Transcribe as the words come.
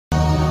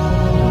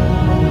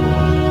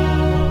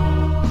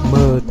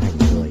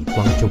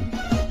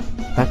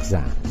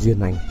giả Duyên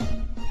Anh.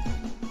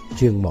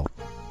 Chương 1.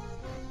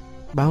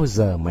 Bao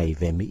giờ mày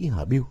về Mỹ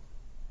hả Bill?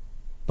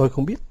 Tôi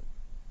không biết.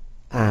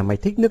 À, mày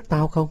thích nước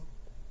tao không?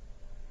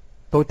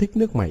 Tôi thích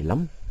nước mày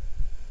lắm.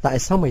 Tại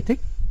sao mày thích?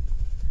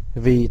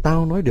 Vì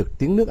tao nói được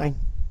tiếng nước Anh.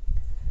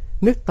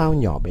 Nước tao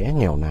nhỏ bé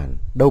nghèo nàn,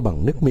 đâu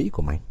bằng nước Mỹ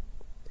của mày.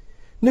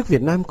 Nước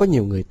Việt Nam có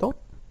nhiều người tốt.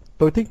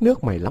 Tôi thích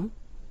nước mày lắm.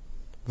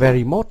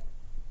 Very much.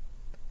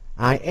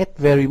 I at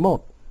very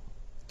much.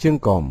 Trương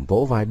Còm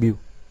vỗ vai Bill.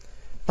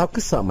 Tao cứ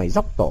sợ mày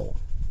dóc tổ.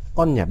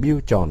 Con nhà Bill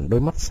tròn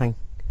đôi mắt xanh.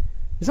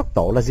 Dóc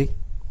tổ là gì?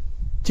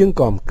 Trương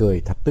Còm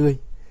cười thật tươi.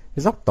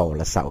 Dóc tổ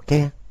là xạo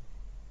ke.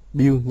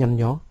 Bill nhăn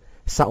nhó.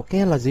 Xạo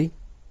ke là gì?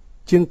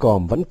 Trương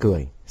Còm vẫn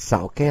cười.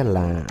 Xạo ke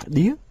là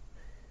đía.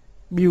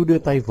 Bill đưa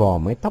tay vò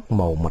mái tóc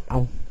màu mật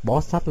ong,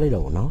 bó sát lấy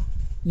đầu nó.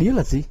 Đía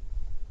là gì?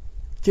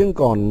 Trương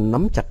Còm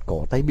nắm chặt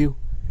cổ tay Bill.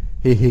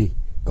 Hì hì,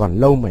 còn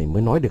lâu mày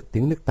mới nói được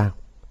tiếng nước tao.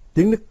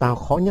 Tiếng nước tao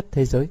khó nhất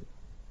thế giới.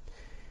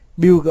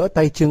 Bill gỡ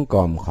tay Trương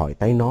Còm khỏi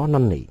tay nó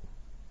năn nỉ.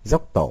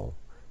 Dóc tổ,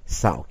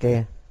 xạo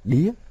ke,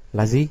 đía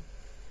là gì?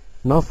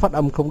 Nó phát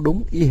âm không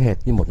đúng, y hệt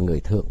như một người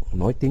thượng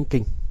nói tiếng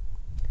Kinh.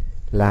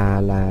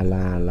 Là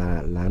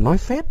nói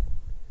phét.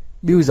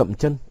 Bill dậm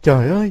chân.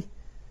 Trời ơi!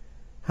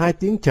 Hai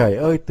tiếng trời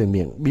ơi từ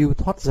miệng Bill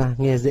thoát ra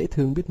nghe dễ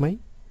thương biết mấy.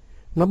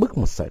 Nó bứt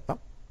một sợi tóc.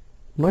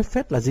 Nói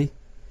phét là gì?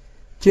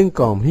 Trương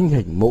Còm hinh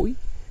hỉnh mũi.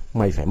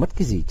 Mày phải mất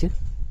cái gì chứ?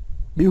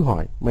 Bill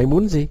hỏi. Mày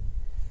muốn gì?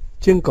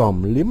 Trương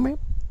Còm liếm mép.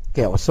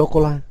 Kẹo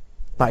sô-cô-la.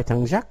 Tại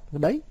thằng Jack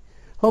đấy.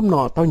 Hôm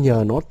nọ tao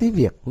nhờ nó tí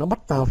việc, nó bắt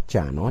tao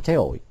trả nó trái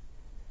ổi.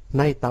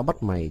 Nay tao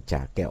bắt mày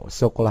trả kẹo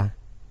sô-cô-la.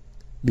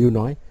 Bill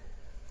nói.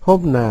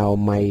 Hôm nào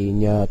mày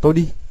nhờ tôi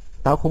đi.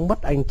 Tao không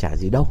bắt anh trả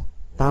gì đâu.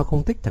 Tao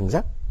không thích thằng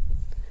Jack.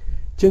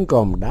 Trương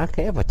Còm đá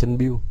khẽ vào chân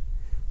Bill.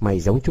 Mày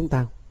giống chúng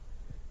tao.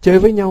 Chơi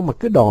với nhau mà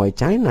cứ đòi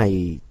trái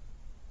này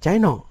trái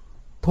nọ.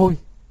 Thôi,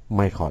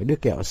 mày khỏi đưa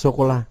kẹo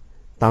sô-cô-la.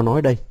 Tao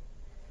nói đây.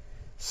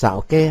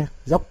 Xạo ke,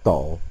 dóc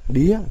tổ,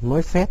 đía,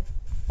 nói phét,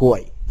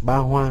 cuội, ba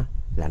hoa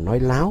là nói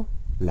láo,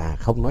 là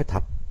không nói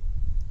thật.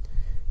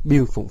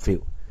 Bill phụng phịu.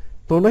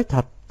 Tôi nói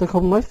thật, tôi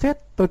không nói phét,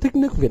 tôi thích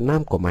nước Việt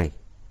Nam của mày.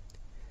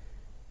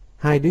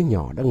 Hai đứa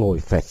nhỏ đã ngồi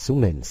phệt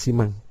xuống nền xi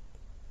măng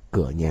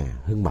cửa nhà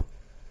Hưng Mập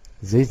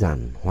dưới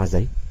giàn hoa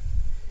giấy.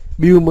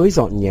 Bill mới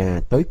dọn nhà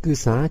tới cư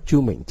xá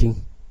Chu Mệnh Trinh.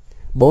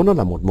 Bố nó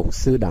là một mục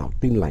sư đạo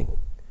Tin Lành.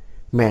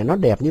 Mẹ nó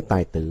đẹp như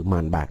tài tử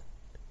màn bạc.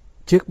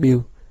 Trước Bill,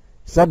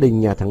 gia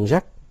đình nhà thằng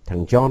Jack,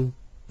 thằng John,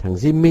 thằng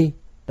Jimmy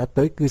đã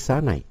tới cư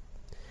xá này.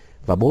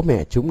 Và bố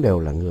mẹ chúng đều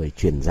là người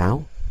truyền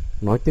giáo,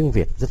 nói tiếng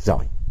Việt rất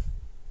giỏi.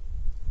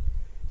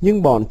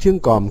 Nhưng bọn Trương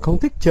Còm không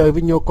thích chơi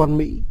với nhô con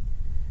Mỹ.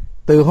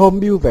 Từ hôm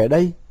Bill về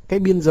đây, cái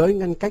biên giới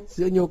ngăn cách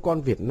giữa nhô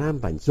con Việt Nam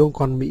và nhô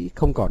con Mỹ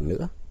không còn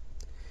nữa.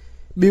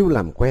 Bill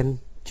làm quen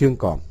Trương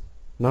Còm.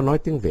 Nó nói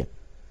tiếng Việt.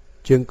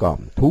 Trương Còm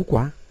thú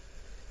quá.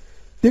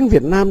 Tiếng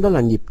Việt Nam đó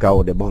là nhịp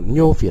cầu để bọn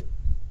nhô Việt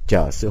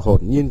chở sự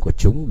hồn nhiên của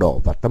chúng đổ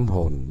vào tâm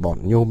hồn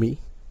bọn nhô Mỹ.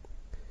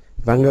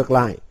 Và ngược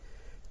lại,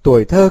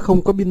 tuổi thơ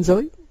không có biên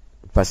giới,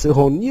 và sự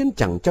hồn nhiên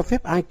chẳng cho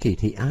phép ai kỳ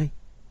thị ai.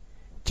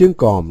 Trương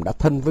Còm đã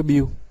thân với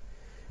Bill.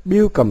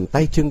 Bill cầm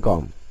tay Trương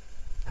Còm.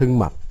 Hưng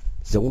Mập,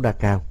 Dũng Đa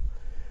Cao.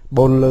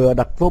 Bồn lừa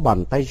đặt vô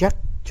bàn tay Jack,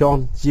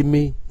 John,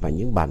 Jimmy và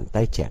những bàn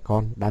tay trẻ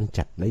con đan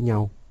chặt lấy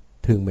nhau,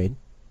 thương mến.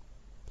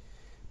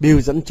 Bill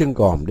dẫn Trương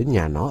Còm đến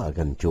nhà nó ở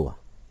gần chùa.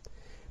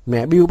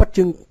 Mẹ Bill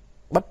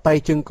bắt tay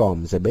Trương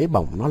Còm rồi bế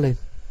bổng nó lên,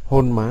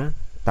 hôn má,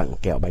 tặng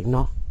kẹo bánh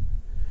nó.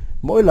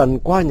 Mỗi lần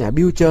qua nhà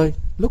Bill chơi,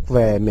 lúc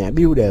về mẹ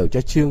Bill đều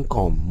cho Trương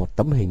Còm một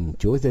tấm hình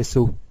Chúa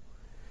Giêsu.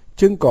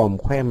 Trương Còm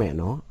khoe mẹ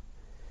nó.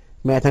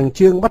 Mẹ thằng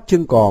Trương bắt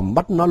Trương Còm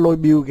bắt nó lôi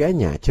Bill ghé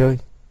nhà chơi.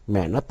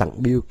 Mẹ nó tặng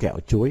Bill kẹo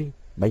chuối,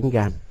 bánh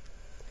gan.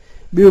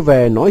 Bill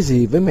về nói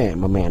gì với mẹ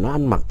mà mẹ nó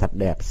ăn mặc thật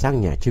đẹp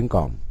sang nhà Trương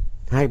Còm.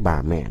 Hai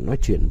bà mẹ nói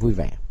chuyện vui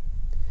vẻ.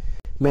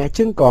 Mẹ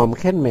Trương Còm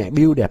khen mẹ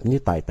Bill đẹp như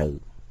tài tử.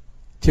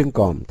 Trương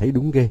Còm thấy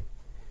đúng ghê.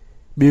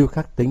 Bill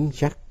khắc tính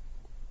Jack.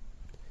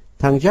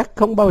 Thằng Jack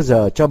không bao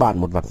giờ cho bạn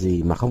một vật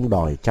gì mà không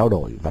đòi trao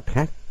đổi vật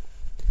khác.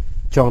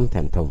 John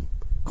thèm thùng.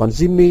 Còn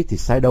Jimmy thì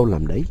sai đâu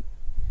làm đấy.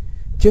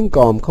 Trương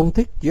Còm không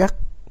thích Jack,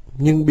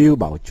 nhưng Bill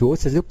bảo Chúa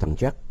sẽ giúp thằng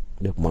Jack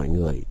được mọi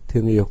người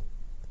thương yêu.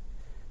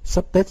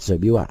 Sắp Tết rồi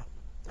Bill ạ.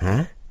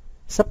 Hả?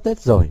 Sắp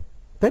Tết rồi.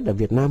 Tết ở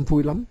Việt Nam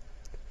vui lắm.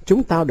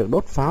 Chúng tao được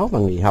đốt pháo và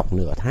nghỉ học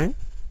nửa tháng.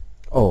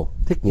 Ồ,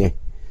 thích nhỉ.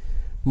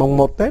 Mồng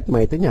 1 Tết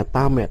mày tới nhà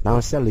tao, mẹ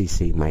tao sẽ lì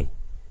xì mày.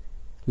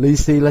 Lì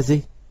xì là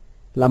gì?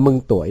 Là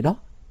mừng tuổi đó.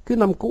 Cứ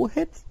năm cũ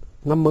hết,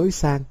 năm mới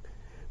sang.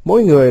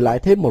 Mỗi người lại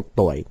thêm 1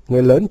 tuổi.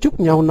 Người lớn chúc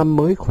nhau năm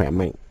mới khỏe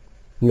mạnh.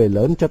 Người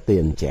lớn cho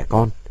tiền trẻ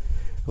con.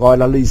 Gọi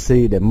là lì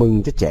xì để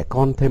mừng cho trẻ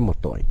con thêm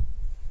 1 tuổi.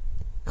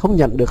 Không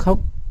nhận được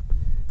không?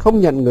 Không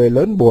nhận người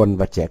lớn buồn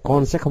và trẻ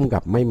con sẽ không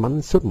gặp may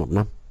mắn suốt 1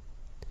 năm.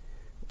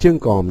 Trương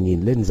Còm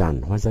nhìn lên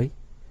giàn hoa giấy.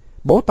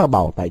 Bố tao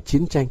bảo tại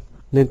chiến tranh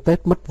nên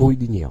Tết mất vui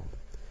đi nhiều.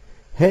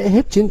 Hễ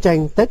hết chiến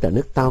tranh, Tết ở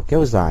nước tao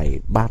kéo dài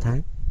 3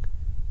 tháng.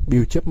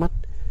 Bill chớp mắt.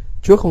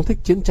 Chúa không thích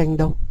chiến tranh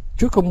đâu.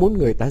 Chúa không muốn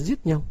người ta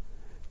giết nhau.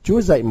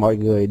 Chúa dạy mọi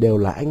người đều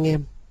là anh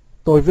em.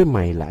 Tôi với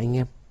mày là anh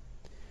em.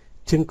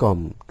 Trương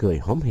Còm cười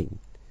hóm hỉnh.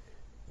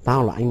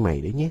 Tao là anh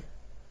mày đấy nhé.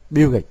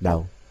 Bill gật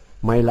đầu.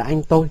 Mày là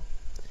anh tôi.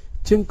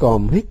 Trương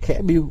Còm hít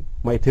khẽ Bill.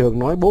 Mày thường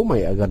nói bố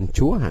mày ở gần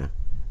Chúa hả?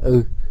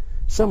 Ừ.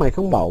 Sao mày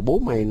không bảo bố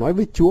mày nói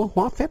với Chúa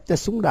hóa phép cho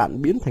súng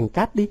đạn biến thành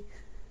cát đi?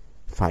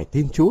 Phải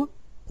tin Chúa.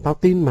 Tao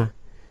tin mà.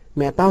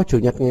 Mẹ tao chủ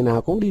nhật ngày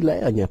nào cũng đi lễ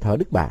ở nhà thờ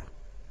Đức Bà.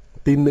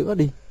 Tin nữa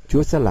đi,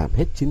 Chúa sẽ làm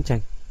hết chiến tranh.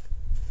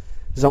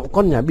 Giọng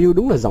con nhà Bill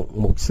đúng là giọng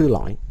mục sư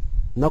lõi.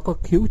 Nó có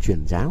khiếu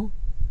truyền giáo.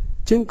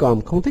 Trương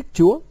Còm không thích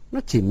Chúa, nó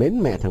chỉ mến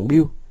mẹ thằng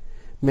Bill.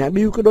 Mẹ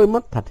Bill có đôi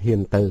mắt thật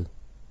hiền từ.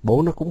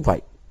 Bố nó cũng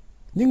vậy.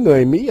 Những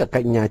người Mỹ ở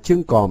cạnh nhà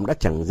Trương Còm đã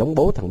chẳng giống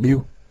bố thằng Bill.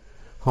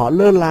 Họ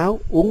lơ láo,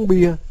 uống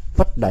bia,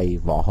 vất đầy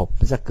vỏ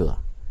hộp ra cửa,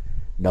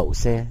 đậu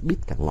xe bít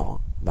cả ngõ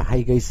và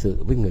hay gây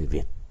sự với người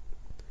Việt.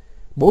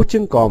 Bố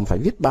Trương Còm phải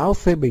viết báo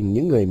phê bình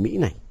những người Mỹ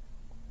này.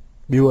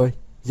 Bill ơi,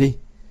 gì?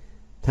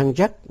 Thằng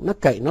Jack nó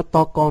cậy nó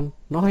to con,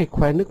 nó hay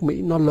khoe nước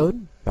Mỹ nó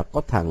lớn, và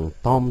có thằng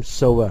Tom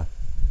Sawyer,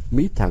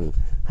 Mỹ thằng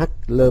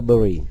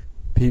Huckleberry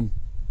Pym.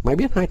 Mày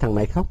biết hai thằng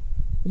này không?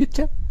 Biết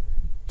chứ.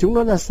 Chúng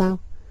nó ra sao?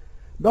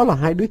 Đó là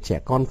hai đứa trẻ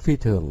con phi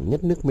thường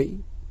nhất nước Mỹ.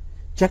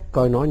 Jack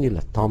coi nó như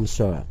là Tom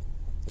Sawyer,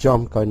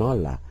 John coi nó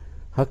là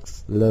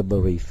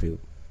Huckleberry Pym.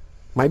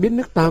 Mày biết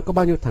nước tao có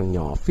bao nhiêu thằng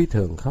nhỏ phi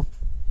thường không?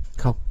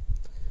 Không.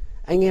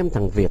 Anh em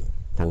thằng Việt,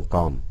 thằng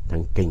Còm,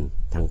 thằng Kình,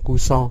 thằng Cu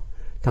So,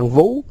 thằng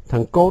Vũ,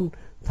 thằng Côn,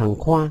 thằng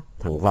Khoa,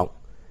 thằng Vọng.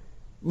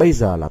 Bây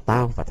giờ là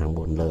tao và thằng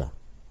Bồn Lừa.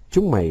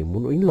 Chúng mày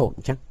muốn uýnh lộn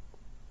chắc?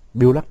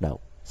 Bill lắc đầu.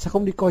 Sao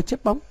không đi coi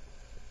chết bóng?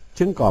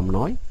 Trương Còm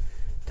nói.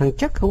 Thằng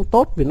chắc không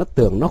tốt vì nó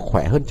tưởng nó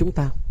khỏe hơn chúng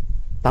tao.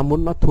 Tao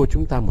muốn nó thua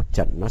chúng ta một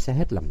trận nó sẽ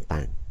hết làm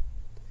tàn.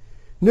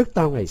 Nước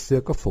tao ngày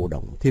xưa có Phù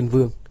Đổng Thiên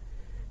Vương,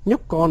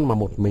 nhóc con mà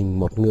một mình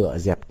một ngựa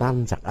dẹp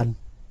tan giặc Ân.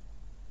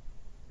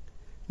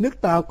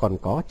 Nước tao còn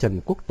có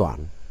Trần Quốc Toản,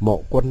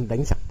 Mộ Quân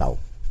đánh giặc Tàu.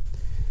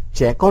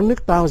 Trẻ con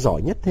nước tao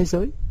giỏi nhất thế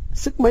giới,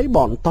 sức mấy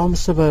bọn Tom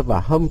Sawyer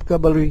và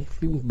Huckleberry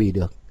Finn bì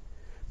được.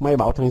 Mày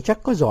bảo thằng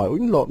chắc có giỏi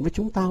uýnh lộn với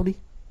chúng tao đi.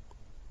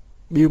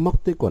 Bill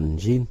móc tới quần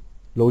jean,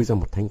 lôi ra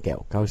một thanh kẹo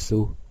cao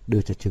su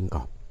đưa cho Trương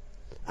Còm.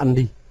 Ăn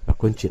đi và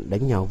quên chuyện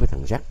đánh nhau với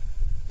thằng Jack.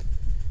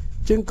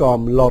 Trương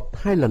Còm lột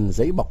 2 lần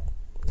giấy bọc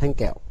thanh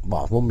kẹo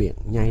bỏ vô miệng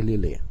nhai lia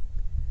lịa.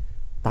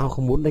 Tao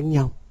không muốn đánh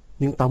nhau,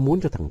 nhưng tao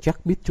muốn cho thằng Jack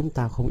biết chúng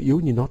ta không yếu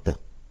như nó tưởng.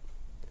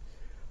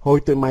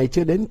 Hồi tụi mày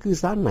chưa đến cư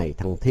xá này,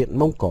 thằng Thiện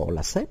Mông Cổ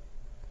là sếp.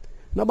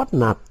 Nó bắt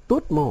nạt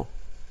tuốt mò.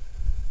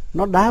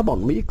 Nó đá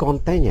bọn Mỹ con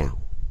té nhào.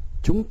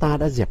 Chúng ta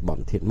đã dẹp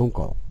bọn Thiện Mông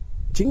Cổ.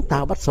 Chính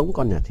tao bắt sống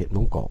con nhà Thiện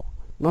Mông Cổ.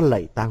 Nó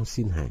lạy tao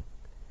xin hàng.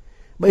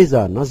 Bây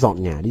giờ nó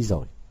dọn nhà đi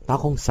rồi. Tao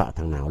không sợ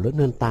thằng nào lớn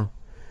hơn tao.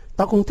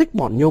 Tao không thích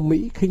bọn nhô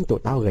Mỹ khinh tụi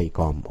tao gầy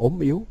còm ốm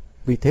yếu.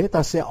 Vì thế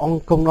tao sẽ on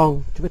công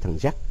non với thằng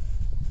Jack.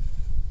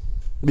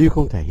 Bill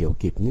không thể hiểu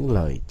kịp những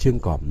lời Trương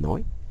Còm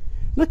nói.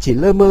 Nó chỉ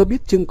lơ mơ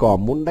biết Trương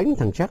Còm muốn đánh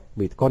thằng Jack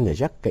vì con nhà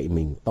Jack cậy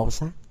mình to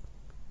xác.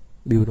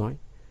 Bill nói,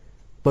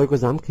 tôi có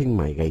dám khinh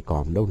mày gầy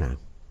còm đâu nào.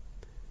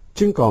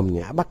 Trương Còm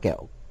nhả bác kẹo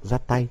ra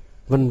tay,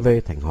 vân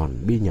vê thành hòn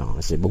bi nhỏ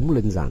rồi búng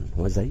lên dàn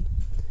hóa giấy.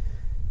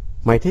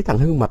 Mày thấy thằng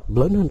Hưng Mật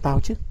lớn hơn tao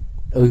chứ?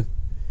 Ừ.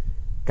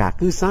 Cả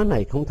cư xá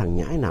này không thằng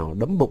nhãi nào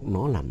đấm bụng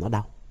nó làm nó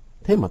đau.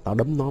 Thế mà tao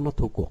đấm nó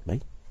thua cuộc đấy.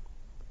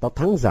 Tao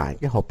thắng giải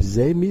cái hộp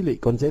dế mỹ lị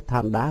con dế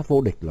than đá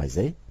vô địch loài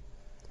dế.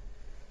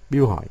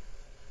 Bill hỏi,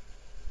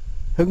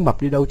 Hưng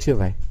Mập đi đâu chưa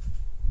về?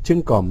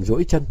 Trương Còm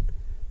duỗi chân.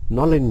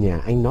 Nó lên nhà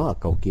anh nó ở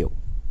Cầu Kiệu.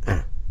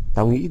 À,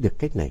 tao nghĩ được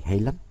cách này hay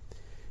lắm.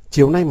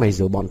 Chiều nay mày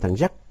rủ bọn thằng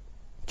Jack,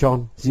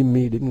 John,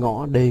 Jimmy đến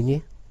ngõ D nhé.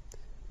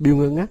 Bill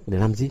ngơ ngác, để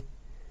làm gì?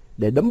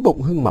 Để đấm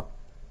bụng Hưng Mập,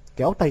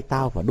 kéo tay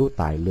tao và đua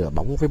tài lừa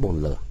bóng với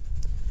Bồn Lừa.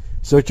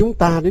 Rồi chúng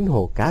ta đến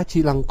hồ cá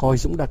Chi Lăng coi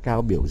Dũng Đa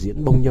Cao biểu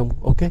diễn bông nhông,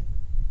 ok?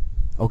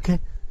 Ok.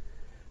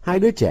 Hai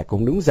đứa trẻ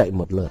cùng đứng dậy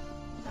một lượt.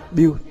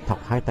 Bill thọc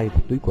 2 tay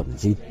vào túi quần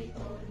jean.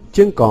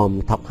 Trương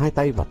Còm thọc 2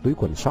 tay vào túi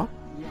quần short.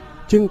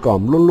 Trương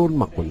Còm luôn luôn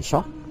mặc quần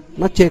short.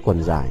 Nó chê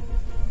quần dài.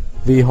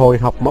 Vì hồi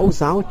học mẫu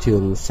giáo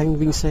trường Saint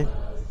Vincent,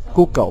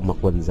 cô cậu mặc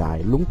quần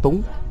dài lúng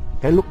túng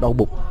cái lúc đau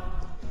bụng.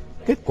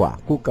 Kết quả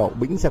cô cậu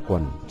bĩnh ra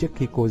quần trước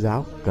khi cô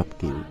giáo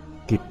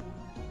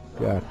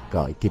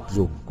cởi kịp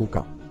dùm cô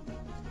cậu.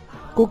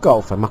 Cô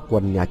cậu phải mặc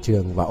quần nhà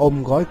trường và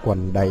ôm gói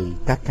quần đầy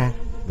caca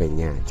về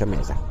nhà cho mẹ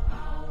giặt.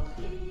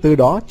 Từ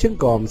đó Trương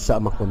Còm sợ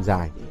mặc quần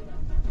dài.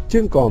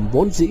 Trương Còm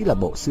vốn dĩ là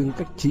bộ xương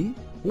cách trí,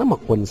 nó mặc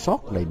quần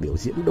short để biểu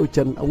diễn đôi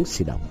chân ống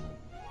xì đồng.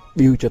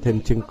 Bill cho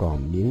thêm Trương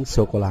Còm miếng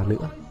sô-cô-la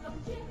nữa.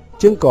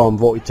 Trương Còm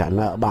vội trả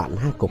nợ bạn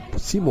 2 cục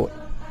xí muội.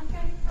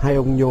 Hai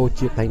ông nhô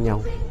chia tay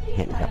nhau,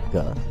 hẹn gặp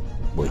gỡ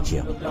buổi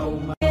chiều.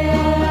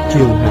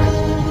 Chương 2.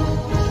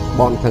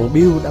 Bọn thằng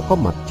Bill đã có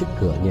mặt trước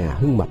cửa nhà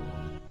Hưng Mật,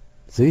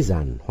 dưới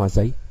dàn hoa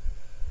giấy.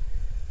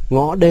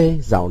 Ngõ D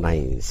dạo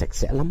này sạch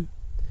sẽ lắm.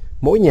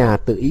 Mỗi nhà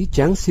tự ý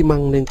tráng xi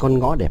măng nên con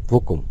ngõ đẹp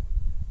vô cùng.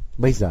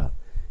 Bây giờ,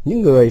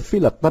 những người Phi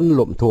Lật Tân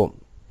lụm thuộm,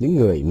 những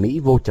người Mỹ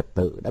vô trật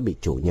tự đã bị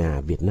chủ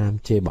nhà Việt Nam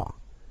chê bỏ.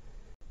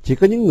 Chỉ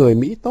có những người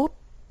Mỹ tốt,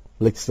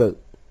 lịch sự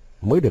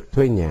mới được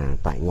thuê nhà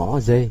tại ngõ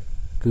D,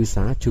 cư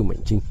xá Chu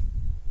Mạnh Trinh.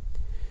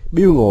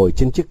 Bill ngồi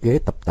trên chiếc ghế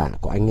tập tả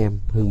của anh em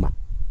Hưng Mập.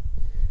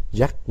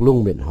 Jack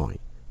luôn miệng hỏi,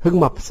 Hưng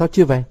Mập sao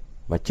chưa về?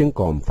 và Trương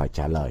Còm phải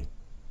trả lời.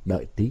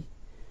 Đợi tí.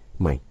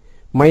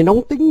 Mày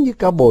nóng tính như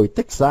cao bồi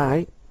tách ra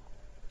ấy.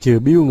 Trừ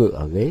Bill ngựa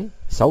ở ghế,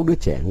 6 đứa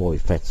trẻ ngồi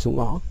phệt xuống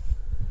ngõ.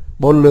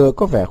 Bồn lừa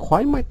có vẻ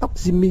khoái mái tóc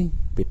Jimmy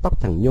vì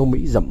tóc thằng nhô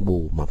Mỹ rậm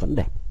bù mà vẫn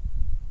đẹp.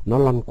 Nó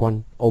lăn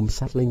quăn ôm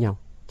sát lấy nhau,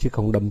 chứ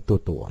không đâm tua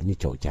tủa như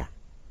chổi trà.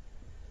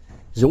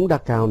 Dũng Đa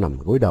Cao nằm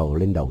gối đầu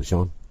lên đầu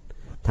John.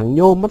 Thằng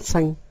nhô mắt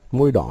xanh,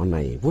 môi đỏ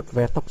này vuốt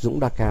ve tóc Dũng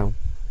Đa Cao.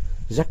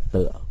 Jack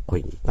tựa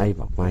khuỵu tay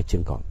vào vai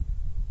Trương Còm.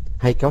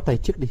 Hay kéo tay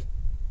trước đi.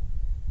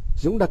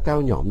 Dũng Đa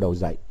Cao nhỏm đầu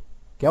dậy,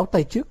 kéo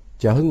tay trước,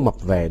 chờ Hưng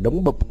mập về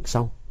đống bụng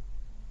sau.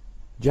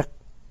 Jack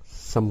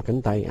xăm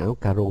cánh tay áo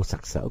caro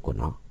sặc sỡ của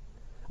nó.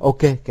 Ok,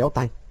 kéo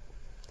tay.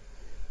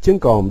 Trương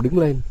Còm đứng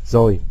lên,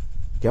 rồi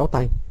kéo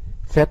tay.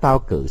 Phe tao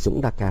cử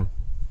Dũng Đa Cao.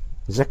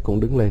 Jack cũng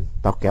đứng lên,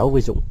 tao kéo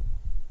với Dũng.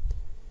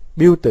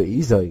 Bill tự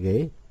ý rời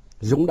ghế.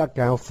 Dũng Đa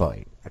Cao phởi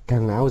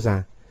căng áo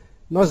ra.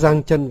 Nó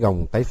giang chân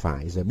gồng tay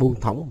phải rồi buông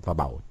thõng và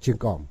bảo Trương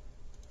Còm.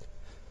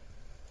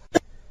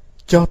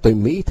 Cho tụi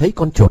Mỹ thấy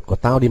con chuột của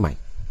tao đi mày.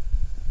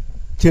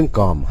 Trương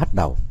Còm hất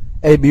đầu.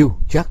 Ê Bill,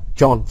 Jack,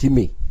 John,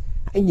 Jimmy,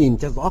 hãy nhìn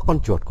cho rõ con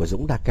chuột của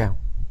Dũng Đa Cao.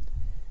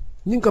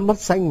 Những con mắt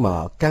xanh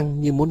mở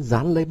căng như muốn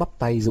dán lấy bắp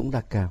tay Dũng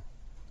Đa Cao.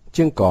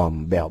 Trương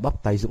Còm bèo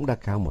bắp tay Dũng Đa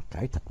Cao một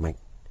cái thật mạnh.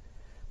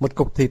 Một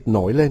cục thịt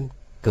nổi lên,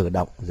 cử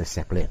động rồi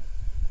xẹp liền.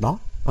 Đó,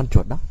 con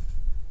chuột đó.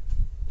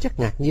 Chắc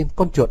ngạc nhiên,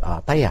 con chuột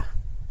ở tay à?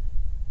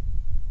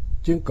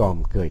 Trương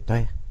Còm cười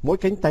toe. Mỗi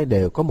cánh tay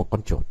đều có một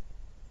con chuột.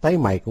 Tay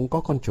mày cũng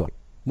có con chuột.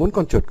 Muốn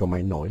con chuột của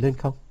mày nổi lên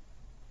không?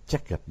 Jack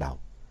gật đầu.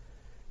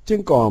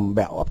 Trương Còm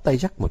bẹo ấp tay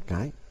Jack một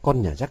cái.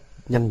 Con nhà Jack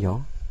nhăn nhó,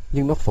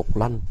 nhưng nó phục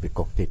lăn vì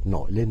cục thịt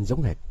nổi lên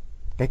giống hệt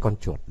cái con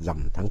chuột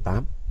rằm tháng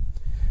 8.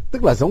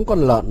 Tức là giống con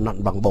lợn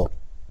nặn bằng bột.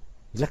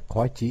 Jack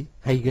khoái chí,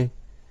 hay ghê.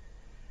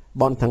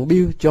 Bọn thằng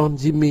Bill, John,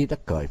 Jimmy đã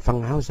cởi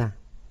phăng áo ra,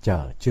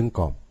 chờ Trương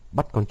Còm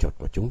bắt con chuột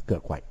của chúng cựa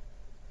quậy.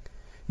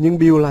 Nhưng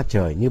Bill la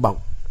trời như bọng,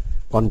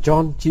 còn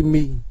John,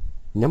 Jimmy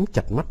nhắm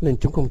chặt mắt nên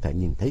chúng không thể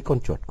nhìn thấy con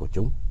chuột của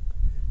chúng.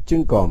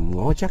 Trương Còm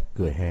ngó Jack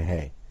cười hề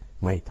hề.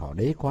 Mày thỏ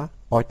đế quá,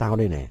 coi tao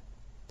đây nè.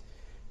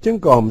 Trương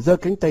Còm giơ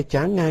cánh tay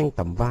trái ngang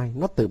tầm vai,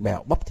 nó tự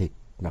bẹo bắp thịt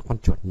và con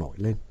chuột nổi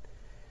lên.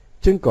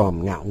 Trương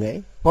Còm ngạo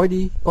nghễ. Coi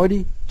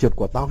đi, chuột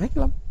của tao hách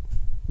lắm.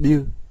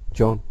 Bill,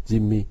 John,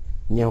 Jimmy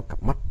nheo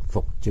cặp mắt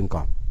phục Trương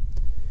Còm.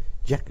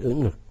 Jack ưỡn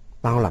ngực.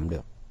 Tao làm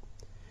được.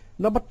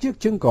 Nó bắt chước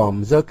Trương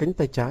Còm giơ cánh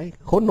tay trái.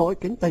 Khốn nỗi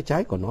cánh tay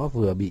trái của nó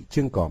vừa bị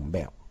Trương Còm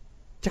bẹo.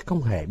 Jack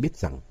không hề biết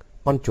rằng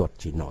con chuột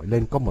chỉ nổi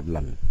lên có một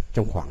lần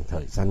trong khoảng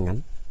thời gian ngắn.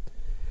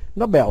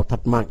 Nó bẹo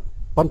thật mạnh,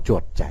 con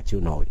chuột chả chịu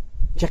nổi.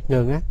 Jack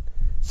ngơ ngác.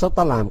 Sao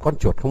ta làm con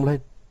chuột không lên?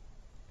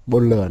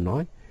 Bồn lừa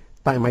nói.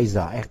 Tại mày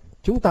dở ẹc,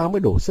 chúng ta mới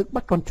đủ sức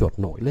bắt con chuột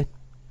nổi lên.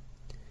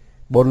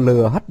 Bồn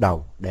lừa hất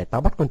đầu. Để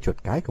tao bắt con chuột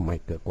cái của mày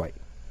cựa quậy.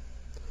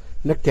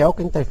 Nó kéo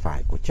cánh tay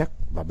phải của Jack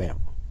và bẹo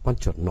con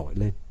chuột nổi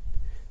lên.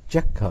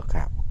 Jack khờ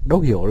khạo. Đâu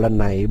hiểu lần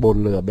này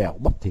bồn lừa bẹo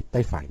bắp thịt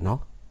tay phải nó.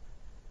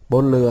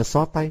 Bồn lừa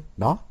xó tay.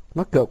 Đó,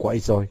 nó cựa quậy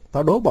rồi.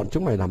 Tao đố bọn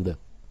chúng mày làm được.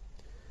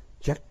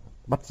 Jack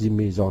bắt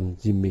Jimmy, John,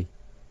 Jimmy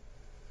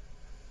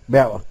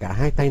bẹo cả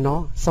hai tay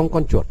nó, xong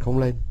con chuột không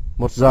lên.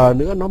 1 giờ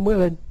nữa nó mới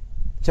lên.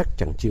 Jack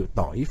chẳng chịu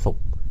tỏ ý phục.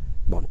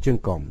 Bọn Trương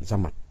Còm ra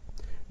mặt.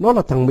 Nó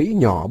là thằng Mỹ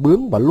nhỏ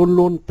bướng và luôn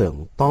luôn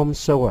tưởng Tom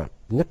Sawyer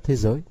nhất thế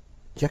giới.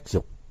 Jack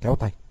giục kéo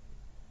tay.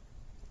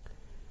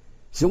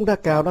 Dũng Đa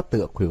Cao đã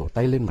tựa khuỷu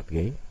tay lên mặt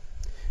ghế.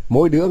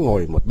 Mỗi đứa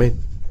ngồi một bên.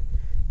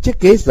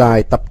 Chiếc ghế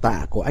dài tập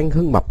tạ của anh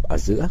Hưng mập ở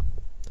giữa.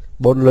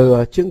 Bồn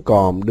lừa, Trương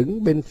Còm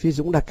đứng bên phía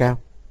Dũng Đa Cao.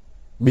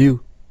 Bill,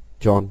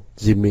 John,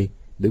 Jimmy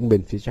đứng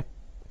bên phía Jack.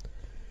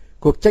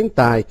 Cuộc tranh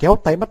tài kéo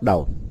tay bắt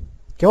đầu.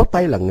 Kéo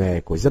tay là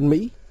nghề của dân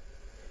Mỹ.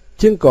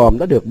 Trương Còm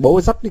đã được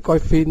bố dắt đi coi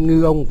phim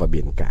ngư ông và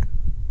biển cả.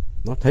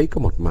 Nó thấy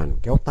có một màn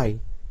kéo tay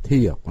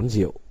thi ở quán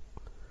rượu.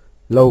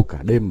 Lâu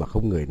cả đêm mà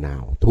không người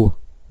nào thua.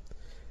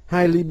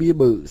 2 ly bia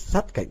bự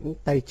sát cạnh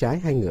tay trái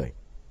hai người.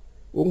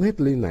 Uống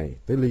hết ly này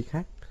tới ly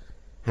khác.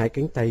 2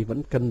 cánh tay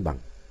vẫn cân bằng.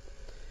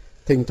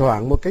 Thỉnh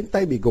thoảng một cánh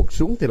tay bị gục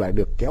xuống thì lại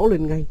được kéo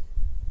lên ngay.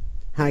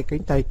 2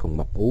 cánh tay còn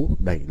mập ú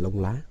đầy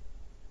lông lá.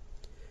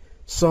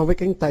 So với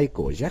cánh tay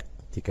của Jack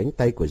thì cánh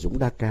tay của Dũng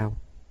Đa Cao,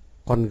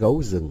 con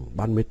gấu rừng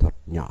ban mê thuật,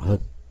 nhỏ hơn.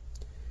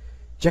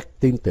 Jack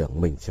tin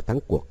tưởng mình sẽ thắng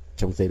cuộc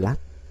trong giây lát.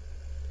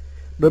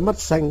 Đôi mắt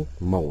xanh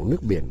màu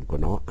nước biển của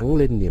nó ắng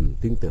lên niềm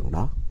tin tưởng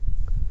đó.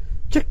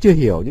 Jack chưa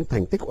hiểu những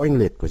thành tích oanh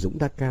liệt của Dũng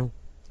Đa Cao,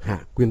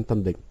 hạ Quyên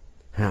Tân Định,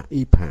 hạ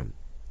Y Phàm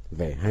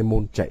về 2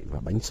 môn chạy và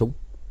bắn súng.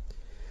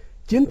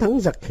 Chiến thắng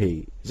giặc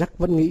khỉ, Jack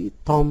vẫn nghĩ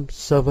Tom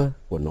Sawyer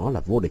của nó là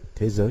vô địch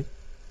thế giới.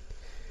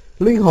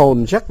 Linh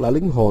hồn Jack là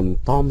linh hồn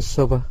Tom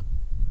Sawyer.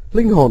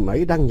 Linh hồn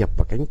ấy đang nhập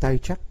vào cánh tay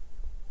Jack.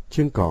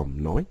 Trương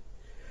Còm nói.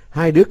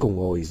 2 đứa cùng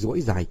ngồi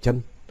duỗi dài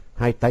chân,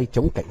 2 tay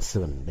chống cạnh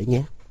sườn đấy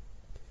nhé.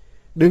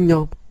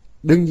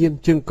 Đương nhiên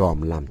Trương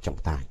Còm làm trọng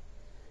tài.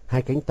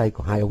 2 cánh tay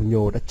của 2 ông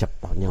nhô đã chập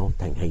vào nhau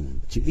thành hình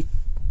chữ X.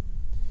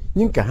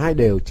 Nhưng cả hai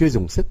đều chưa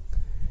dùng sức.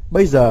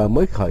 Bây giờ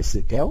mới khởi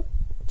sự kéo.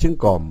 Trương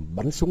Còm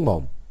bắn súng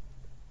mồm.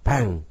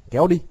 Phàng,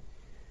 kéo đi.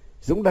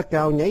 Dũng Đa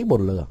Cao nháy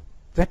bồn lừa,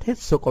 vét hết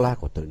sô-cô-la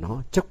của tụi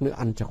nó, chốc nữa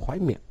ăn cho khoái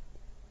miệng.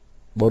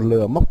 Bồn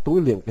lừa móc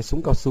túi liền cái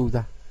súng cao su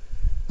ra.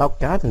 Tao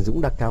cá thằng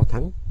Dũng đã cao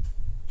thắng.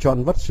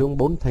 John vất xuống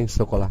 4 thanh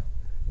sô-cô-la.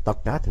 Tao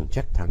cá thằng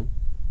Jack thắng.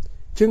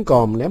 Trương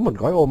Còm ném một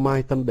gói ô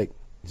mai Tân Định.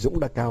 Dũng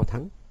đã cao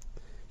thắng.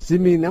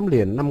 Jimmy ném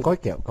liền 5 gói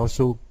kẹo cao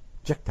su.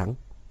 Jack thắng.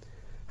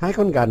 Hai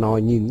con gà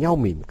nòi nhìn nhau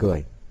mỉm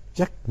cười.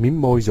 Jack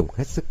mím môi dùng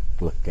hết sức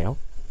lực kéo.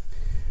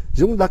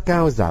 Dũng đã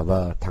cao giả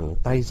vờ thẳng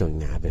tay rồi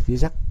ngã về phía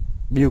Jack.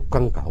 Bill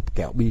quăng cả hộp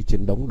kẹo bi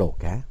trên đống đồ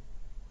cá.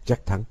 Jack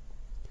thắng.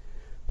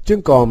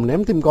 Trương Còm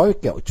ném thêm gói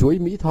kẹo chuối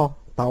Mỹ Tho.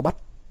 Tao bắt.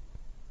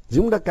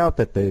 Dũng đã cao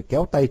từ từ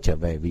kéo tay trở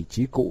về vị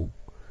trí cũ.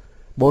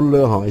 Bồn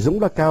lừa hỏi Dũng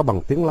đã cao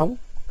bằng tiếng lóng.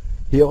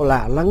 Hiệu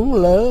lạ lắng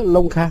lớ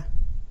lông kha.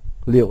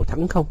 Liệu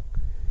thắng không?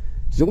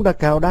 Dũng đã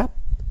cao đáp.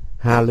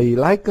 Hà lì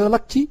lái cơ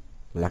lắc chí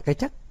là cái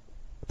chắc.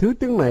 Thứ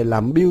tiếng này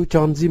làm Bill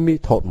John Jimmy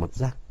thộn mặt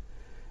ra.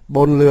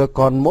 Bồn lừa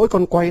còn mỗi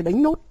con quay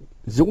đánh nốt.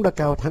 Dũng đã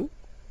cao thắng.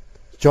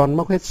 John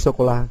móc hết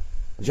sô-cô-la.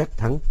 Jack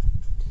thắng.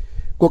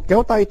 Cuộc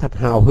kéo tay thật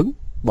hào hứng.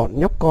 Bọn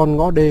nhóc con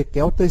ngó đê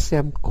kéo tới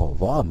xem cổ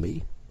võ ở Mỹ.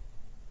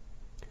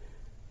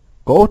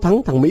 Cố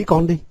thắng thằng Mỹ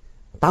con đi.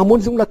 Tao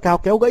muốn Dũng đã cao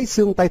kéo gãy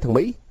xương tay thằng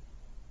Mỹ.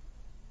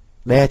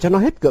 Đè cho nó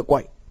hết cựa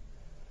quậy.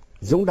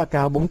 Dũng đã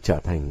cao bỗng trở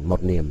thành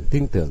một niềm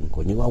tin tưởng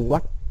của những ông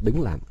quắt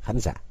đứng làm khán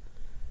giả.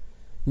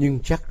 Nhưng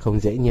chắc không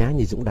dễ nhá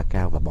như Dũng đã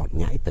cao và bọn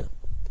nhãi tưởng.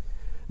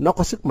 Nó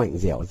có sức mạnh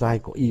dẻo dai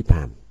của y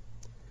phàm.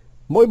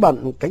 Mỗi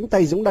bận cánh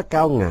tay Dũng đã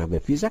cao ngả về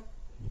phía Jack.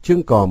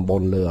 Trương Còm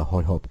bồn lừa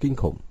hồi hộp kinh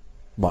khủng.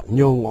 Bọn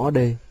nhô ngõ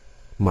đê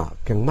mở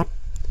căng mắt.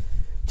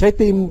 Trái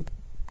tim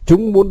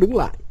chúng muốn đứng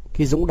lại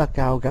khi Dũng đã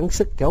cao gắng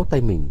sức kéo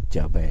tay mình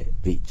trở về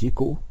vị trí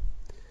cũ.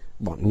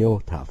 Bọn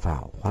nhô thở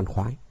phào khoan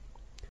khoái.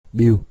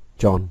 Bill,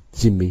 John,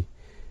 Jimmy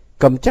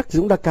cầm chắc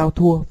Dũng đã cao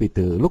thua vì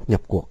từ lúc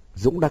nhập cuộc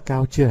Dũng đã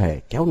cao chưa hề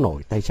kéo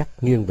nổi tay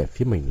chắc nghiêng về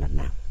phía mình lần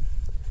nào.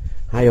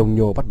 Hai ông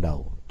nhô bắt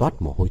đầu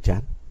toát mồ hôi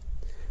chán.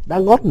 Đã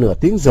ngót nửa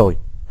tiếng rồi,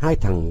 hai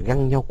thằng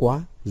găng nhau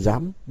quá,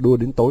 dám đua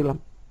đến tối lắm.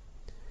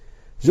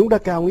 Dũng đã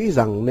cao nghĩ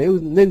rằng nếu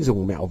nên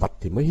dùng mẹo vặt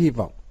thì mới hy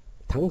vọng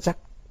thắng chắc.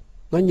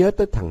 Nó nhớ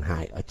tới thằng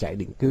Hải ở trại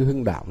định cư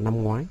Hưng Đạo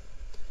năm ngoái.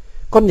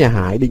 Con nhà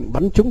Hải định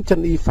bắn trúng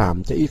chân y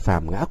phàm cho y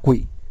phàm ngã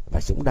quỵ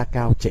và Dũng đã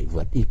cao chạy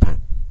vượt y phàm.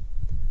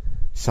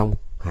 Xong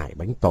Hải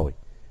bánh tồi,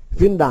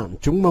 viên đạn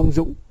trúng mông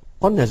Dũng.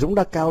 Con nhà Dũng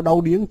đã cao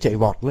đau điếng chạy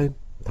vọt lên,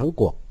 thắng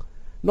cuộc.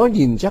 Nó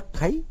nhìn Jack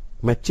kháy,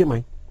 mệt chứ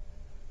mày?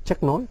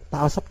 Jack nói,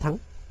 tao sắp thắng.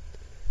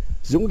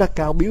 Dũng đã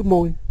cao bĩu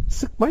môi,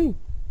 sức mấy.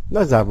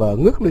 Nó giả vờ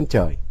ngước lên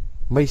trời,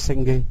 mây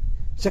xanh ghê.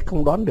 Jack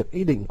không đoán được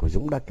ý định của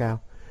Dũng đã cao.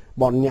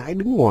 Bọn nhãi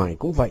đứng ngoài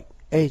cũng vậy.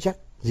 Ê Jack,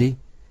 gì?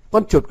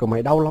 Con chuột của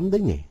mày đau lắm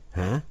đấy nhỉ?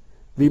 Hả?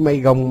 Vì mày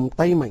gồng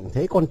tay mạnh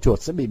thế con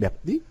chuột sẽ bị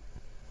bẹp tí.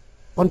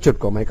 Con chuột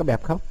của mày có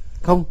bẹp không?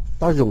 Không,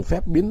 tao dùng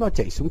phép biến nó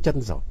chạy xuống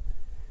chân rồi.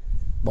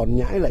 Bọn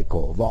nhãi lại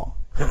cổ vọ.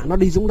 Hạ nó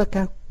đi Dũng đã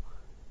cao.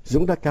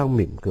 Dũng đã cao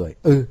mỉm cười.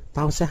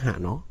 Tao sẽ hạ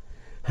nó.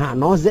 Hạ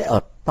nó dễ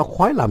ợt. Tao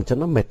khoái làm cho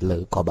nó mệt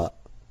lử cò bợ.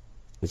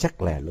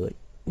 Jack lè lưỡi.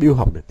 Bill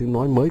học được tiếng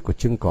nói mới của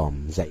Trương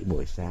Còm dạy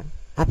buổi sáng.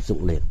 Áp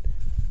dụng liền.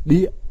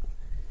 Đi ạ.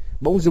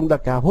 Bỗng Dũng đã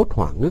cao hốt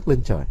hoảng ngước lên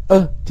trời.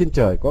 Trên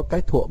trời có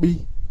cái thụa bi.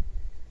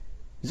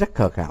 Jack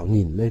khờ khảo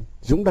nhìn lên.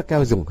 Dũng đã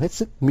cao dùng hết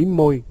sức mím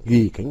môi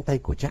ghì cánh tay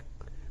của Jack.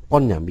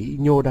 Con nhà Mỹ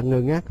nhô đang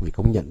ngơ ngác vì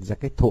không nhận ra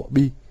cái thụa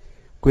bi.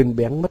 Quên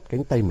bén mất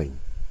cánh tay mình.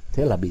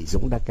 Thế là bị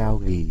Dũng đã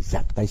cao ghì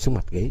dạp tay xuống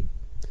mặt ghế.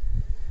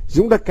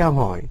 Dũng đã cao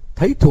hỏi,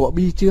 thấy thụa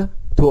bi chưa?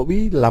 Thụa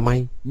bi là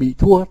mày, bị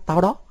thua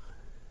tao đó.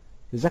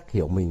 Jack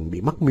hiểu mình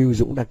bị mắc mưu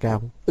Dũng đã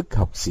cao, ức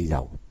học xì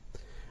dầu.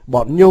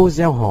 Bọn nhô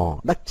reo hò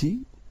đắc chí.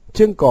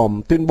 Trương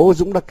Còm tuyên bố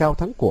Dũng đã cao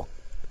thắng cuộc.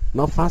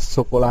 Nó phát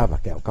sô-cô-la và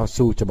kẹo cao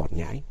su cho bọn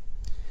nhãi.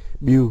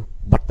 Bill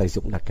bắt tay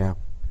Dũng đã cao.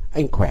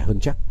 Anh khỏe hơn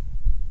Jack.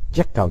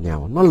 Jack cào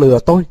nhào, nó lừa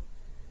tôi.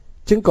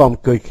 Trương Còm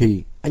cười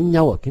khì, anh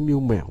nhau ở cái mưu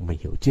mẹo mày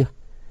hiểu chưa?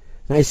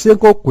 Ngày xưa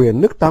cô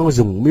Quyền nước tao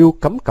dùng mưu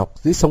cắm cọc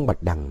dưới sông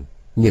Bạch Đằng,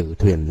 nhử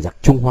thuyền giặc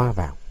Trung Hoa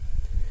vào.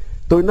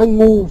 Tụi nó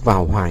ngu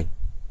vào hoài,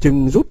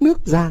 chừng rút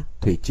nước ra,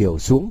 thủy triều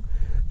xuống,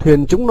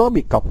 thuyền chúng nó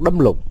bị cọc đâm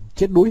lủng,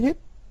 chết đuối hết.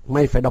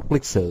 Mày phải đọc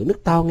lịch sử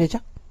nước tao nghe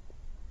chắc.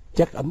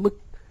 Jack ấm ức,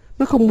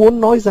 nó không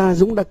muốn nói ra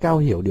Dũng đã cao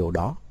hiểu điều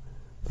đó.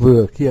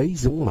 Vừa khi ấy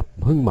Dũng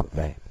hưng mập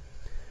về.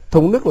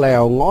 Thùng nước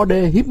lèo ngõ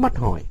đê híp mắt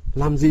hỏi,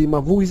 làm gì mà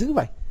vui dữ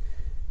vậy?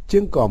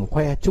 Trương Còm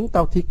khoe, chúng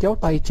tao thi kéo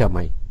tay chờ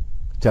mày.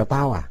 Chờ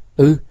tao à?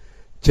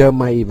 Chờ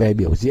mày về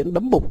biểu diễn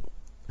đấm bụng.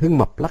 Hưng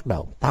mập lắc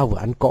đầu, tao vừa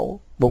ăn cỗ,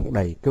 bụng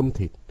đầy cơm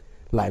thịt,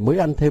 lại mới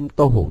ăn thêm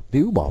tô hủ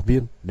tiếu bỏ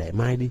viên, để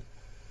mai đi.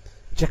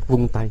 Jack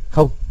vung tay,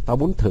 không, tao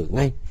muốn thử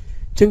ngay.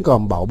 Trương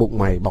Còm bảo bụng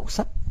mày bọc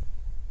sắt.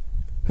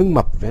 Hưng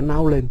mập vẽ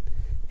nao lên,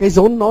 cái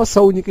rốn nó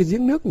sâu như cái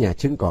giếng nước nhà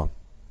Trương Còm.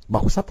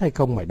 Bọc sắt hay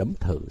không mày đấm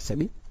thử sẽ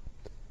biết.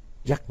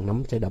 Jack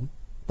nắm trái đấm,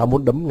 tao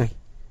muốn đấm ngay.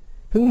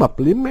 Hưng mập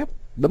liếm mép,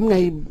 đấm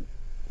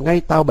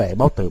ngay tao bể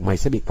bao tử mày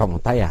sẽ bị còng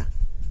tay à?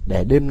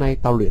 Để đêm nay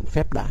tao luyện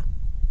phép đã.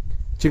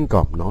 Trương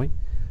Còm nói,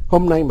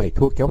 hôm nay mày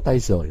thua kéo tay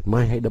rồi,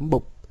 mai hãy đấm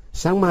bụng.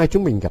 Sáng mai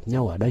chúng mình gặp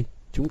nhau ở đây,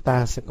 chúng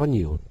ta sẽ có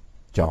nhiều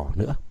trò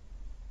nữa.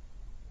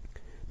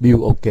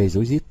 Bill ok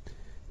rối rít.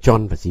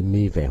 John và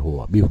Jimmy về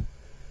hùa Bill.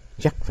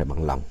 Jack phải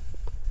bằng lòng.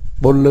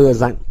 Bồn lừa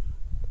dặn,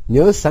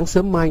 nhớ sáng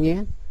sớm mai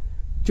nhé.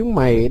 Chúng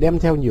mày đem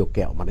theo nhiều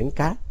kẹo mà đánh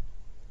cá.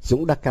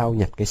 Dũng đã cao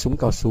nhặt cái súng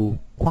cao su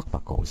khoác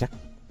vào cổ Jack.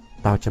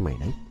 Tao cho mày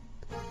đấy.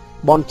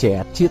 Bọn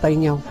trẻ chia tay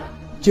nhau.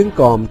 Trương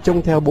Còm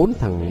trông theo 4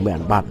 thằng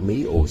bạn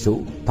Mỹ ổ rũ,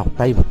 thọc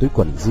tay vào túi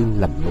quần jean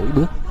lầm lỗi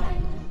bước.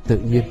 Tự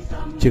nhiên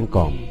Trương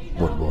Còm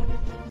buồn buồn.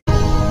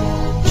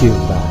 Chương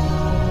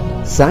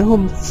 3. Sáng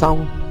hôm sau,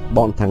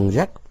 bọn thằng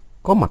Jack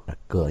có mặt ở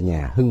cửa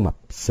nhà Hưng Mập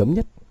sớm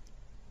nhất.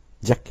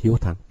 Jack hiếu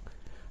thắng.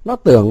 Nó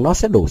tưởng nó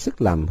sẽ đủ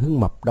sức làm Hưng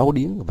Mập đau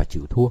điếng và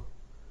chịu thua.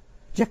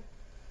 Jack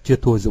chưa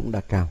thua Dũng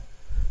Đa Cao.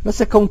 Nó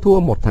sẽ không thua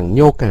một thằng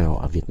nhô cào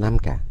ở Việt Nam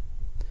cả.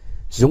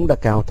 Dũng Đa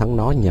Cao thắng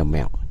nó nhờ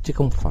mẹo chứ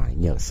không phải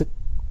nhờ sức.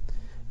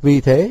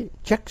 Vì thế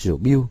Jack rủ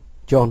Bill,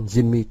 John,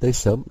 Jimmy tới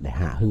sớm để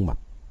hạ Hưng Mập.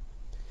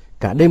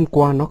 Cả đêm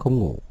qua nó không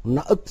ngủ.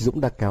 Nó ức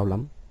Dũng Đa Cao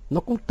lắm.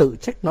 Nó cũng tự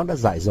trách nó đã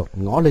dại dột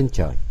ngó lên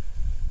trời.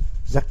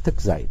 Jack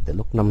thức dậy từ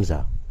lúc 5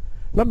 giờ.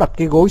 Nó đặt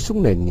cái gối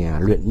xuống nền nhà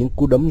luyện những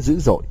cú đấm dữ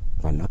dội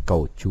và nó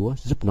cầu Chúa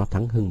giúp nó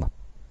thắng Hưng Mập.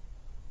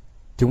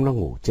 Chúng nó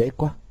ngủ trễ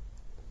quá,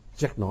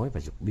 Jack nói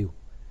và giục Bill.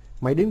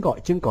 Mày đến gọi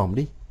Trương Còm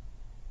đi.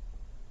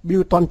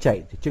 Bill toan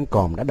chạy thì Trương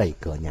Còm đã đẩy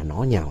cửa nhà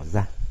nó nhào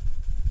ra.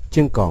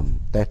 Trương Còm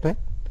toe toét.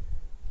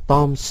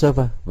 Tom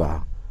Server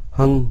và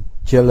Hung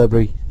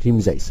Celery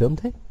phim dậy sớm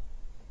thế.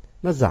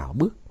 Nó rảo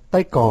bước,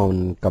 tay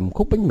còn cầm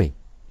khúc bánh mì.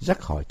 Jack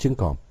hỏi Trương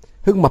Còm,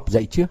 Hưng Mập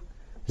dậy chưa?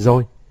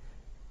 Rồi.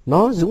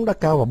 Nó, Dũng Đa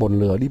Cao và Bồn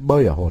Lừa đi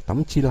bơi ở hồ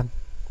tắm Chi Lăng.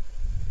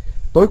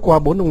 Tối qua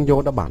 4 ông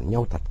nhô đã bàn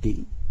nhau thật kỹ.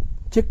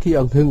 Trước khi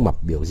ông Hưng Mập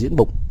biểu diễn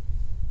bụng,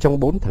 trong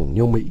 4 thằng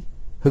nhô Mỹ,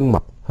 Hưng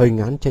Mập hơi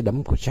ngán trái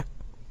đấm của Jack.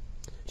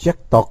 Jack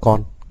to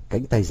con,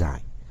 cánh tay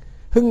dài.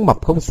 Hưng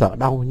Mập không sợ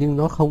đau nhưng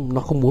nó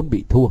không muốn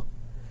bị thua.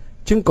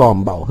 Trương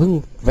Còm bảo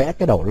Hưng vẽ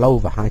cái đầu lâu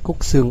và 2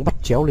 khúc xương bắt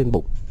chéo lên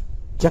bụng.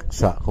 Jack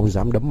sợ không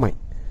dám đấm mạnh.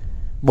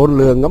 Bồn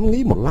Lừa ngẫm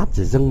nghĩ một lát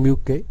rồi dâng mưu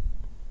kế.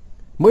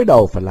 Mới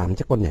đầu phải làm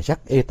cho con nhà Jack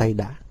ê tay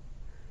đã.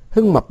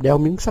 Hưng Mập đeo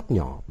miếng sắt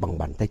nhỏ bằng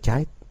bàn tay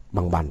trái,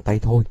 bằng bàn tay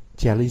thôi,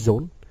 che lấy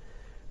rốn.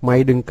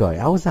 Mày đừng cởi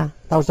áo ra,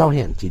 tao giao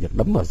hẹn chỉ được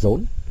đấm ở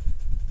rốn.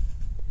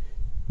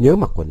 Nhớ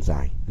mặc quần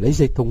dài, lấy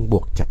dây thun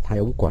buộc chặt 2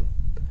 ống quần.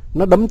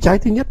 Nó đấm trái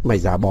thứ nhất mày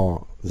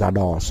giả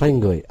đò xoay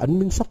người ấn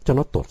miếng sắt cho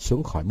nó tuột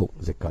xuống khỏi bụng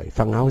rồi cởi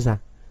phăng áo ra.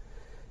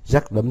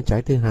 Jack đấm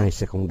trái thứ 2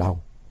 sẽ không đau,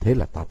 thế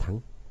là ta thắng.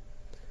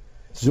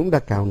 Dũng Đa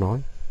Cao nói,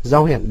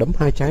 giao hẹn đấm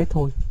 2 trái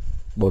thôi.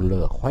 Bồn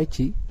Lừa khoái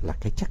chí là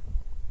cái chắc.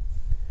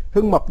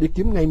 Hưng Mập đi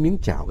kiếm ngay miếng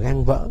chảo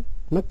gang vỡ.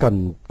 Nó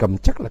cầm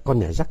chắc là con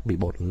nhà Jack bị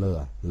Bồn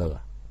Lừa.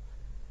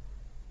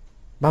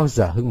 Bao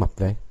giờ Hưng Mập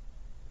về?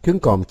 Trương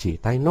Còm chỉ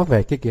tay, nó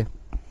về kia kìa.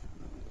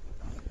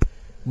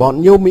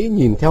 Bọn nhô Mỹ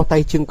nhìn theo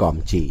tay Trương Còm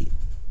chỉ.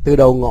 Từ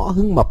đầu ngõ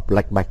Hưng Mập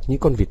lạch bạch như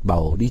con vịt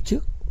bầu đi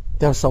trước.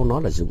 Theo sau nó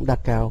là Dũng Đa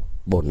Cao,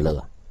 Bồn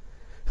Lừa.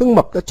 Hưng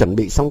Mập đã chuẩn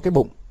bị xong cái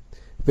bụng.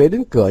 Về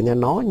đến cửa nhà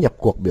nó nhập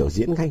cuộc biểu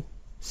diễn ngay.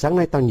 Sáng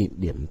nay tao nhịn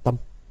điểm tâm.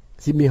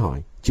 Jimmy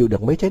hỏi, chịu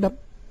được mấy trái đấm?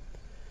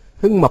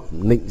 Hưng Mập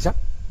nịnh Jack,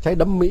 trái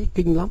đấm Mỹ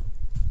kinh lắm.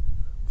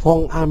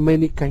 Phong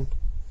American.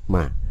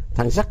 Mà,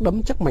 thằng Jack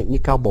đấm chắc mạnh như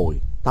cao bồi.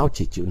 Tao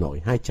chỉ chịu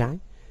nổi 2 trái.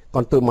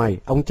 Còn tụi mày,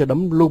 ông cho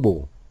đấm lưu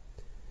bù.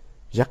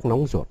 Jack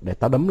nóng ruột, để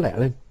tao đấm lẹ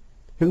lên.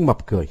 Hưng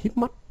Mập cười híp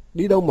mắt,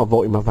 đi đâu mà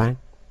vội mà vang.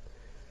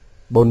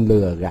 Bồn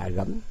Lừa gạ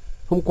gẫm,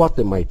 hôm qua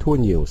tụi mày thua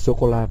nhiều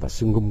sô-cô-la và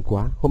sương gum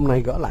quá, hôm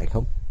nay gỡ lại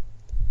không?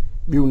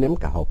 Bill ném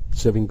cả hộp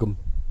serving gum,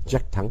 Jack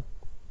thắng.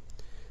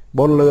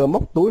 Bồn Lừa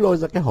móc túi lôi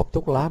ra cái hộp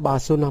thuốc lá 3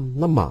 số 5,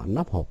 nó mở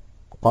nắp hộp.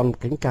 Con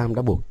cánh cam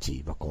đã buộc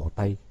chỉ vào cổ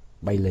tay,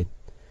 bay lên.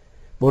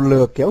 Bồn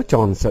Lừa kéo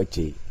tròn sợi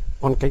chỉ,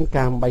 con cánh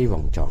cam bay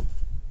vòng tròn.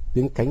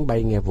 Tiếng cánh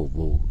bay nghe vù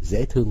vù,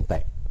 dễ thương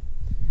tệ.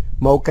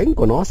 Màu cánh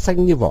của nó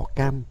xanh như vỏ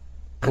cam,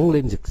 ắng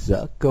lên rực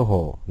rỡ, cơ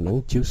hồ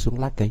nắng chiếu xuống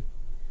lá cây.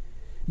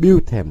 Bill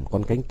thèm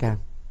con cánh cam,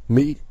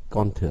 Mỹ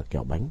con thừa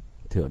kẹo bánh,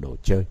 thừa đồ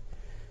chơi.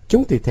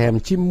 Chúng thì thèm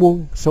chim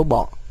muông, sâu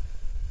bọ.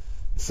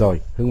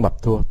 Rồi, Hưng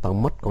Mập thua, tao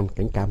mất con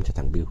cánh cam cho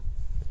thằng Bill.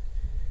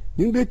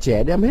 Những đứa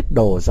trẻ đem hết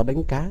đồ ra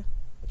đánh cá.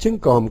 Trương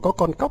Còm có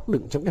con cóc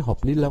đựng trong cái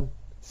hộp ni lông.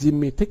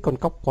 Jimmy thích con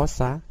cóc quá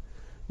xá.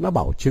 Nó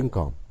bảo Trương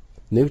Còm,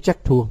 nếu Jack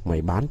thua,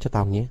 mày bán cho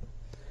tao nhé.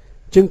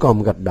 Trương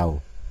Còm gật đầu.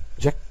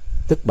 Jack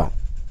tức bật,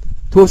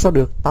 thua sao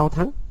được, tao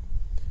thắng.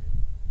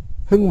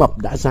 Hưng Mập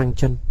đã giang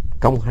chân,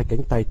 cong 2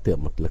 cánh tay tựa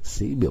một lực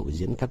sĩ biểu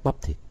diễn cắt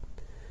bắp thịt.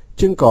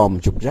 Trương Còm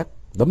chụp Jack,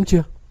 đấm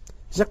chưa?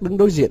 Jack đứng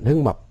đối diện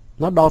Hưng Mập,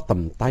 nó đo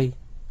tầm tay.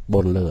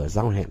 Bồn Lừa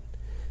giao hẹn,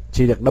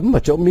 chỉ được đấm vào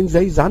chỗ miếng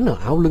giấy dán ở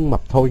áo lưng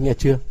Mập thôi nghe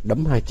chưa,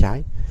 đấm 2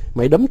 trái.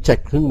 Mày đấm chệch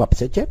Hưng Mập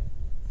sẽ chết.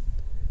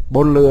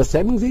 Bồn Lừa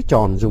xé miếng giấy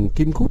tròn dùng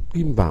kim khút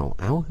ghim vào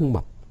áo Hưng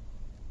Mập.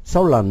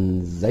 Sau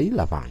lần giấy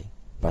là vải,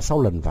 và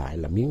sau lần vải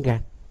là miếng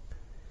gan.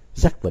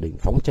 Jack vừa định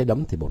phóng trái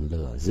đấm thì Bồn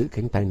Lừa giữ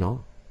cánh tay nó.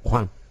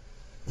 Khoan.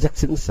 Jack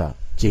sững sờ,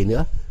 chỉ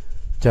nữa,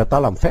 chờ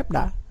tao làm phép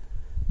đã.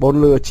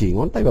 Bồn Lừa chỉ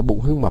ngón tay vào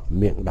bụng Hưng Mập,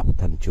 miệng đọc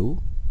thần chú.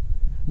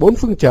 4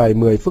 phương trời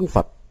 10 phương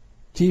Phật,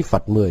 chi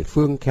Phật 10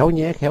 phương, khéo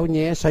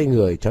nhé, xoay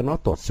người cho nó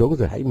tuột xuống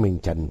rồi hãy mình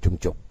trần trung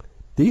trục.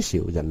 Tí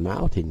xỉu dần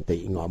mão, thìn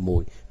tỵ ngọ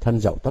mùi, thân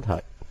dậu tất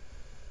hợi.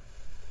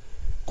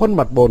 Khuôn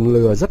mặt Bồn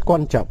Lừa rất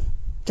quan trọng.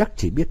 Chắc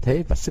chỉ biết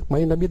thế và sức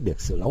mấy nó biết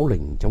được sự láu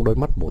lình trong đôi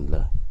mắt Bồn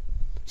Lừa.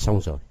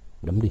 Xong rồi,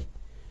 đấm đi.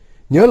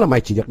 Nhớ là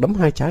mày chỉ được đấm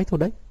 2 trái thôi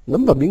đấy.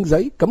 Đấm vào miếng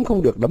giấy, cấm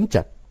không được đấm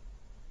chật.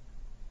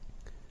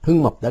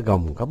 Hưng Mập đã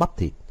gồng có bắp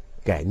thịt,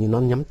 kẻ như nó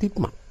nhắm tít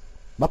mặt.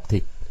 Bắp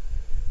thịt,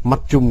 mặt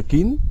trùm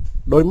kín,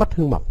 đôi mắt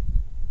Hưng Mập.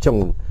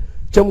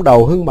 Trong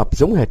đầu Hưng Mập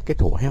giống hệt cái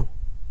thổ heo.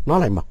 Nó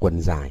lại mặc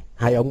quần dài,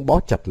 hai ống bó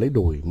chặt lấy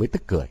đùi mới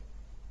tức cười.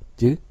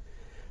 Chứ,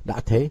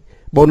 đã thế,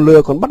 bồn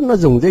lừa còn bắt nó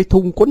dùng dây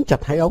thun quấn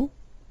chặt hai ống.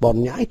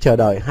 Bọn nhãi chờ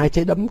đợi hai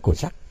trái đấm của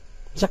Jack.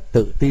 Jack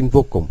tự tin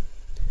vô cùng.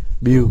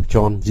 Bill,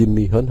 John,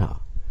 Jimmy hớn hở.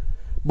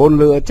 Bồn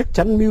lừa chắc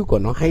chắn mưu của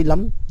nó hay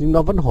lắm, nhưng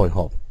nó vẫn hồi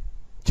hộp.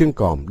 Trương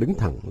Còm đứng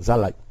thẳng ra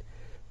lệnh.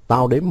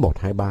 Tao đếm 1,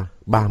 2, 3,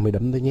 30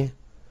 đấm đấy nhé.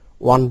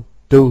 1,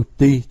 2,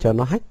 3 cho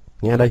nó hách,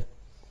 nghe đây.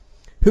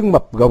 Hưng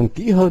Mập gồng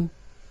kỹ hơn.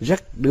 Jack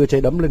đưa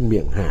trái đấm lên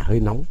miệng hả hơi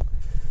nóng.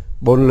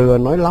 Bồn lừa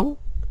nói lóng.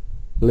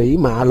 Lý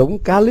mạ lúng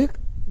cá liếc,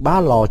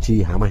 ba lò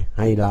chì hả mày?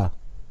 Hay là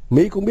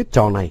Mỹ cũng biết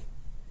trò này.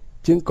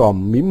 Trương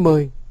Còm mím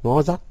môi,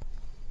 ngó Jack.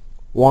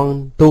 1,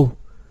 2.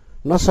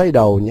 Nó xoay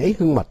đầu nhảy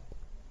Hưng Mập.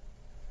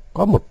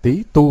 Có một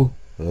tí tu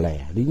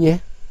lẻ đi nhé.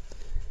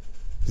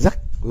 Jack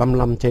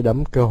lăm trái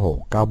đấm cơ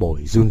hồ cao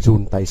bồi, run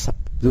run tay sắp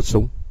rút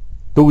súng.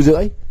 Tu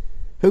rưỡi.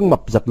 Hưng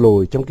Mập giật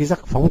lùi trong cái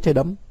Jack phóng trái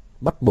đấm.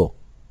 Bắt buộc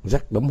Jack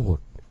đấm hụt.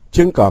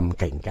 Trương Còm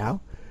cảnh cáo.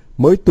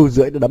 Mới tu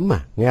rưỡi đã đấm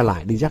mà, nghe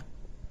lại đi Jack.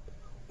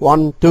 1,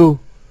 2.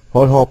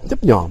 Hồi hộp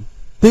nhấp nhỏm.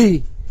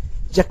 Ti.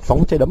 Jack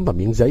phóng trái đấm vào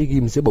miếng giấy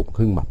ghim dưới bụng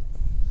Hưng Mập.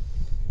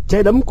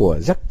 Trái đấm của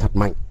Jack thật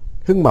mạnh.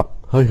 Hưng Mập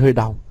hơi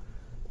đau.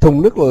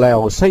 Thùng nước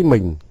lèo xoay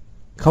mình.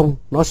 Không,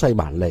 nó xoay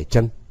bản lề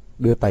chân.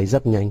 Đưa tay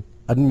rất nhanh,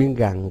 ấn miếng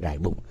gang gài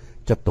bụng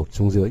cho tụt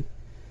xuống dưới.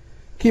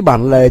 Khi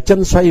bản lề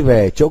chân xoay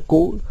về chỗ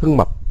cũ, Hưng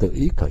Mập tự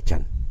ý cởi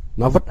trần.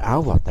 Nó vất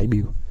áo vào tay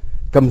Bill.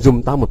 Cầm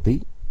giùm tao một tí.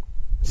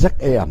 Jack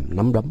ê ẩm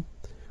nắm đấm.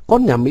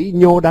 Con nhà Mỹ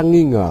nhô đang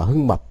nghi ngờ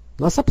Hưng Mập.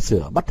 Nó sắp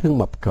sửa bắt Hưng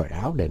Mập cởi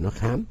áo để nó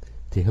khám,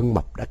 thì Hưng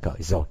Mập đã cởi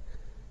rồi.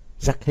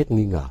 Jack hết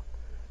nghi ngờ.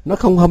 Nó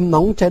không hâm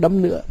nóng trái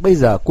đấm nữa. Bây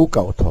giờ cu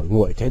cậu thổi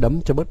nguội trái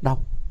đấm cho bớt đau.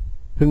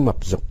 Hưng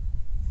Mập giục.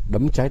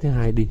 Đấm trái thứ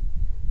hai đi.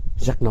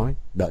 Jack nói,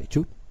 đợi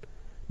chút.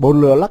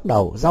 Bồn lừa lắc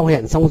đầu. Giao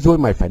hẹn xong xuôi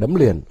mày phải đấm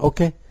liền. Ok.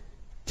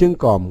 Trương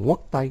Còm ngoắc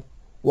tay.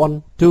 1,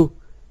 2.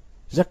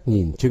 Jack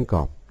nhìn Trương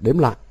Còm, đếm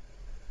lại.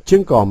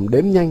 Trương Còm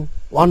đếm nhanh.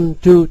 1,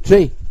 2, 3.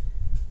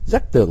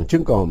 Jack tưởng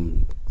Trương Còm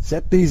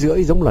sẽ ti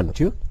rưỡi giống lần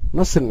trước.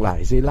 Nó sừng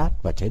lại giây lát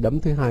và trái đấm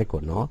thứ hai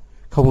của nó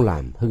không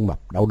làm Hưng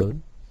Mập đau đớn.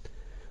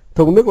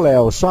 Thùng nước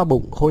lèo xoa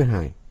bụng khôi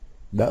hài.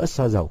 Đỡ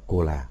xoa dầu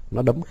cô là.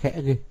 Nó đấm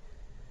khẽ ghê.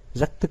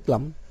 Jack tức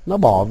lắm. Nó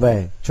bỏ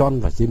về John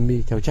và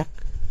Jimmy theo Jack.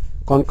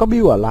 Còn có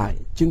Bill ở lại.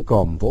 Trương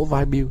Còm vỗ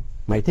vai Bill.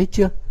 Mày thấy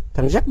chưa?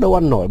 Thằng Jack đâu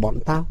ăn nổi bọn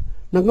tao.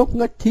 Nó ngốc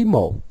nghếch thí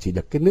mổ. Chỉ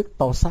được cái nước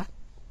to xác.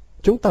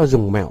 Chúng tao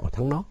dùng mẹo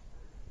thắng nó.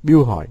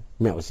 Bill hỏi,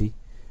 mẹo gì?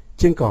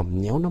 Trương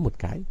Còm nhéo nó một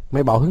cái.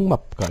 Mày bảo Hưng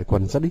Mập cởi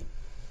quần ra đi.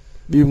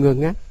 Bill ngơ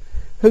ngác.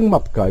 Hưng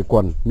Mập cởi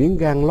quần. Miếng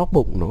gang lót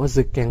bụng nó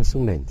rơi keng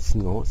xuống nền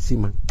ngó xi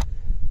măng.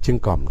 Trương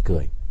Còm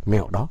cười.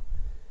 Mẹo đó.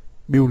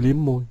 Bill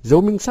liếm môi.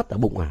 Giấu miếng sắt ở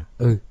bụng à?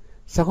 Ừ.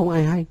 Sao không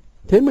ai hay?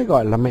 Thế mới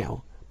gọi là mẹo.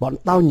 Bọn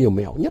tao nhiều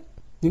mẹo nhất.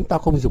 Nhưng tao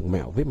không dùng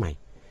mẹo với mày.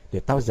 Để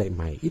tao dạy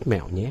mày ít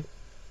mẹo nhé.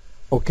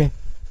 Ok.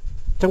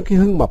 Trong khi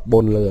Hưng Mập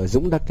bồn lừa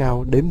Dũng đã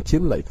cao đếm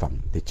chiếm lợi phẩm,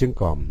 thì Trương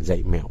Còm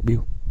dạy mẹo Bill.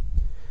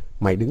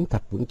 Mày đứng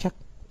thật vững chắc.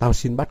 Tao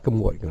xin bắt công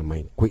nguội là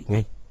mày quỵ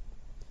ngay.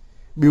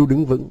 Bill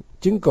đứng vững.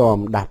 Trương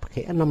Còm đạp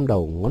khẽ 5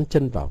 đầu ngón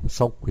chân vào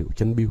sau khuỷu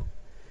chân Bill.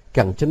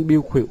 Cẳng chân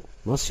Bill khuỵu.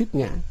 Nó suýt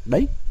ngã.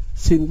 Đấy.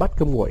 Xin bắt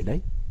công nguội đấy.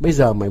 Bây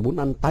giờ mày muốn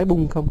ăn tái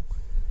bung không?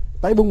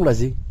 Tái bung là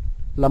gì?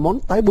 Là món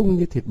tái bung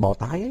như thịt bò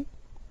tái ấy.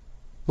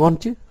 Ngon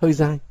chứ, hơi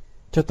dai.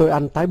 Cho tôi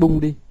ăn tái bung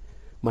đi.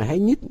 Mày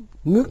hãy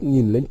ngước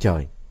nhìn lên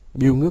trời.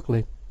 Bill ngước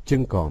lên.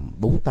 Trương Còm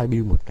búng tai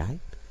Bill một cái.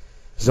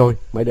 Rồi,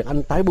 mày được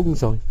ăn tái bung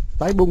rồi.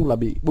 Tái bung là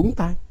bị búng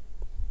tai.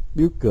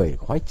 Bill cười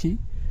khoái chí.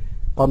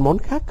 Còn món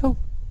khác không?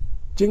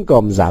 Trương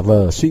Còm giả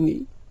vờ suy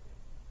nghĩ.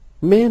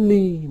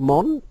 Many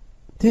món.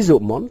 Thí dụ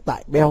món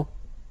tại beo.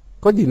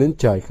 Có gì lên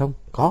trời không?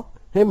 Có.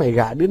 Thế mày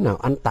gạ đứa nào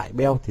ăn tại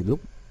beo thì lúc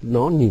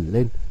nó nhìn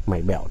lên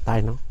mày bẹo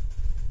tai nó.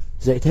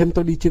 Dạy thêm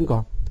tôi đi Trương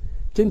Còm.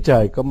 Trên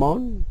trời có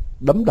món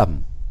đấm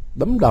đầm.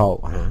 Đấm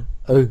đầu hả?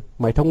 Ừ,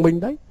 mày thông minh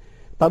đấy.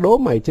 Tao đố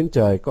mày trên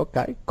trời có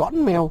cái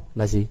cõn mèo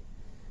là gì?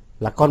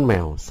 Là con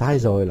mèo. Sai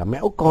rồi, là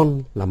mẽo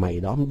con. Là mày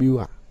đó Bill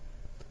ạ.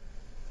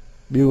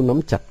 Bill nắm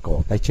chặt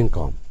cổ tay Trương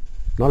Còm.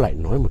 Nó lại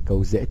nói một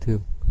câu dễ thương.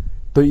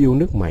 Tôi yêu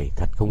nước mày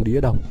thật không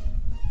đĩa đâu.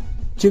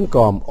 Trương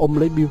Còm ôm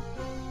lấy Bill,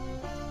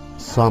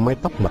 xoa mái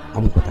tóc mật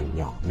ong của thằng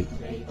nhỏ Mỹ.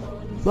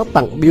 Nó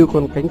tặng Bill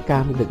con cánh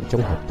cam đựng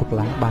trong hộp thuốc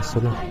lá 3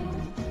 số 5.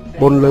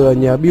 Bồn lừa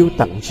nhờ Bill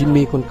tặng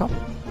Jimmy con cóc.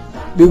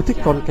 Bill thích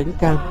con cánh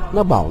cam.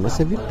 Nó bảo nó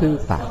sẽ viết thư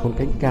tả con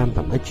cánh cam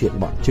và nói chuyện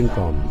bọn Trương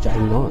Còm cho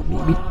anh nó ở Mỹ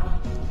biết.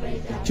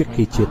 Trước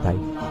khi chia tay,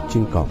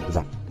 Trương Còm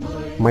dặn: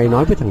 mày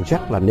nói với thằng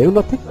Jack là nếu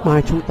nó thích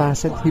mai chúng ta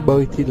sẽ thi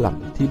bơi, thi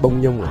lặn, thi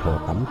bông nhông ở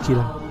hồ tắm Chi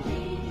Lăng.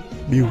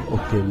 Bill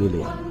ok như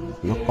liền.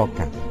 Nó co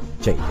cẳng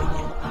chạy về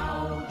nhà.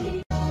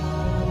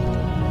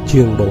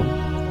 Chương 4.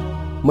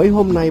 Mấy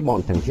hôm nay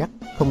bọn thằng Jack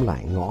không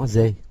lại ngõ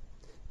dê.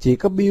 Chỉ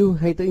có Bill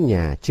hay tới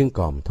nhà Trương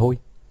Còm thôi.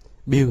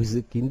 Bill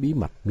giữ kín bí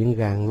mật miếng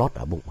gang lót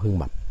ở bụng Hưng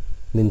Mập,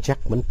 nên Jack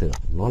vẫn tưởng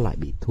nó lại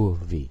bị thua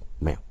vì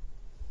mẹo.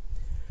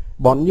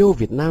 Bọn nhô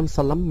Việt Nam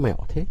sao lắm mẹo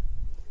thế?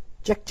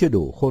 Jack chưa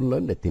đủ khôn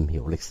lớn để tìm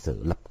hiểu lịch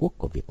sử lập quốc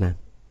của Việt Nam.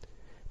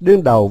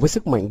 Đương đầu với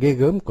sức mạnh ghê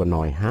gớm của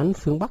nòi Hán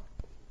phương Bắc,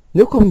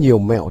 nếu không nhiều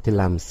mẹo thì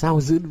làm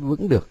sao giữ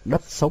vững được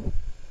đất sống.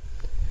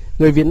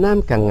 Người Việt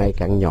Nam càng ngày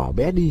càng nhỏ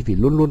bé đi vì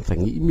luôn luôn phải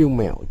nghĩ mưu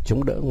mẹo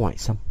chống đỡ ngoại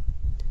xâm.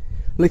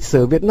 Lịch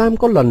sử Việt Nam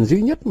có lần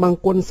duy nhất mang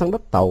quân sang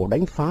đất Tàu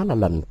đánh phá là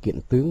lần kiện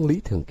tướng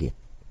Lý Thường Kiệt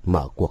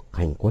mở cuộc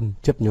hành quân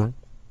chớp nhoáng.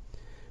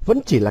 Vẫn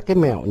chỉ là cái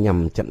mẹo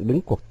nhằm chặn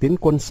đứng cuộc tiến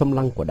quân xâm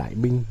lăng của đại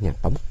binh nhà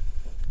Tống.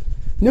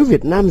 Nếu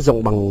Việt Nam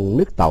rộng bằng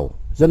nước Tàu,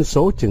 dân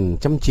số chừng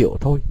 100 triệu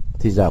thôi,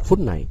 thì giờ phút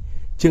này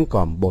Trương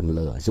Còm bồn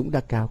lửa Dũng Đa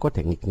Cao có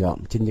thể nghịch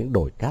ngợm trên những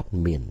đồi cát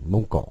miền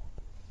Mông Cổ.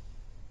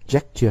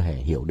 Jack chưa hề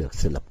hiểu được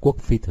sự lập quốc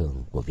phi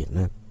thường của Việt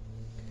Nam.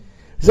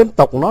 Dân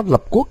tộc nó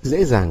lập quốc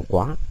dễ dàng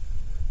quá.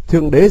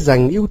 Thượng đế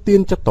dành ưu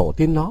tiên cho tổ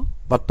tiên nó,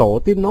 và tổ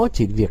tiên nó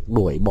chỉ việc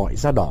đuổi bọi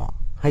da đỏ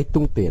hay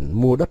tung tiền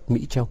mua đất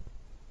Mỹ Châu.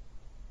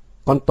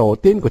 Còn tổ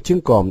tiên của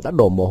Trương Còm đã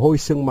đổ mồ hôi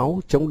xương máu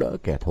chống đỡ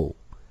kẻ thù,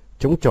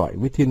 chống chọi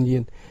với thiên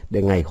nhiên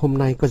để ngày hôm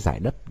nay có giải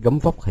đất gấm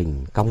vóc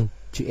hình cong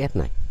chữ S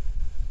này.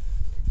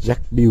 Jack,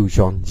 Bill,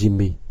 John,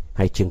 Jimmy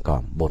hay Trương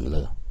Còm bồn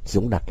lửa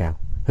Dũng Đa Cao,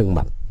 Hưng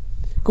Mật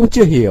cũng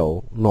chưa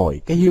hiểu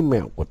nổi cái hưu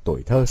mẹo của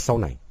tuổi thơ sau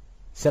này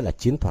sẽ là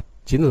chiến thuật,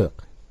 chiến lược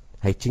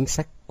hay chính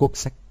sách, quốc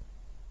sách.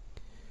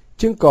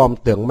 Trương Còm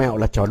tưởng mẹo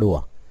là trò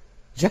đùa.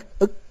 Jack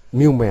ức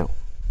mưu mẹo.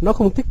 Nó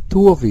không thích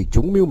thua vì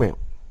chúng mưu mẹo.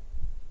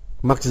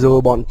 Mặc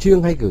dù bọn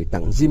Trương hay gửi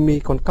tặng Jimmy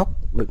con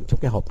cóc đựng trong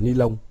cái hộp ni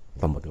lông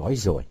và một gói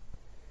ruồi,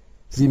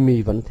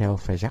 Jimmy vẫn theo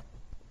phe Jack.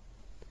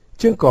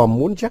 Trương Còm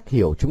muốn Jack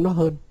hiểu chúng nó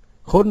hơn.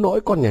 Khốn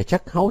nỗi con nhà Jack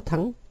háu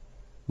thắng,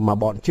 mà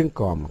bọn Trương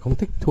Còm không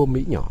thích thua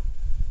Mỹ nhỏ.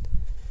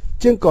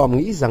 Trương Còm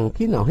nghĩ rằng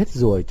khi nào hết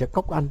ruồi cho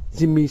cóc ăn,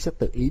 Jimmy sẽ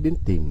tự ý đến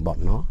tìm bọn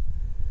nó.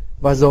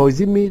 Và rồi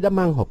Jimmy đã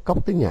mang hộp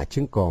cóc tới nhà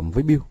Trương Còm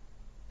với Bill.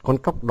 Con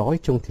cóc đói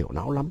trông thiểu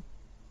não lắm.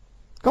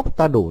 Cóc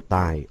ta đủ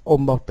tài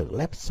ôm bao tử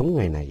lép sống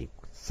ngày này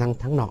sang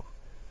tháng nọ.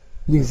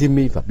 Nhưng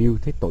Jimmy và Bill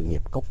thấy tội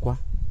nghiệp cóc quá.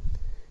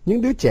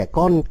 Những đứa trẻ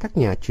con các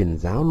nhà truyền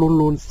giáo luôn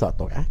luôn sợ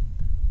tội ác.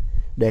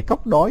 Để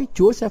cóc đói,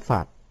 Chúa sẽ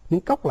phạt.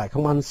 Nhưng cóc lại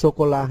không ăn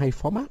sô-cô-la hay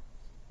phó mát.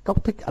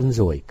 Cóc thích ăn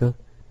ruồi cơ.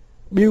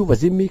 Bill và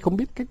Jimmy không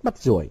biết cách bắt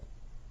ruồi.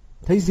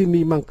 Thấy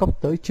Jimmy mang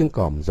cóc tới, Trương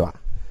Còm dọa: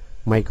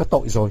 "Mày có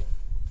tội rồi."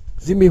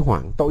 Jimmy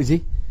hoảng: "Tội gì?"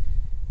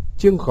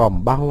 Trương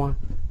Còm ba hoa: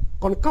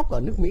 "Con cóc ở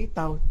nước Mỹ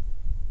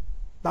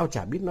tao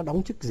chả biết nó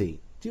đóng chức gì,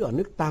 chứ ở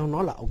nước tao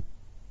nó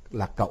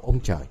là cậu ông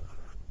trời."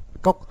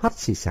 Cóc hắt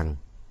xì xằng: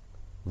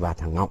 "Và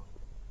thằng Ngọng."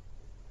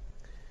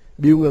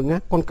 Bill ngơ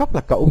ngác: "Con cóc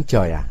là cậu ông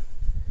trời à?"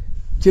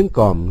 Trương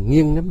Còm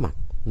nghiêng ném mặt,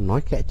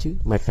 nói khẽ chứ: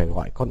 "Mày phải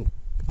gọi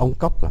ông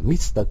cóc là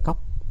Mr. Cóc."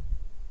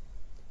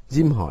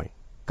 Jim hỏi: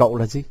 "Cậu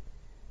là gì?"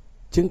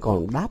 Trương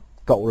Còm đáp: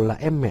 "Cậu là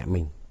em mẹ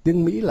mình,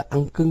 tiếng Mỹ là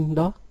ăn cưng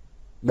đó.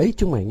 Đấy,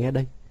 chúng mày nghe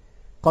đây.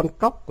 Con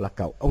cóc là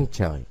cậu ông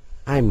trời,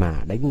 ai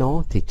mà đánh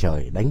nó thì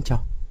trời đánh cho."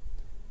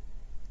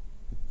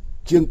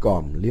 Trương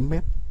Còm liếm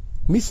mép: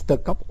 "Mr.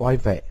 Cóc oai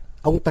vệ,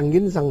 ông ta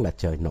nghiến răng là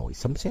trời nổi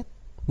sấm sét,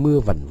 mưa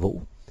vần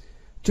vũ.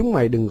 Chúng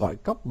mày đừng gọi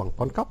cóc bằng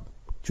con cóc,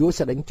 Chúa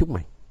sẽ đánh chúng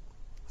mày."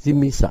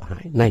 Jimmy sợ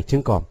hãi: "Này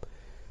Trương Còm,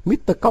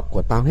 Mr. Cóc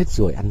của tao hết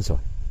ruồi ăn rồi."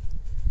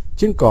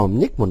 Trương Còm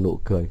nhếch một nụ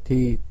cười: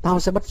 "Thì tao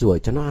sẽ bắt ruồi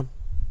cho nó ăn."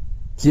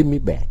 Jimmy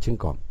bẻ Trương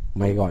Còm: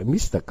 "Mày gọi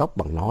Mr. Cóc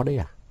bằng nó đấy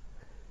à?"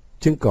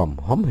 Trương Còm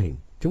hóm hình: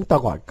 "Chúng ta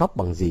gọi cóc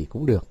bằng gì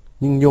cũng được,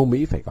 nhưng nhô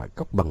Mỹ phải gọi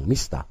cóc bằng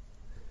Mr."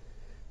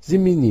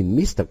 Jimmy nhìn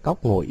Mr.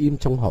 Cóc ngồi im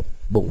trong hộp,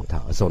 bụng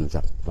thở dồn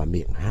dập và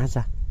miệng há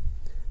ra.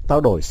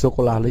 "Tao đổi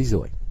sô-cô-la lấy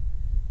ruồi."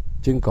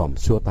 Trương Còm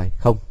xua tay: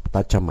 "Không,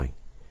 tao cho mày.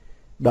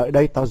 Đợi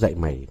đây tao dạy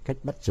mày cách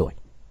bắt ruồi."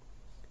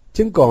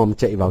 Trương Còm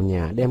chạy vào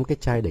nhà đem cái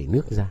chai đầy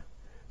nước ra.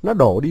 Nó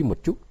đổ đi một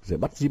chút rồi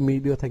bắt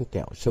Jimmy đưa thanh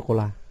kẹo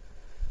sô-cô-la.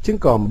 Trương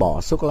Còm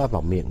bỏ sô-cô-la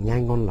vào miệng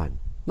nhai ngon lành.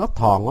 Nó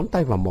thò ngón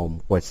tay vào mồm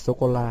quệt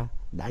sô-cô-la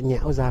đã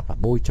nhão ra và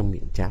bôi trong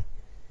miệng chai.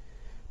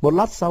 Một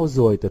lát sau,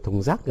 ruồi từ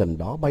thùng rác gần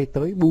đó bay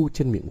tới bu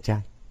trên miệng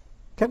chai.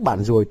 Các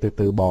bạn ruồi từ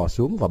từ bò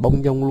xuống và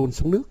bông nhông luôn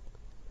xuống nước.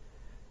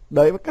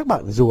 Đợi các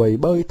bạn ruồi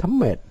bơi thấm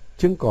mệt,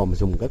 Trương Còm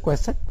dùng cái que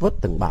sắt vớt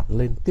từng bạn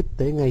lên tiếp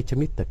tế ngay cho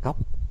Mr. Cóc.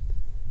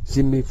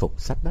 Jimmy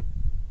phục sát đất.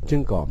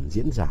 Trương Còm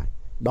diễn giải: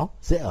 "Đó,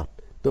 dễ ợt,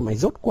 tụi mày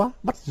dốt quá,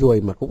 bắt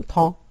ruồi mà cũng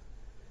tho."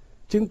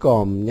 Trương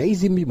Còm nháy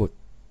Jimmy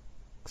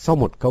sau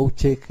một câu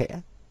chê khẽ.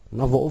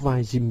 Nó vỗ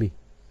vai Jimmy: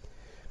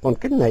 "Còn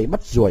cách này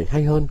bắt ruồi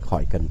hay hơn,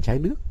 khỏi cần trái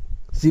nước."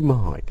 Jimmy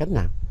hỏi: "Cách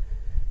nào?"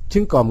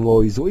 Trương Còm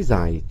ngồi duỗi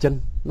dài chân,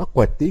 nó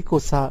quẹt tí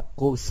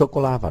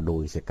sô-cô-la vào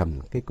đùi rồi cầm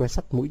cây que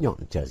sắt mũi nhọn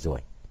chờ ruồi.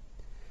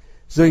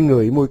 Ruồi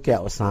ngửi mùi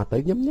kẹo xà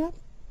tới nhấm nháp.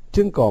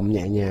 Trương Còm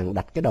nhẹ nhàng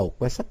đặt cái đầu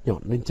que sắt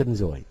nhọn lên chân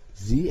ruồi,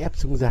 dí ép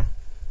xuống da.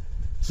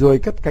 Ruồi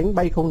cất cánh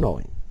bay không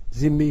nổi.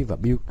 Jimmy và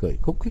Bill cười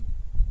khúc khích.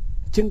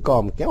 Trương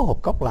Còm kéo hộp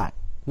cóc lại.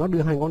 Nó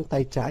đưa hai ngón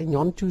tay trái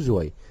nhón chú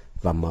ruồi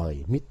và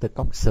mời Mr.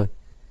 Cóc sơi.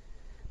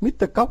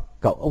 Mr. Cóc,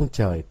 cậu ông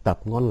trời, tập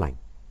ngon lành.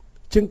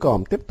 Trương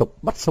Còm tiếp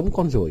tục bắt sống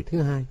con ruồi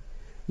thứ hai.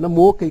 Nó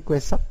múa cây que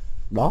sắt.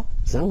 "Đó,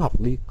 ráng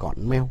học đi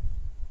còn meo.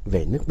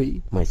 Về nước Mỹ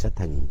mày sẽ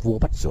thành vua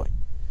bắt ruồi.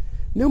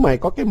 Nếu mày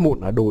có cái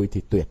mụn ở đùi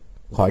thì tuyệt,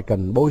 khỏi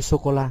cần bôi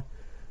sô-cô-la.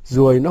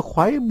 Ruồi nó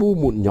khoái bu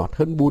mụn nhọt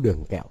hơn bu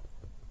đường kẹo."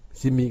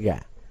 Jimmy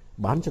gạ: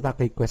 "Bán cho ta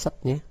cây que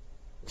sắt nhé."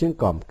 Trương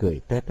Còm cười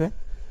toe toét.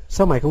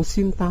 Sao mày không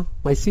xin tao?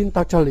 Mày xin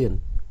tao cho liền.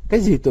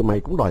 Cái gì tụi mày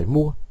cũng đòi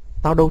mua.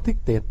 Tao đâu thích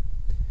tiền.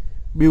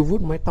 Bill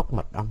vuốt mái tóc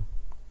mật ong.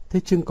 Thế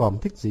Trương Còm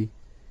thích gì?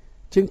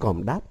 Trương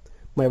Còm đáp,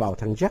 mày bảo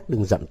thằng Jack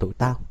đừng giận tụi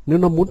tao. Nếu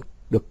nó muốn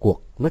được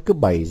cuộc, nó cứ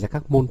bày ra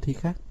các môn thi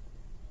khác.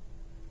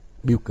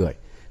 Bill cười.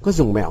 Có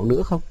dùng mẹo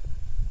nữa không?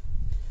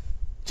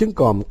 Trương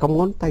Còm cong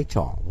ngón tay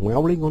trỏ,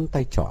 ngoéo lấy ngón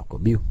tay trỏ của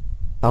Bill.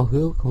 Tao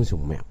hứa không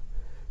dùng mẹo.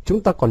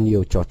 Chúng ta còn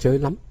nhiều trò chơi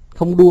lắm.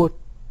 Không đua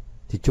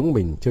thì chúng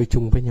mình chơi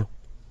chung với nhau.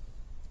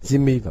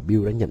 Jimmy và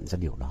Bill đã nhận ra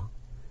điều đó.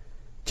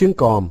 Trương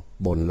Còm,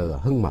 bồn lửa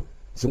hưng mập,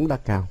 dũng đa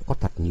cao có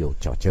thật nhiều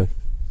trò chơi.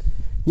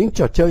 Những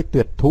trò chơi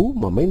tuyệt thú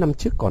mà mấy năm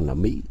trước còn ở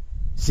Mỹ,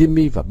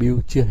 Jimmy và Bill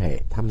chưa hề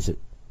tham dự.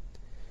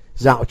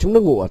 Dạo chúng nó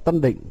ngủ ở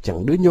Tân Định,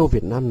 chẳng đứa nhô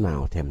Việt Nam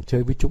nào thèm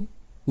chơi với chúng,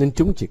 nên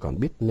chúng chỉ còn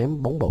biết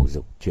ném bóng bầu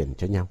dục truyền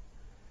cho nhau.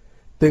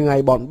 Từ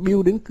ngày bọn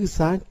Bill đến cư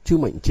xá Chu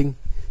Mạnh Trinh,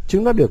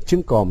 chúng nó được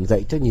Trương Còm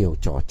dạy cho nhiều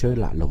trò chơi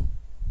lạ lùng.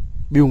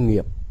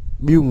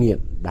 Bill nghiện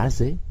đá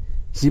dế,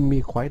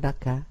 Jimmy khoái đá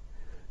cá,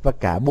 và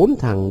cả bốn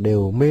thằng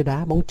đều mê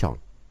đá bóng tròn,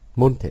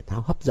 môn thể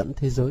thao hấp dẫn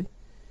thế giới,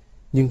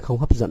 nhưng không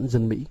hấp dẫn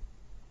dân Mỹ.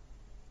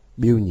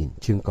 Bill nhìn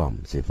Trương Còm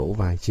rồi vỗ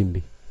vai Jimmy.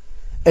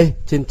 Ê,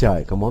 trên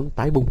trời có món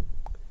tái bung.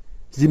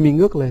 Jimmy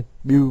ngước lên,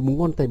 Bill búng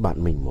ngón tay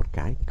bạn mình một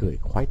cái, cười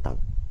khoái tận.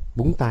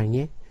 Búng tai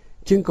nhé,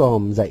 Trương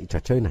Còm dạy trò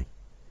chơi này.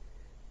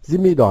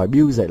 Jimmy đòi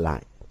Bill dạy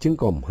lại. Trương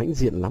Còm hãnh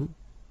diện lắm.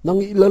 Nó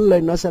nghĩ lớn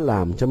lên nó sẽ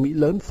làm cho Mỹ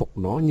lớn phục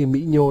nó như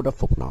Mỹ Nhô đã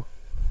phục nó.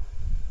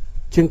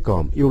 Trương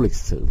Còm yêu lịch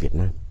sử Việt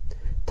Nam.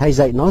 Thầy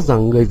dạy nó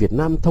rằng người Việt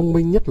Nam thông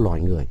minh nhất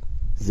loài người,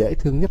 dễ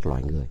thương nhất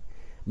loài người,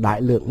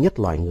 đại lượng nhất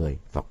loài người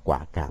và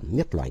quả cảm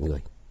nhất loài người.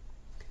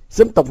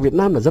 Dân tộc Việt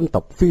Nam là dân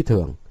tộc phi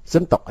thường.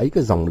 Dân tộc ấy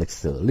có dòng lịch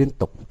sử liên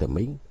tục từ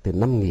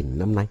 5.000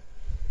 năm nay.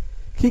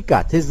 Khi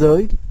cả thế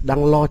giới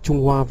đang lo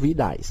Trung Hoa vĩ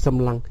đại xâm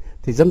lăng,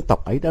 thì dân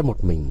tộc ấy đã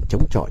một mình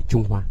chống chọi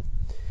Trung Hoa.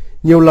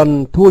 Nhiều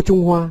lần thua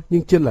Trung Hoa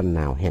nhưng chưa lần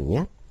nào hèn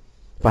nhát.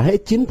 Và hễ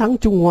chiến thắng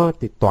Trung Hoa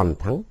thì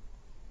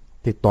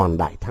toàn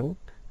đại thắng,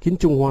 khiến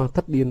Trung Hoa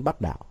thất điên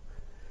bát đảo.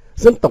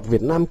 Dân tộc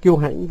Việt Nam kiêu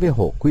hãnh với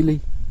Hồ Quý Ly,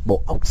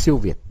 bộ óc siêu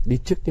việt đi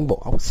trước những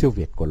bộ óc siêu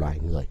việt của loài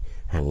người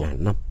hàng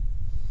ngàn năm.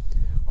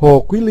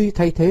 Hồ Quý Ly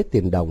thay thế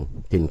tiền đồng,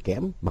 tiền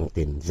kẽm bằng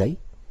tiền giấy.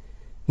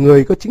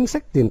 Người có chính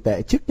sách tiền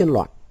tệ trước nhân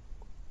loại.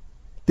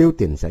 Tiêu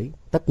tiền giấy,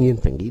 tất nhiên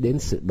phải nghĩ đến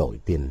sự đổi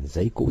tiền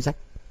giấy cũ rách.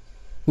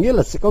 Nghĩa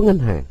là sẽ có ngân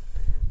hàng,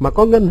 mà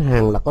có ngân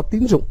hàng là có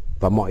tín dụng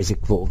và mọi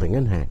dịch vụ về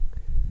ngân hàng.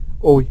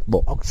 Ôi,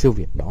 bộ óc siêu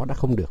việt đó đã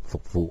không được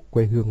phục vụ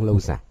quê hương lâu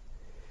dài.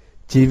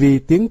 Chỉ vì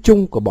tiếng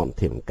Trung của bọn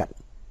Thiểm Cận,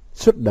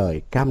 suốt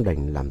đời cam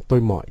đành làm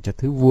tôi mọi cho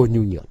thứ vua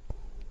nhu nhược,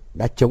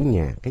 đã chống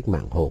nhà cách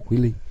mạng Hồ Quý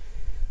Ly,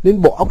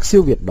 nên bộ óc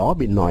siêu việt đó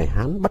bị nòi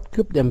Hán bắt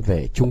cướp đem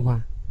về Trung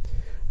Hoa.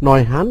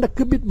 Nòi Hán đã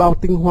cướp biết bao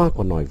tinh hoa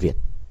của nòi Việt,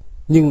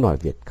 nhưng nòi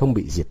Việt không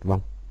bị diệt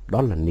vong.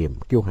 Đó là niềm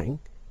kiêu hãnh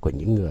của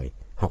những người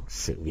học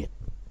sử Việt.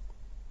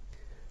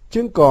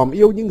 Trương Còm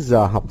yêu những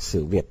giờ học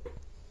sử Việt.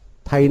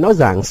 Thầy nó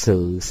giảng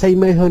sử say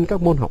mê hơn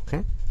các môn học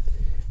khác.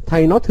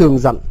 Thầy nó thường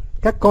dặn,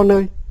 các con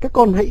ơi, các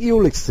con hãy yêu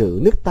lịch sử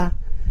nước ta.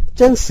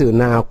 Trang sử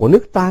nào của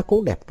nước ta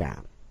cũng đẹp cả.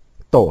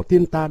 Tổ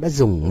tiên ta đã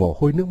dùng mồ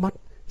hôi nước mắt,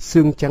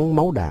 xương trắng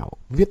máu đào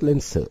viết lên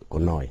sử của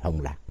nòi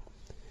Hồng Lạc.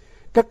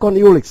 Các con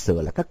yêu lịch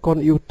sử là các con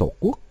yêu tổ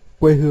quốc,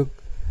 quê hương.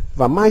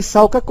 Và mai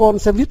sau các con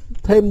sẽ viết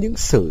thêm những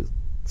sử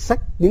sách,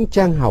 những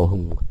trang hào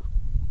hùng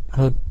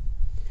hơn.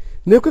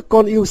 Nếu các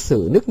con yêu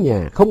sử nước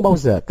nhà, không bao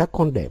giờ các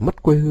con để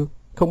mất quê hương,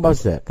 không bao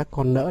giờ các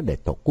con nỡ để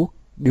tổ quốc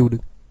điêu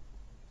đứng.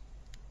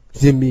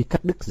 Jimmy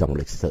cắt đứt dòng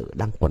lịch sử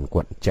đang quần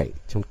quật chạy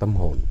trong tâm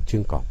hồn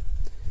Trương Còm.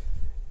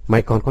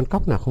 Mày còn con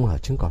cóc nào không hả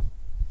Trương Còm?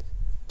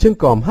 Trương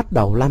Còm hất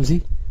đầu. Làm gì?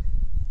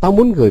 Tao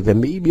muốn gửi về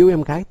Mỹ biếu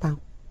em gái tao.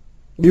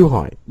 Bill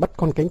hỏi, bắt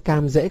con cánh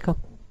cam dễ không?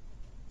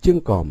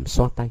 Trương Còm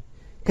xoa tay.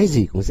 Cái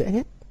gì cũng dễ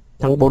hết.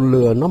 Thằng bồn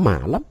lừa nó mả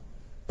lắm.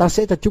 Tao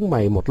sẽ cho chúng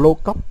mày một lô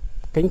cóc,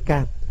 cánh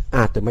cam.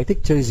 À, tụi mày thích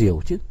chơi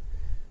diều chứ?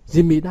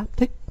 Jimmy đáp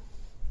thích.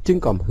 Trương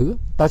Còm hứa,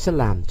 tao sẽ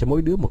làm cho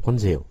mỗi đứa một con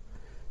diều.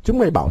 Chúng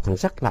mày bảo thằng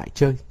Jack lại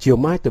chơi. Chiều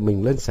mai tụi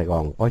mình lên Sài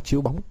Gòn coi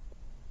chiếu bóng.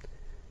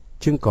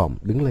 Trương Còm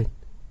đứng lên.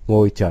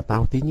 Ngồi chờ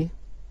tao tí nhé.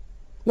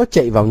 Nó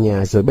chạy vào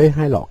nhà rồi bê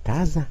 2 lọ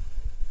cá ra.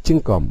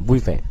 Trương Còm vui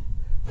vẻ.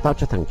 Tao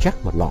cho thằng Jack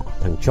một lọ,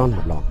 thằng John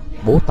một lọ.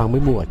 Bố tao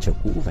mới mua ở chợ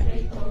cũ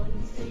về.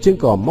 Trương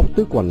Còm móc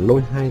túi quần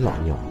lôi 2 lọ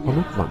nhỏ có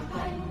nút vặn.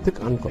 Thức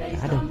ăn còn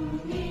cá đâu.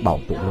 Bảo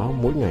tụi nó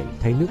mỗi ngày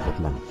thay nước một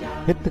lần.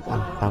 Hết thức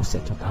ăn tao sẽ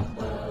cho tao.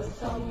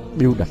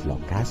 Bill đặt lọ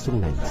cá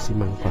xuống nền xi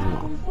măng con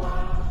ngõ.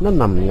 Nó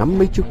nằm ngắm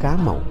mấy chú cá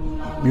màu.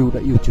 Bill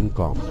đã yêu Trương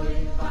Còm.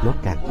 Nó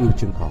càng yêu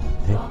Trương Còm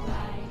thêm.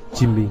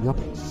 Jimmy ngóc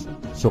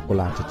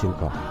sô-cô-la cho Trương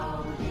Còm.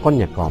 Con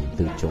nhà Còm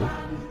từ chối.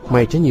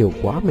 Mày cho nhiều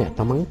quá, mẹ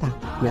tao mắng tao.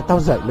 Mẹ tao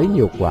dạy lấy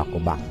nhiều quà của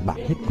bạn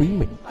hết quý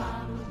mình.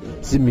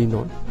 Jimmy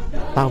nói,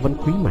 tao vẫn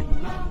quý mày.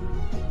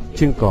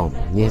 Trương Còm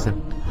nhe răng,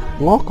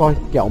 ngó coi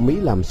kẹo Mỹ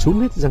làm xuống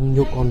hết răng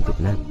nhô con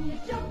Việt Nam.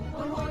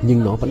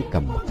 Nhưng nó vẫn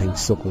cầm một thanh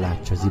sô-cô-la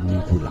cho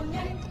Jimmy vui lòng.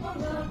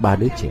 Ba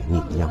đứa trẻ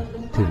nhìn nhau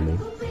thương mến,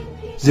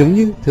 dường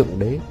như Thượng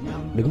Đế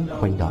đứng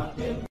quanh đó.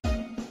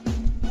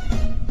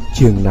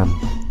 Chương 5.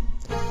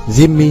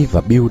 Jimmy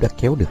và Bill đã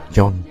kéo được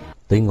John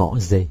tới ngõ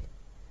dê.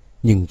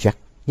 Nhưng Jack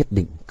nhất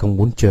định không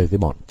muốn chơi với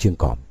bọn Trương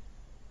Còm.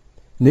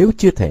 Nếu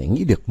chưa thể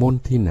nghĩ được môn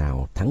thi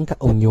nào thắng các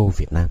ông nhô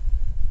Việt Nam.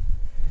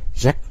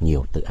 Jack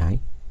nhiều tự ái.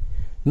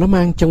 Nó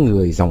mang trong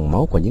người dòng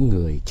máu của những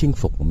người chinh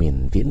phục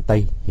miền viễn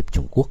Tây hiệp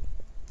Trung Quốc.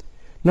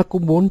 Nó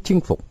cũng muốn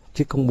chinh phục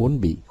chứ không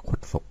muốn bị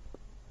khuất phục.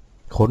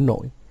 Khốn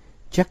nỗi,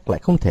 Jack lại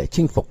không thể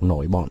chinh phục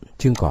nổi bọn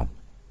Trương Còm.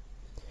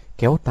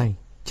 Kéo tay,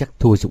 Jack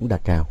thua Dũng Đa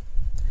Cao.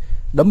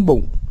 Đấm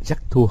bụng, Jack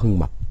thua Hưng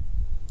Mập.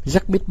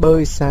 Jack biết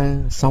bơi xa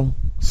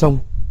sông,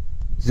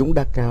 Dũng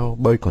Đa Cao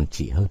bơi còn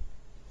chỉ hơn.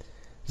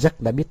 Jack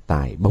đã biết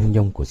tài bông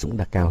nhông của Dũng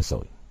Đa Cao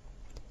rồi.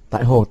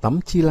 Tại hồ tắm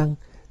Chi Lăng,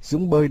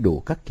 Dũng bơi đủ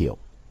các kiểu.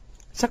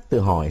 Jack tự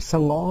hỏi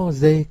sao ngõ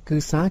dê cư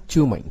xá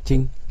Chu Mạnh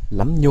Trinh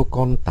lắm nhô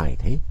con tài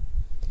thế.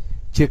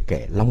 Chưa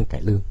kể Long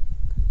Cải Lương,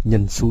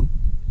 Nhân Sún.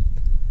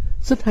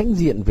 Rất hãnh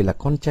diện vì là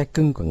con trai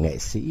cưng của nghệ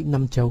sĩ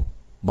Nam Châu,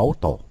 Báu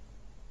Tổ.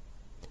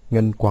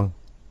 Ngân Quang.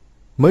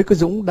 Mới có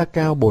Dũng Đa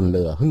Cao bồn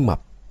lửa Hưng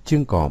Mập,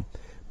 Trương Còm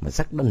mà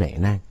Jack đã nể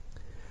nang.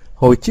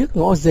 Hồi trước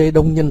ngõ dê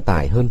đông nhân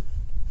tài hơn.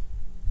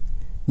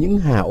 Những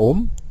Hà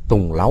Ốm,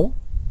 Tùng Láu,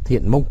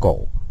 Thiện Mông Cổ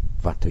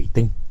và Thủy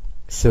Tinh,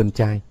 Sơn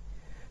Trai,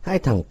 hai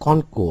thằng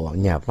con của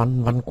nhà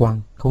văn Văn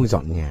Quang không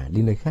dọn nhà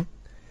đi nơi khác.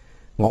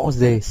 Ngõ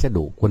dê sẽ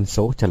đủ quân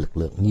số cho lực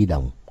lượng nhi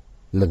đồng,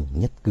 lừng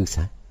nhất cư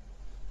xá.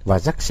 Và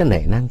Jack sẽ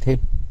nể nang thêm.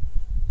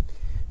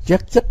 Jack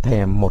rất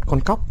thèm một con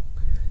cóc.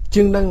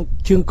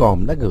 Trương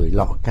Còm đã gửi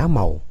lọ cá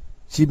màu.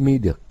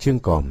 Jimmy được Trương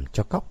Còm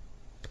cho cóc.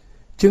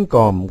 Trương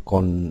Còm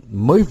còn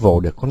mới vồ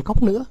được con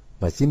cóc nữa,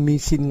 và Jimmy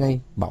xin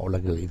ngay bảo là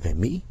gửi về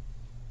Mỹ.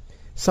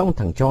 Xong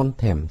thằng John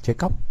thèm chơi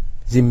cóc,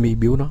 Jimmy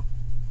biếu nó.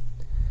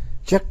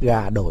 Jack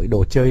gà đổi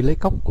đồ chơi lấy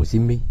cóc của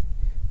Jimmy.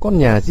 Con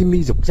nhà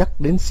Jimmy giục Jack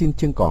đến xin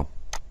Trương Còm.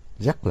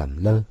 Jack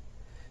làm lơ.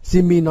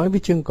 Jimmy nói với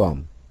Trương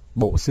Còm,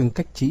 bộ xương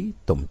cách trí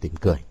tủm tỉm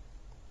cười.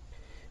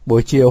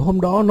 Buổi chiều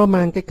hôm đó nó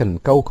mang cái cần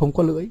câu không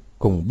có lưỡi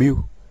cùng Bill,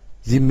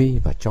 Jimmy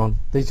và John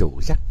tới rủ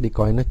Jack đi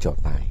coi nó trò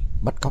tài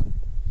bắt cóc.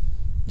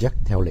 Jack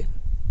theo lệnh.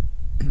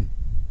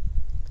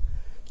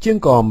 Trương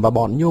Còm và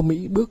bọn nhô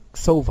Mỹ bước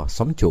sâu vào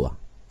xóm chùa,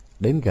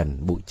 đến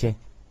gần bụi tre.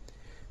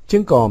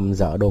 Trương Còm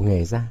dở đồ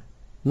nghề ra.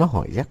 Nó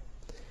hỏi Jack,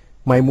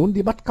 mày muốn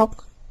đi bắt cóc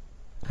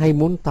hay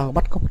muốn tao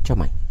bắt cóc cho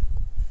mày?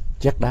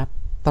 Jack đáp,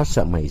 tao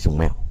sợ mày dùng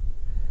mèo.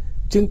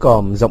 Trương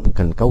Còm rộng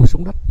cần câu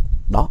xuống đất.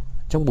 Đó,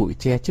 trong bụi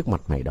tre trước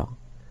mặt mày đó.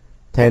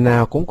 Thể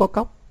nào cũng có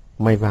cóc,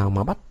 mày vào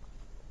mà bắt.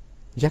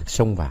 Jack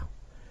xông vào.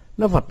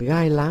 Nó vặt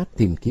gai lá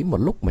tìm kiếm một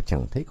lúc mà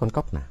chẳng thấy con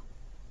cóc nào.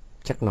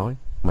 Jack nói,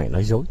 mày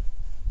nói dối.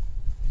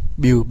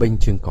 Bill bênh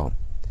Trương Còm.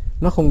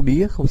 Nó không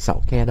đía không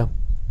xạo ke đâu.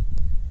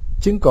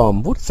 Trương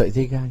Còm vút sợi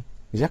dây gai.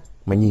 Jack,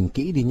 mày nhìn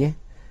kỹ đi nhé.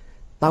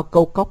 Tao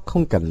câu cóc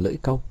không cần lưỡi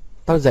câu.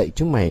 Tao dạy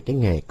chúng mày cái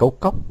nghề câu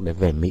cóc để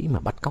về Mỹ mà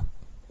bắt cóc.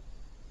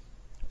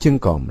 Trương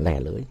Còm lè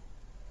lưỡi.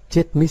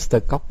 Chết Mr.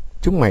 Cóc,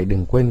 chúng mày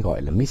đừng quên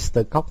gọi là Mr.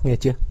 Cóc nghe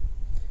chưa?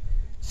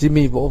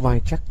 Jimmy vỗ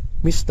vai Jack.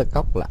 Mr.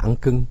 Cóc là ăn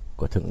cưng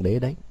của Thượng Đế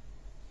đấy.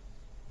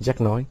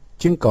 Jack nói,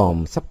 Trương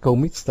Còm sắp câu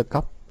Mr.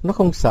 Cóc. Nó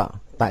không sợ,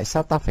 tại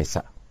sao ta phải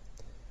sợ?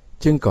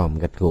 Trương Còm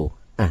gật gù.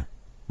 À,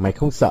 mày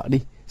không sợ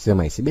đi, giờ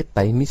mày sẽ biết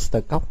tay Mr.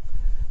 Cóc.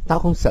 Tao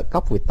không sợ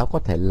cóc vì tao có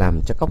thể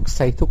làm cho cóc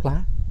say thuốc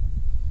lá.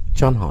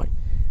 John hỏi,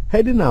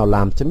 hễ đứa nào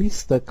làm cho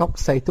Mr. Cóc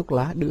say thuốc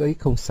lá, đứa ấy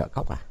không sợ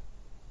cóc à?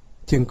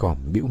 Trương Còm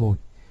bĩu môi.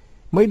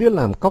 Mấy đứa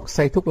làm cóc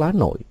say thuốc lá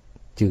nổi,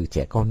 trừ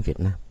trẻ con Việt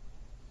Nam.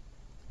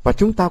 Và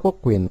chúng ta có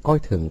quyền coi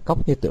thường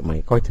cóc như tụi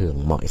mày coi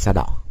thường mọi da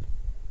đỏ.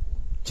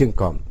 Trương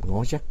Còm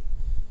ngó Jack.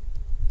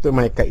 Tụi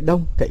mày cậy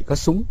đông, cậy có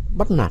súng,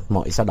 bắt nạt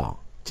mọi da đỏ,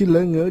 chứ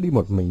lỡ ngớ đi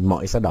một mình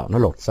mọi da đỏ nó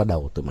lột ra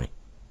đầu tụi mày.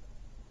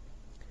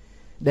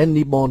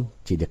 Danny Bond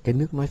chỉ được cái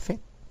nước nói phét.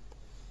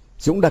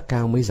 Dũng Đa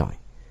Cao mới giỏi.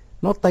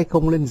 Nó tay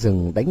không lên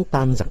rừng đánh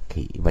tan giặc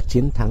khỉ và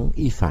chiến thắng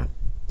Y Phạm,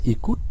 Y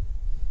Cút.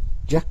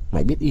 Jack,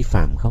 mày biết Y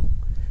Phạm không?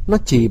 Nó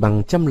chỉ bằng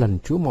 100 lần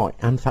chúa mọi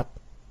An Phật.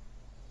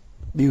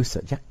 Bill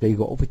sợ Jack gây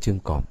gỗ với Trương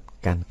Còm,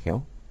 can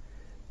khéo.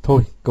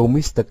 Thôi, câu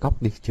Mr.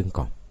 Cóc đi, Trương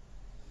Còm.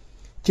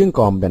 Trương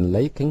Còm bèn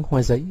lấy cánh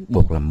hoa giấy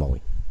buộc làm mồi,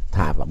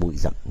 thả vào bụi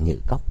rậm nhử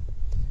cóc.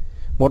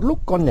 Một lúc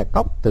con nhà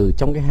cóc từ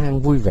trong cái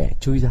hang vui vẻ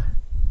chui ra.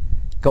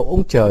 Cậu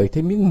ông trời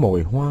thấy miếng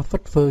mồi hoa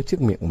phất phơ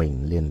trước miệng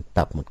mình liền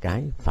tập một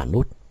cái và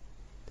nuốt.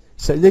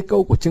 Sợi dây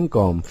câu của Trương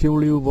Còm phiêu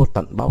lưu vô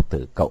tận bao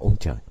tử cậu ông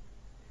trời.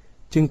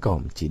 Trương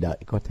Còm chỉ đợi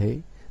có thế,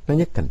 nó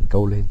nhấc cần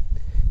câu lên.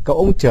 Cậu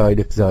ông trời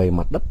được rời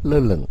mặt đất lơ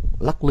lửng,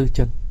 lắc lư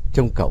chân,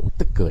 trông cậu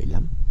tức cười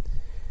lắm.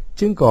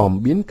 Trương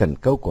Còm biến cần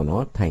câu của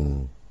nó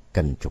thành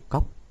cần trục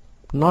cóc.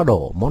 Nó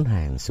đổ món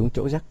hàng xuống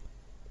chỗ Jack.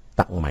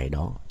 Tặng mày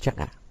đó, Jack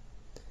ạ.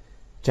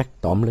 Jack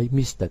tóm lấy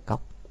Mr.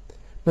 Cóc.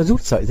 Nó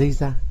rút sợi dây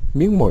ra,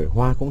 miếng mồi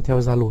hoa cũng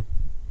theo ra luôn.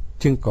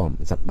 Trương Còm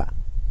dặn bạn,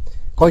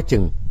 coi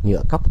chừng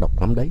nhựa cóc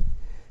độc lắm đấy.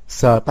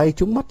 Sờ tay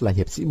trúng mắt là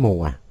hiệp sĩ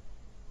mồ à?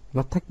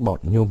 Nó thách bọn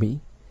nhô Mỹ.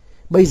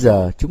 Bây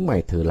giờ chúng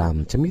mày thử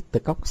làm cho Mr.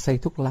 Cóc say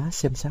thuốc lá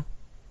xem sao.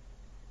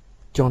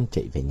 John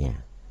chạy về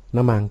nhà.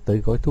 Nó mang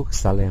tới gói thuốc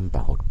Salem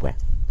và hột quẹt.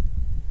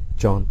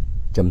 John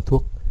châm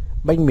thuốc,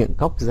 banh miệng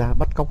cóc ra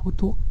bắt cóc hút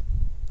thuốc.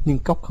 Nhưng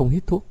cóc không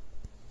hít thuốc.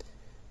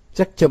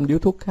 Jack châm điếu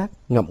thuốc khác,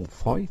 ngậm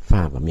phói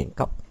phà vào miệng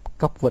cóc.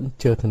 Cóc vẫn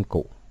trơ thân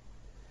cụ.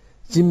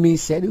 Jimmy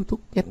xé điếu thuốc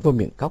nhét vô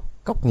miệng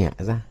Cóc, Cóc nhả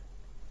ra.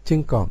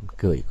 Chân Còm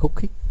cười khúc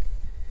khích.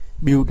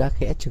 Bill đã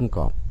khẽ chân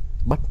Còm,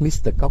 bắt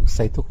Mr. Cóc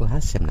xay thuốc lá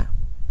xem nào.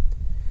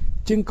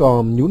 Chân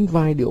Còm nhún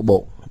vai điệu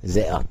bộ,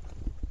 dễ ợt.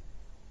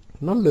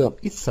 Nó lượm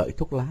ít sợi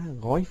thuốc lá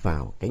gói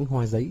vào cánh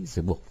hoa giấy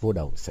rồi buộc vô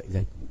đầu sợi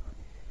dây.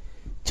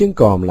 Chân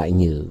Còm lại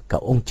như cậu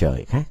ông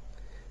trời khác,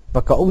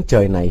 và cậu ông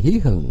trời này hí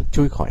hửng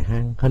chui khỏi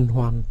hang hân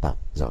hoan tập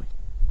rồi.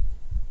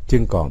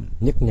 Chân Còm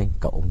nhấc nhanh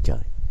cậu ông trời.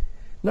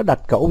 Nó đặt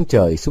cậu ông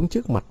trời xuống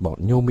trước mặt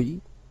bọn nhô Mỹ.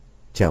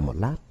 Chờ một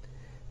lát,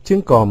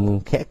 Chân Còm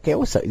khẽ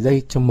kéo sợi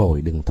dây cho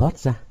mồi đừng thoát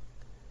ra.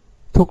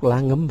 Thuốc lá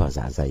ngấm vào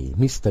dạ dày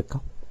Mr.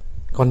 Cóc.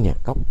 Con nhà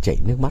Cóc chảy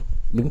nước mắt,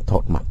 đứng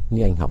thộn mặt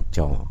như anh học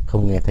trò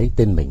không nghe thấy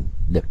tên mình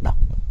được đọc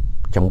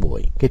trong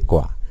buổi kết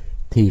quả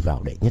thi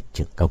vào đệ nhất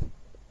trường công.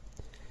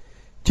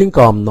 Chân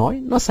Còm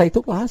nói nó say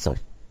thuốc lá rồi.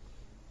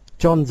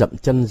 John dậm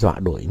chân dọa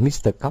đuổi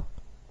Mr. Cóc,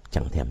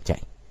 chẳng thèm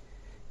chạy.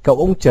 Cậu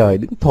ông trời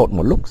đứng thộn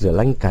một lúc rồi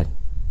lanh cành.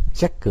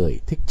 Jack cười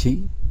thích chí.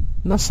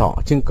 Nó xỏ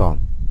Chân Còm,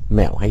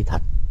 mẹo hay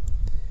thật.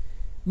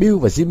 Bill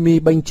và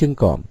Jimmy bênh Chân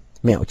Còm,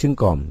 mẹo Chân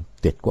Còm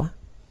tuyệt quá.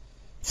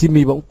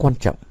 Jimmy bỗng quan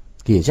trọng.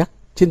 Kìa Jack,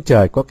 trên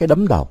trời có cái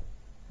đấm đầu.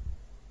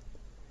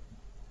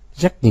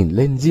 Jack nhìn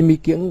lên, Jimmy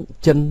kiễng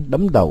chân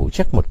đấm đầu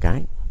Jack một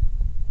cái.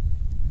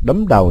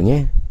 Đấm đầu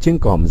nhé, Chân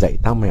Còm dạy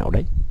tao mẹo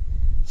đấy.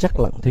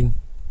 Jack lặng thinh.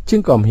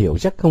 Chân Còm hiểu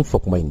Jack không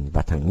phục mình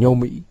và thằng nhô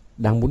Mỹ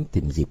đang muốn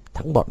tìm dịp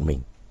thắng bọn mình.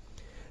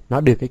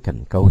 Nó đưa cái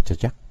cần câu cho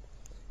Jack.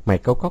 Mày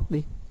câu Cóc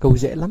đi, câu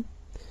dễ lắm.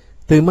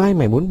 Từ mai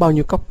mày muốn bao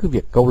nhiêu Cóc cứ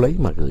việc câu lấy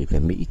mà gửi về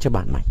Mỹ cho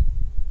bạn mày.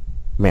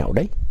 Mẹo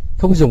đấy,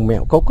 không dùng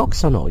mẹo câu Cóc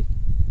sao nổi.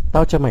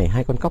 Tao cho mày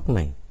 2 con Cóc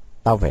này,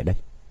 tao về đây.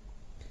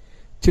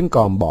 Chân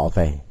Còm bỏ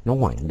về, nó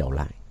ngoảnh đầu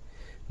lại.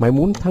 Mày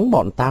muốn thắng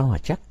bọn tao hả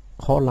Jack?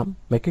 Khó lắm,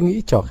 mày cứ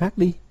nghĩ trò khác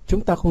đi,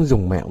 chúng ta không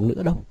dùng mẹo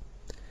nữa đâu.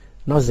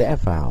 Nó rẽ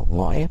vào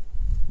ngõ ép,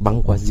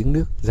 băng qua giếng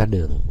nước ra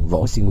đường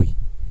Võ Sinh Nguy.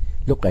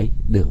 Lúc ấy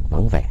đường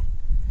vắng vẻ.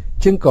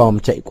 Chân Còm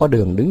chạy qua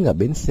đường đứng ở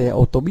bến xe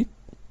ô tô buýt.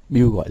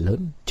 Bill gọi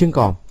lớn, Chân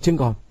Còm, Chân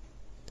Còm.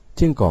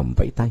 Chân Còm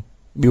vẫy tay,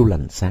 Bill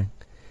lần sang.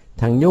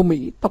 Thằng nhô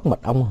Mỹ tóc mật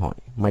ong hỏi,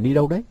 mày đi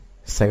đâu đấy?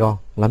 Sài Gòn,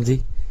 làm gì?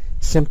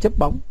 Xem chấp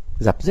bóng,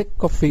 dạp Jack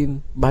có phim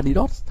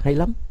Badidos hay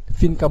lắm,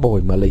 phim cao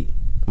bồi mà lị.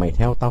 Mày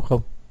theo tao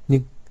không?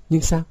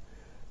 Nhưng sao?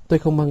 Tôi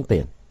không mang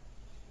tiền.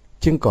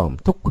 Chân Còm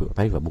thúc khuỷu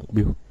tay vào bụng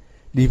Bill.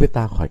 Đi với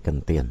tao khỏi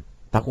cần tiền,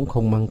 tao cũng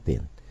không mang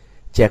tiền.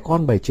 Trẻ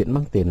con bày chuyện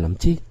mang tiền làm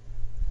chi?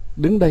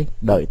 Đứng đây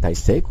đợi tài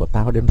xế của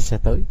tao đem xe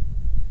tới.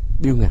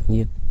 Bill ngạc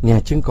nhiên, nhà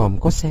Chân Còm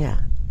có xe à?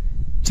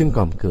 Chân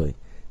Còm cười,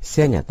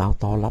 xe nhà tao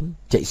to lắm,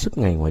 chạy suốt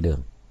ngày ngoài đường.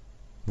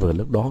 Vừa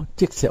lúc đó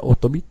chiếc xe ô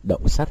tô buýt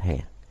đậu sát hè.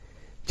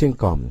 Chân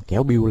Còm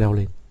kéo Bill leo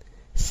lên.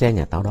 Xe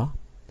nhà tao đó.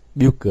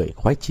 Bill cười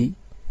khoái chí.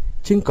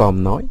 Chân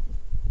Còm nói,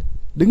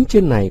 đứng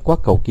trên này qua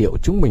cầu Kiệu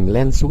chúng mình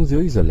len xuống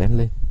dưới rồi len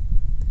lên.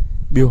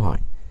 Bill hỏi,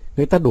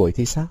 người ta đuổi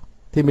thì sao?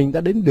 Thì mình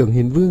đã đến đường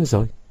Hiền Vương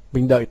rồi.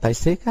 Mình đợi tài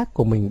xế khác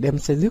của mình đem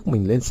xe rước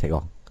mình lên Sài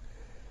Gòn.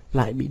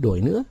 Lại bị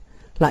đuổi nữa,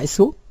 lại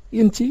xuống,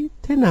 yên chí,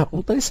 thế nào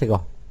cũng tới Sài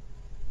Gòn.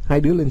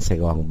 Hai đứa lên Sài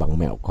Gòn bằng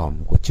mẹo còm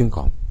của Chân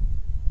Còm.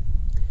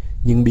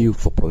 Nhưng Bill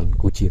phục lần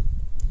cô chiêng.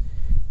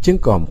 Chân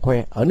Còm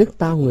khoe, ở nước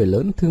tao người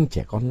lớn thương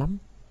trẻ con lắm.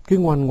 Cứ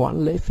ngoan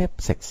ngoãn lễ phép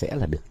sạch sẽ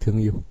là được thương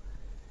yêu.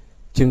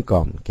 Chân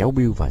Còm kéo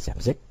Bill vào dạp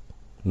Jack.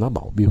 Nó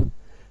bảo Bill,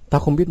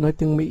 tao không biết nói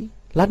tiếng Mỹ.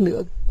 Lát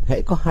nữa,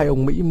 hễ có 2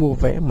 ông Mỹ mua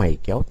vé, mày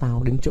kéo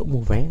tao đến chỗ mua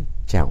vé,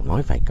 chào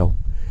nói vài câu.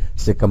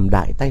 Rồi cầm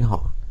đại tay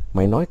họ,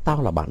 mày nói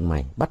tao là bạn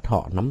mày, bắt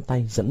họ nắm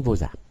tay dẫn vô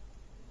dạp.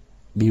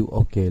 Bill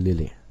ok lia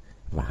lịa,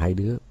 và hai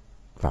đứa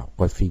vào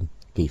coi phim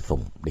Kỳ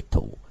Phùng Địch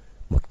Thủ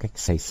một cách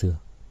say sưa.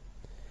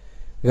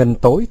 Gần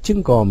tối,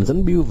 Chân Còm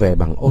dẫn Bill về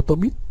bằng ô tô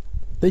buýt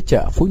tới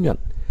chợ Phú Nhuận.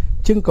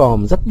 Chân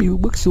Còm dắt Bill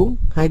bước xuống,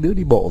 hai đứa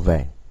đi bộ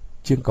về.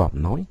 Chân Còm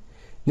nói,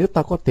 nếu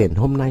tao có tiền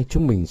hôm nay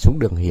chúng mình xuống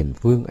đường Hiền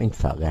Vương anh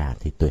phở gà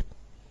thì tuyệt.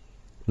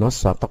 Nó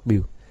xoa tóc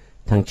Bill.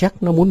 Thằng Jack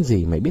nó muốn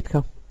gì mày biết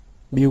không?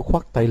 Bill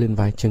khoác tay lên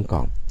vai Chân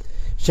Còm.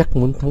 Jack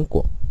muốn thắng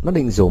cuộc. Nó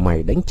định rủ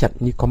mày đánh trận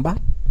như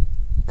Combat.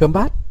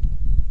 Combat?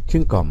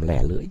 Chân Còm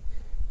lẻ lưỡi.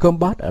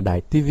 Combat ở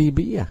đài TV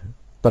Mỹ à?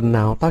 Tuần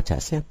nào tao chả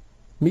xem.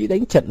 Mỹ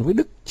đánh trận với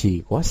Đức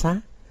chỉ quá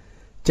xá.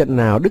 Trận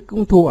nào Đức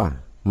cũng thua à?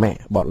 Mẹ,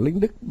 bọn lính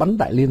Đức bắn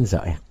Đại Liên dở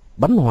ẹt.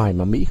 Bắn hoài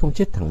mà Mỹ không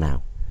chết thằng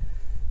nào.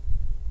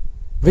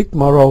 Vic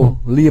Morrow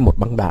lia một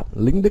băng đạn,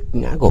 lính Đức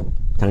ngã gục.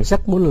 Thằng Jack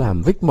muốn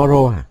làm Vic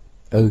Morrow à?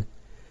 Ừ.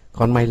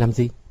 Còn mày làm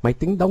gì? Mày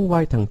tính đóng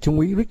vai thằng Trung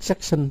úy Rick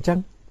Jackson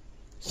chăng?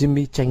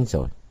 Jimmy tranh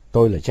rồi.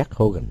 Tôi là Jack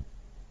Hogan.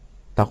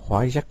 Tao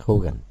khoái Jack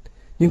Hogan.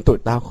 Nhưng tụi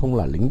tao không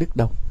là lính Đức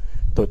đâu.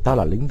 Tụi tao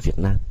là lính Việt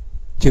Nam.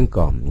 Chân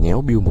Còm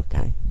nhéo Bill một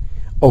cái.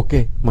 Ok,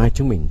 mai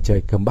chúng mình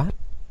chơi Combat.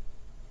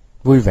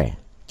 Vui vẻ,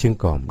 Chân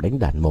Còm đánh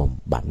đàn mồm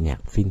bản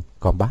nhạc phim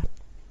Combat.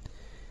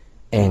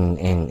 En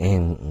en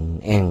en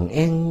en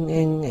en en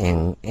en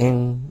en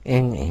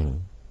en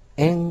en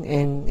en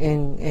en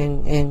en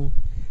en en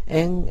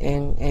en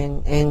en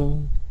en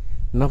en.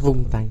 Nó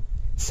vung tay,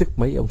 sức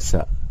mấy ông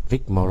sợ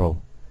Vic Morrow,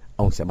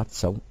 ông sẽ bắt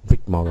sống Vic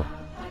Morrow.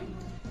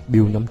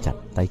 Bill nắm chặt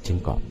tay Chân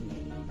Còm.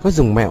 Có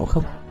dùng mẹo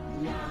không?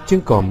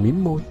 Chân Còm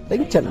mím môi.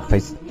 Đánh trận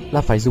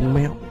phải dùng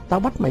mẹo. Tao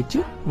bắt mày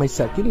trước, mày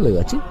sợ kiến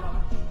lửa chứ.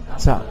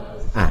 Sợ?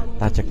 À,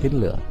 ta cho kiến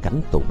lửa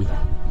cắn tủ binh.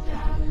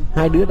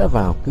 Hai đứa đã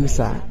vào cư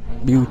xá.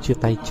 Bill chia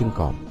tay Trương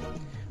Còm.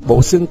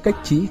 Bộ xương cách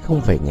trí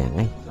không về nhà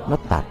ngay. Nó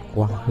tạt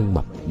qua Hưng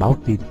Mập báo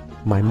tin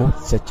mai mốt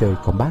sẽ chơi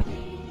combat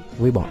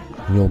với bọn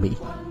Nhô Mỹ.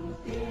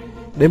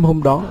 Đêm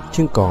hôm đó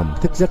Trương Còm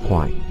thức giấc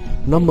hoài.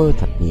 Nó mơ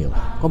thật nhiều,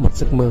 có một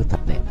giấc mơ thật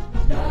đẹp.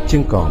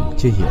 Trương Còm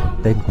chưa hiểu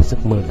tên của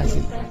giấc mơ là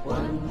gì.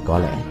 Có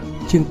lẽ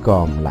Trương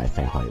Còm lại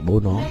phải hỏi bố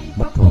nó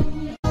mất thôi.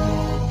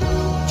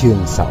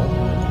 Chương 6.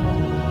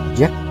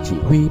 Jack chỉ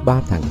huy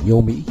 3 thằng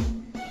Nhô Mỹ.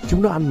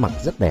 Chúng nó ăn mặc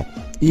rất đẹp,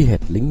 y hệt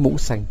lính mũ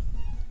xanh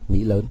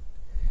Mỹ lớn.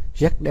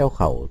 Jack đeo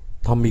khẩu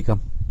Tommy Gun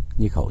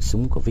như khẩu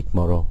súng của Vic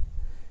Morrow.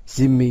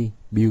 Jimmy,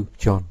 Bill,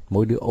 John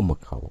mỗi đứa ôm một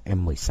khẩu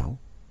M16.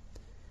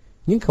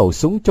 Những khẩu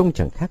súng trông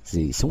chẳng khác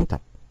gì súng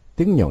thật,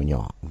 tiếng nhỏ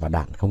nhỏ và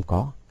đạn không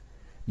có.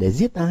 Để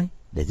giết ai?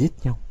 Để giết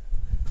nhau.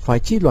 Phải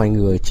chi loài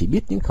người chỉ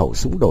biết những khẩu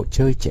súng đồ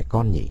chơi trẻ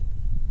con nhỉ?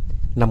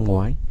 Năm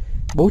ngoái,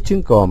 bố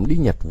Trương Còm đi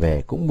Nhật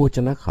về cũng mua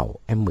cho nó khẩu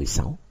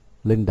M16,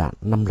 lên đạn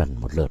 5 lần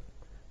một lượt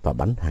và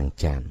bắn hàng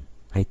tràn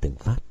hay từng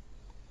phát.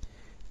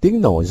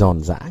 Tiếng nổ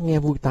giòn giã nghe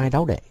vui tai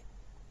đáo đẻ.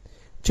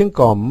 Trương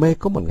Còm mê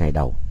có một ngày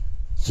đầu,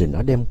 rồi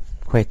nó đem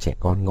khoe trẻ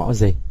con ngõ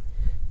dê,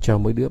 cho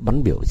mấy đứa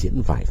bắn biểu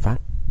diễn vài phát.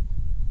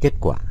 Kết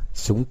quả,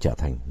 súng trở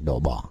thành đồ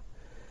bỏ,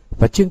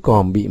 và Trương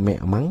Còm bị mẹ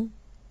mắng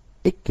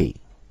ích kỷ.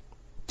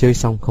 Chơi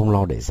xong không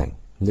lo để dành,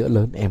 nữa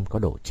lớn em có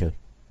đồ chơi.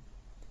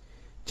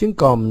 Trương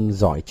Còm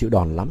giỏi chịu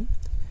đòn lắm.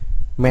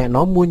 Mẹ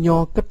nó mua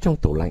nho cất trong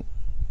tủ lạnh.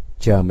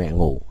 Chờ mẹ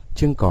ngủ,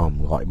 Trương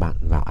Còm gọi bạn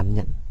vào ăn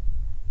nhẫn.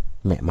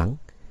 Mẹ mắng,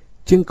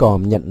 Trương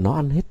Còm nhận nó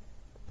ăn hết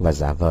và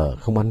giả vờ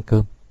không ăn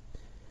cơm.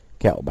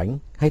 Kẹo bánh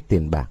hay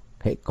tiền bạc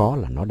hễ có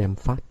là nó đem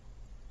phát.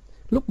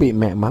 Lúc bị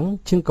mẹ mắng,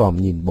 Trương Còm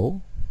nhìn bố.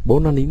 Bố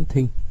nó nín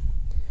thinh.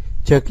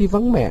 Chờ khi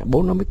vắng mẹ,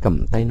 bố nó mới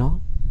cầm tay nó.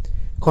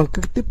 Con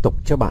cứ tiếp tục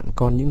cho bạn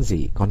con những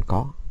gì con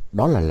có.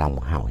 Đó là lòng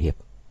hào hiệp.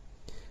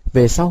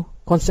 Về sau,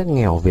 con sẽ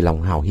nghèo vì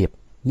lòng hào hiệp,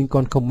 nhưng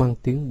con không mang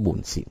tiếng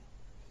buồn xịn.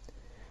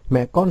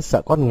 Mẹ con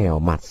sợ con nghèo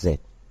mạt dẹt,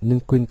 nên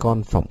khuyên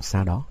con phỏng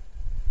xa đó.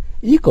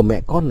 Ý của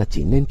mẹ con là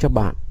chỉ nên cho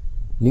bạn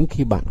những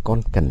khi bạn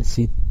con cần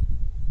xin,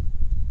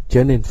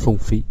 chớ nên phung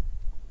phí.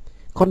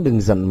 Con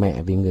đừng giận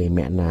mẹ vì người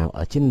mẹ nào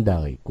ở trên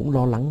đời cũng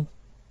lo lắng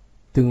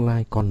tương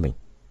lai con mình.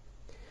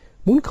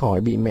 Muốn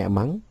khỏi bị mẹ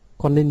mắng,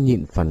 con nên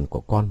nhịn phần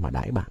của con mà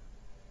đãi bạn,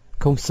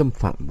 không xâm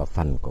phạm vào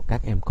phần của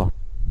các em con.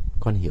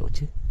 Con hiểu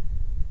chứ?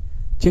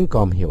 Trương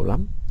Còm hiểu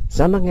lắm.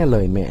 Giá nó nghe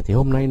lời mẹ thì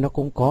hôm nay nó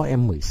cũng có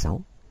M16.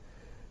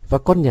 Và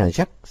con nhà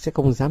Jack sẽ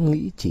không dám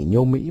nghĩ chỉ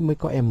Nhô Mỹ mới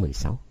có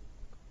M16.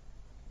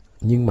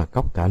 Nhưng mà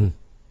cóc cần,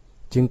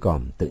 Trương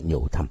Còm tự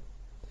nhủ thầm.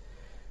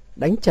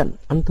 Đánh trận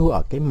ăn thua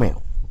ở cái mẹo,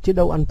 chứ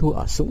đâu ăn thua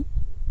ở súng.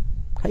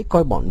 Hãy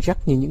coi bọn Jack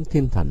như những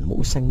thiên thần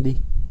mũ xanh đi.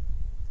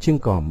 Trương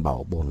Còm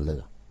bảo Bồn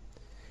Lửa.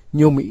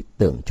 Nhô Mỹ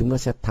tưởng chúng nó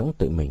sẽ thắng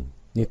tụi mình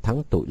như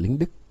thắng tụi lính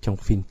Đức trong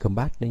phim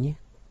Combat đấy nhé.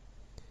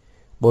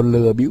 Bồn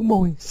Lửa bĩu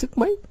môi, sức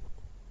mấy.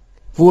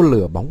 Vua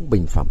lửa bóng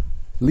bình phẩm,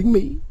 lính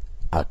Mỹ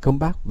ở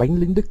Combat bánh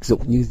lính Đức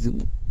dụng như dũng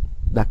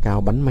đa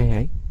cao bắn me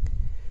ấy.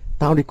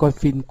 Tao đi coi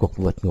phim cuộc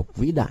vượt ngục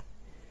vĩ đại,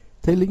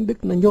 thấy lính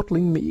Đức nó nhốt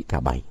lính Mỹ cả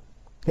bầy.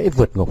 Hễ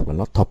vượt ngục là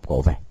nó thộp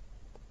cổ về.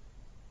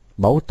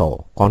 Báu Tổ,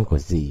 con của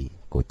dì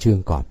của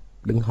Trương Còm,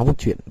 đứng hóng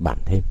chuyện bàn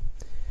thêm.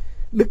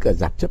 Đức ở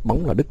rạp chấp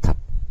bóng là Đức thật,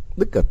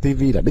 Đức ở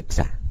tivi là Đức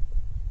giả.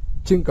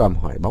 Trương Còm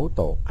hỏi Báu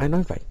Tổ, ai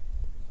nói vậy?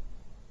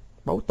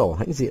 Báu Tổ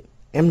hãnh diện,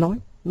 em nói,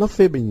 nó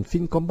phê bình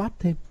phim Combat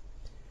thêm.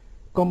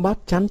 Combat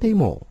chán thấy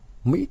mổ,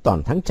 Mỹ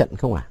toàn thắng trận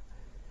không à?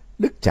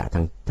 Đức chả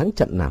thắng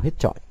trận nào hết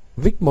trọi.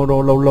 Vic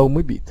Morrow lâu lâu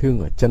mới bị thương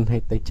ở chân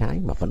hay tay trái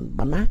mà vẫn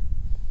bắn ác.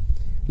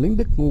 Lính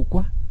Đức ngu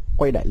quá,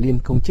 quay đại liên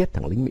không chết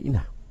thằng lính Mỹ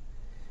nào.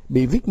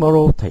 Bị Vic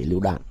Morrow thảy lựu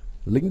đạn,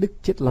 lính Đức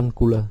chết lăn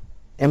cu lơ.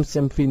 Em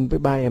xem phim với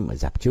ba em ở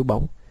rạp chiếu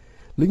bóng,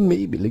 lính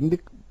Mỹ bị lính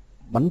Đức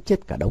bắn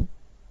chết cả đống.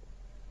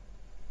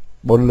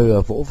 Bồn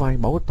Lừa vỗ vai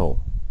Báu Tổ.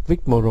 Vic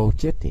Morrow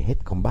chết thì hết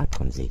Combat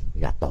còn gì,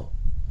 gà tổ.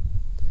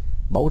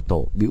 Báu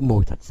Tổ bĩu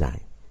môi thật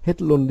dài.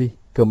 Hết luôn đi,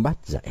 Combat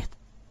giờ ẹt.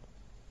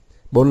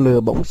 Bồn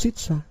Lừa bỗng suýt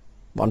xoa.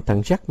 Bọn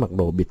thằng Jack mặc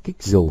đồ biệt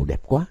kích dù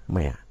đẹp quá,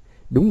 mày à,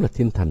 đúng là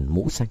thiên thần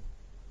mũ xanh.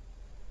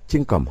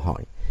 Trương Còm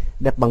hỏi,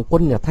 đẹp bằng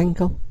quân nhà Thanh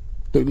không?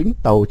 Tụi lính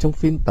tàu trong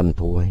phim Tần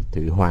Thù hay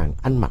Thủy Hoàng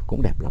ăn mặc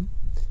cũng đẹp lắm.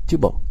 Chứ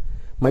bộ,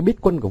 mày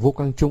biết quân của vua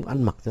Quang Trung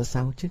ăn mặc ra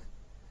sao chứ?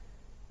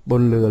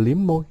 Bồn Lừa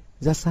liếm môi,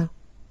 ra sao?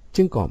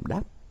 Trương Còm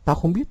đáp, tao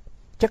không biết.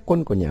 Chắc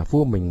quân của nhà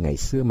vua mình ngày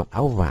xưa mặc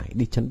áo vải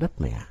đi chân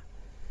đất mày à.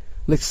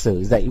 Lịch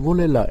sử dạy vua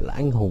Lê Lợi là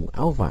anh hùng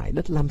áo vải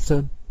đất Lam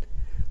Sơn,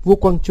 vua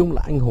Quang Trung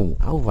là anh hùng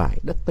áo vải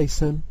đất Tây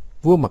Sơn.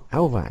 Vua mặc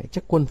áo vải,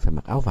 chắc quân phải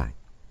mặc áo vải.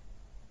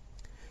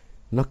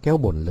 Nó kéo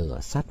Bồn Lửa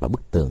sát vào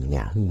bức tường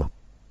nhà Hưng Mập.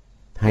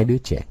 Hai đứa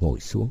trẻ ngồi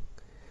xuống.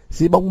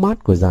 Dưới bóng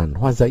mát của giàn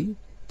hoa giấy,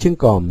 Trương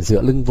Còm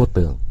dựa lưng vô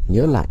tường,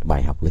 nhớ lại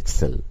bài học lịch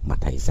sử mà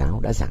thầy giáo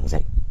đã giảng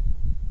dạy.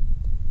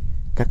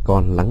 Các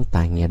con lắng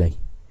tai nghe đây.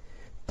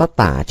 Ta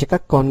tả cho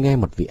các con nghe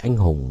một vị anh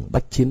hùng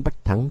bách chiến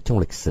bách thắng trong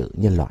lịch sử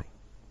nhân loại.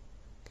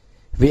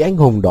 Vị anh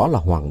hùng đó là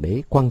Hoàng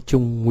đế Quang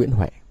Trung Nguyễn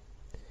Huệ.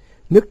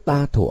 Nước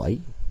ta thuở ấy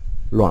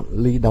loạn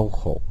ly đau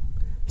khổ,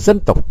 dân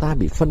tộc ta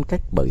bị phân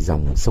cách bởi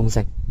dòng sông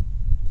danh.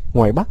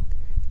 Ngoài Bắc,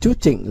 chúa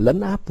Trịnh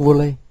lấn áp vua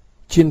Lê,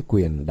 chuyên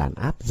quyền đàn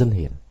áp dân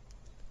hiền,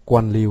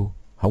 quan liêu,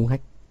 hống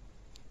hách,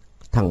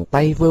 thẳng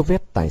tay vơ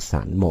vét tài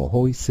sản mồ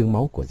hôi xương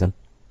máu của dân.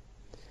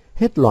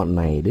 Hết loạn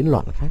này đến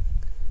loạn khác,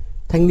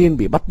 thanh niên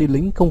bị bắt đi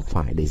lính không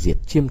phải để diệt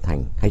Chiêm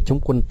Thành hay chống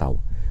quân Tàu,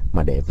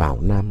 mà để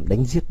vào Nam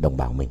đánh giết đồng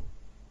bào mình.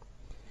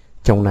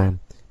 Trong Nam,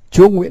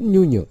 chúa Nguyễn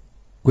nhu nhược,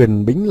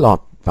 quyền bính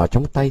lọt vào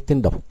trong tay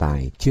tên độc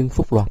tài Trương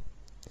Phúc Loan.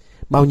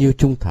 Bao nhiêu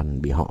trung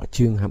thần bị họ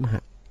Trương hãm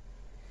hại.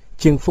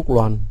 Trương Phúc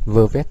Loan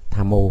vơ vét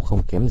tham mô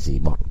không kém gì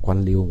bọn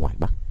quan liêu ngoài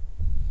Bắc.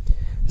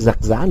 Giặc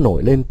giã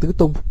nổi lên tứ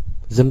tung,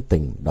 dân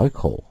tình đói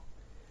khổ.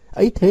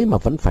 Ấy thế mà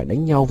vẫn phải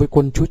đánh nhau với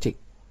quân chúa Trịnh.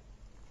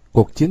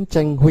 Cuộc chiến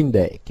tranh huynh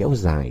đệ kéo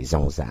dài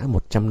dòng dã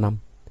 100 năm,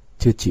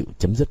 chưa chịu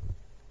chấm dứt.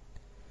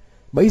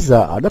 Bấy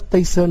giờ ở đất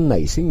Tây Sơn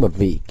nảy sinh một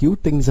vị cứu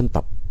tinh dân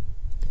tộc.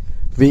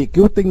 Vị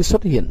cứu tinh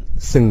xuất hiện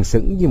sừng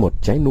sững như một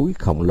trái núi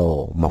khổng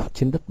lồ mọc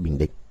trên đất Bình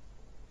Định.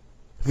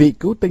 Vị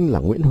cứu tinh là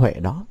Nguyễn Huệ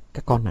đó,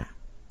 các con ạ.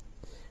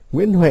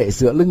 Nguyễn Huệ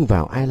dựa lưng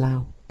vào Ai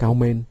Lao, Cao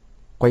Mên,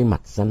 quay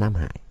mặt ra Nam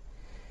Hải.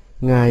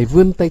 Ngài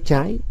vươn tay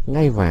trái,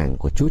 ngai vàng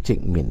của chúa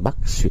Trịnh miền Bắc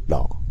suýt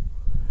đỏ.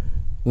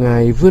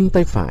 Ngài vươn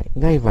tay phải,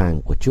 ngai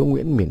vàng của chúa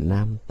Nguyễn miền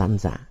Nam tan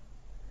rã.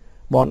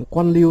 Bọn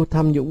quan liêu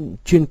tham nhũng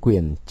chuyên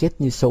quyền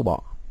chết như sâu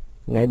bọ.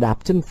 Ngài đạp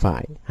chân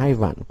phải, 2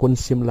 vạn quân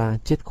Xiêm La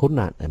chết khốn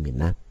nạn ở miền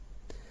Nam.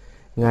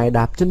 Ngài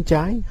đạp chân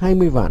trái,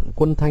 20 vạn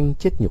quân Thanh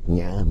chết nhục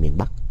nhã ở miền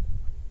Bắc.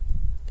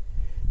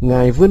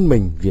 Ngài vươn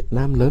mình, Việt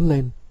Nam lớn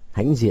lên,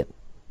 hãnh diện,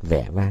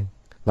 vẻ vang,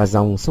 và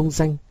dòng sông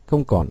danh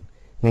không còn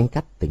ngăn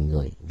cắt tình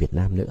người Việt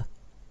Nam nữa.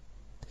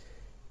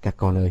 Các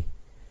con ơi,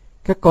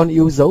 các con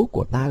yêu dấu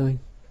của ta ơi,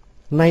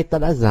 nay ta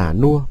đã già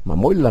nua mà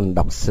mỗi lần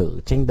đọc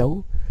sử tranh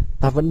đấu,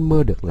 ta vẫn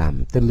mơ được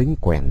làm tên lính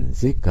quèn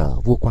dưới cờ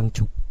vua Quang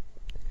Trung.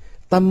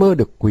 Ta mơ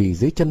được quỳ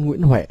dưới chân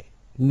Nguyễn Huệ,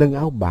 nâng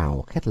áo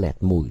bào khét lẹt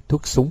mùi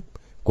thuốc súng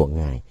của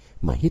ngài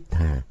mà hít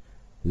hà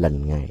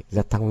lần ngài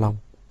ra Thăng Long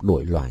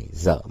đuổi loài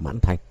dợ Mãn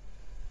Thanh.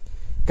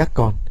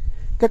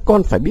 Các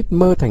con phải biết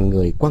mơ thành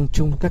người Quang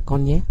Trung các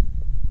con nhé.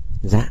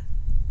 Dạ.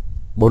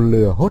 Bồn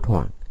lừa hốt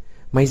hoảng.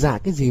 Mày dạ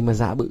cái gì mà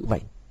dạ bự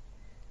vậy?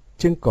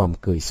 Trương Còm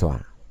cười xòa.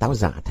 Tao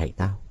dạ thầy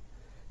tao.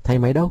 Thầy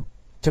mày đâu?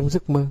 Trong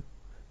giấc mơ.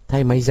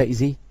 Thầy mày dạy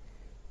gì?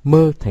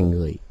 Mơ thành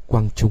người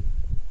Quang Trung.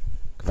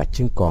 Và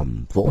Trương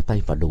Còm vỗ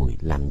tay vào đùi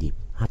làm nhịp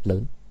hát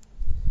lớn.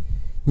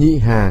 Nhị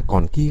Hà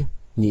còn kia,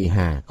 nhị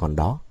Hà còn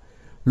đó.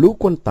 Lũ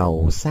quân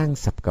Tàu sang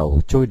sập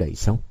cầu trôi đầy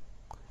sông.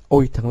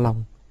 Ôi Thăng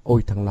Long,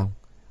 ôi Thăng Long,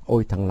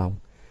 ôi Thăng Long.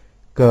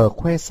 Cờ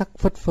khoe sắc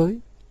phất phới,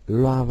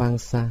 loa vang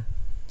xa,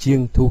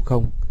 chiêng thu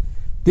không.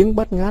 Tiếng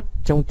bát ngát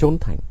trong chốn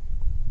thành.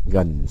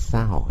 Gần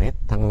xa hò hét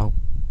Thăng Long,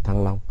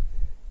 Thăng Long,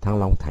 Thăng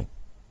Long thành.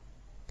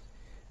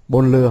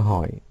 Bồn lừa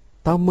hỏi,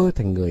 tao mơ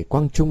thành người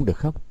Quang Trung được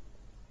không?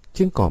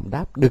 Trương Còm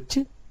đáp, được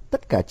chứ.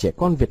 Tất cả trẻ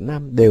con Việt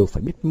Nam đều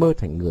phải biết mơ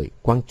thành người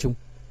Quang Trung.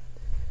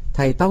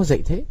 Thầy tao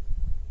dạy thế.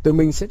 Tụi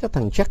mình sẽ cho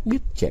thằng Chắc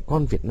biết trẻ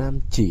con Việt Nam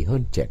chỉ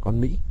hơn trẻ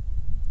con Mỹ.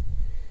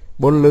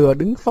 Bồn lừa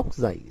đứng phóc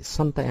dậy,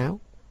 xoăn tay áo.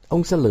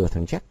 Ông sẽ lừa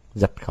thằng Chắc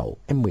giật khẩu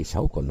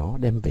M16 của nó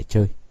đem về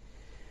chơi.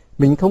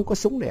 Mình không có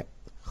súng đẹp,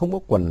 không có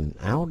quần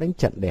áo đánh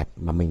trận đẹp,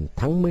 mà mình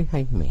thắng mới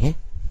hay mẻ.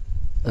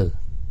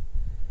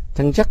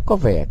 Thằng Chắc có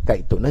vẻ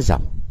cậy tụi nó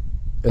giàu.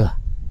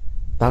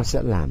 Tao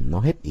sẽ làm nó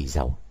hết ỷ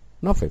giàu.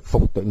 Nó phải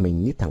phục tụi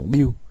mình như thằng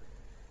Bill.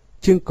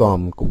 Trương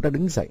Còm cũng đã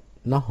đứng dậy.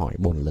 Nó hỏi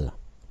bồn lừa,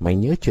 mày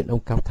nhớ chuyện ông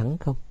Cao Thắng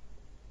không?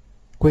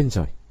 Quên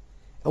rồi.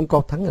 Ông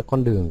Cao Thắng ở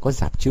con đường có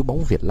rạp chiếu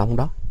bóng Việt Long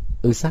đó.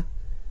 Sao?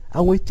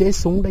 Ông ấy chế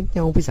súng đánh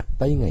nhau với giặc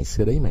Tây ngày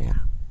xưa đấy mày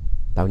à?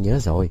 Tao nhớ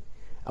rồi.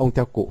 Ông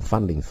theo cụ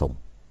Phan Đình Phùng.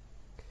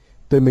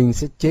 Tụi mình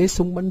sẽ chế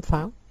súng bắn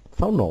pháo.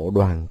 Pháo nổ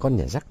đoàn con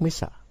nhà rắc mới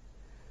sợ.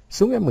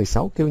 Súng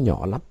M16 kêu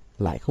nhỏ lắm,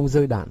 lại không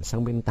rơi đạn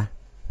sang bên ta.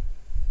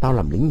 Tao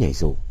làm lính nhảy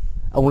dù.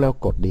 Ông leo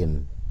cột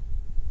điền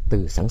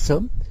từ sáng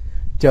sớm,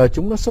 chờ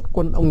chúng nó xuất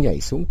quân, ông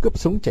nhảy xuống cướp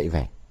súng chạy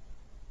về.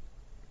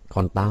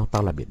 Còn tao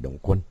là biệt động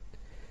quân,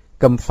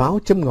 cầm pháo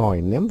châm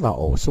ngòi ném vào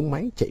ổ súng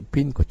máy chạy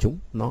pin của chúng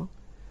nó.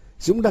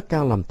 Dũng đã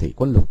Cao làm thủy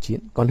quân lục chiến,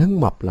 còn Hưng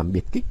Mập làm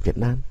biệt kích Việt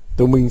Nam.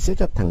 Tụi mình sẽ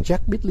cho thằng Jack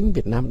biết lính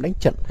Việt Nam đánh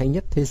trận hay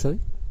nhất thế giới.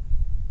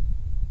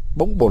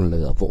 Bỗng bồn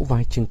lửa vỗ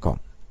vai Trương Còm.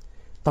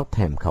 Tao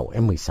thèm khẩu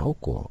M16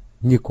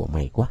 như của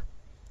mày quá.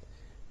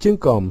 Trương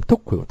Còm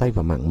thúc khuỷu tay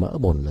vào mảng mỡ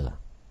bồn lửa.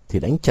 Thì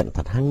đánh trận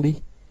thật hăng đi.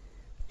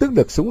 Tước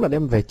được súng là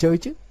đem về chơi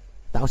chứ.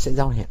 Tao sẽ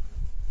giao hẹn.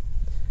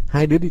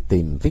 Hai đứa đi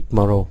tìm Vic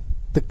Morrow,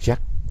 tức Jack.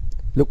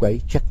 Lúc ấy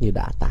Jack như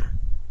đã tả,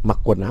 mặc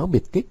quần áo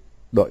biệt kích,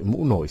 đội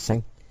mũ nổi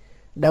xanh,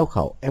 đeo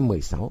khẩu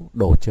M16,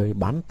 đồ chơi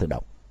bán tự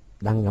động,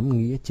 đang ngắm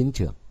nghía chiến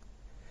trường.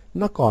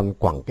 Nó còn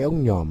quẳng cái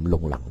ống nhòm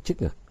lủng lẳng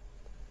trước ngực,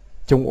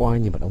 trông oai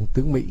như một ông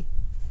tướng Mỹ.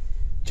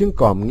 Trương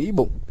Còm nghĩ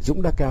bụng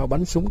Dũng đã Cao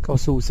bắn súng cao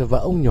su sẽ vỡ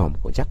ống nhòm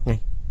của Jack ngay.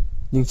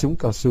 Nhưng súng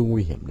cao su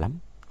nguy hiểm lắm,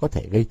 có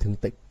thể gây thương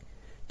tích.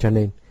 Cho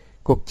nên,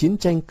 cuộc chiến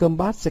tranh cơm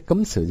bát sẽ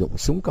cấm sử dụng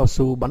súng cao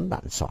su bắn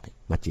đạn sỏi,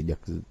 mà chỉ được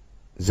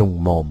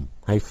dùng mồm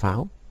hay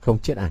pháo, không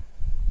chết ai.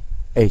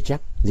 Ê Jack,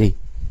 gì?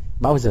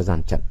 Bao giờ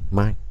dàn trận?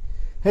 Mai.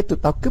 Hết tụi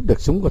tao cướp được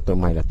súng của tụi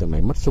mày là tụi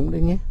mày mất súng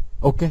đấy nhé.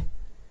 Ok.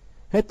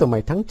 Hết tụi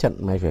mày thắng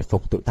trận, mày phải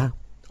phục tụi tao.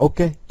 Ok,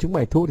 chúng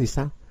mày thua thì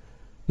sao?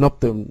 Nộp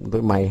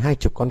tụi mày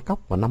 20 con cóc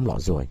và 5 lọ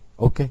ruồi.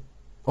 Ok,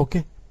 ok.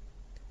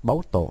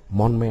 Báu tổ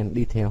mon men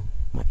đi theo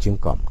mà Trương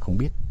Còm không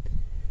biết.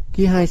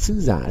 Khi hai sứ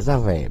giả ra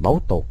về, Báu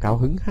tổ cao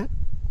hứng hát: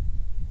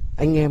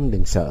 anh em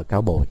đừng sợ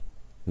Cao Bồi,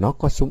 nó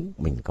có súng,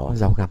 mình có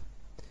dao găm.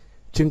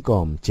 Trương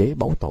Còm chế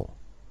Báu tổ: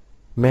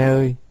 me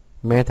ơi,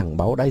 me thằng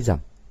Báu đái dầm,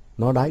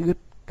 nó đái ướt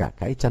cả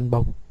cái chăn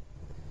bông.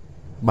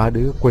 Ba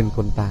đứa quên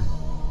con ta,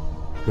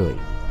 cười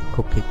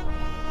khúc khích.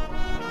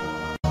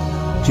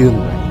 Chương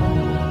 7.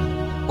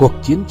 Cuộc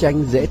chiến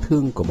tranh dễ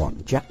thương của bọn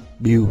Jack,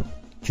 Bill,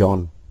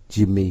 John,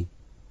 Jimmy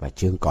và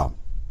Trương Còm.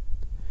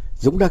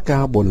 Dũng Đa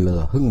Cao, Bồn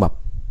Lừa, Hưng Mập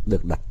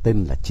được đặt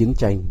tên là chiến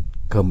tranh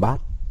Combat,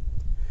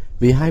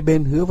 vì hai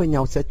bên hứa với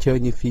nhau sẽ chơi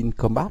như phim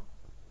Combat.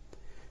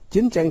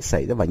 Chiến tranh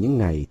xảy ra vào những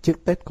ngày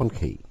trước Tết Con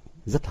Khỉ,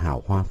 rất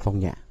hào hoa phong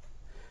nhã,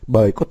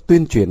 bởi có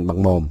tuyên truyền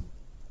bằng mồm.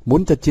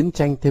 Muốn cho chiến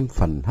tranh thêm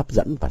phần hấp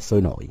dẫn và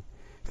sôi nổi,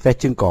 phe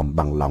Trương Còm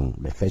bằng lòng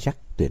để phe Jack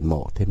tuyển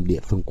mộ thêm địa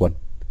phương quân,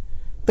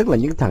 tức là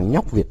những thằng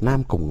nhóc Việt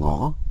Nam cùng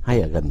ngõ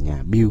hay ở gần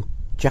nhà Bill,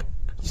 Jack,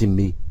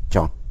 Jimmy,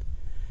 John.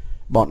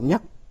 Bọn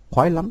nhóc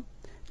khoái lắm.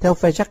 Theo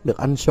phe Jack được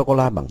ăn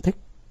sô-cô-la bằng thích,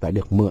 lại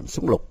được mượn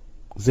súng lục,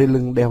 dây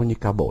lưng đeo như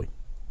Cao Bồi.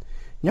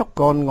 Nhóc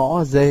con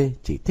ngõ dê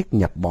chỉ thích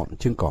nhập bọn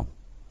Trương Còm.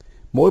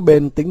 Mỗi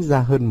bên tính ra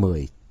hơn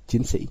 10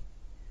 chiến sĩ.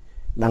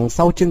 Đằng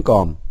sau Trương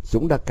Còm,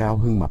 Dũng Đa Cao,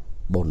 Hưng Mập,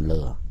 Bồn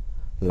Lừa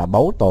là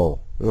Báu Tổ,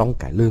 Long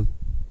Cải Lương,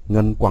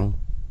 Ngân Quăng,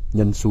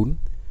 Nhân Sún,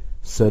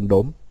 Sơn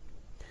Đốm.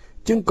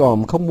 Trương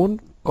Còm không muốn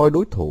coi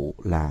đối thủ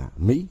là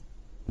Mỹ.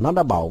 Nó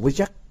đã bảo với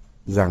Jack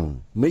rằng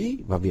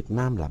Mỹ và Việt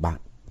Nam là bạn.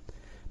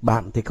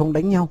 Bạn thì không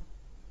đánh nhau.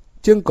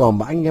 Trương Còm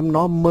và anh em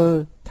nó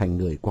mơ thành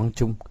người Quang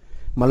Trung,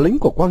 mà lính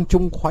của Quang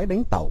Trung khoái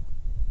đánh tàu.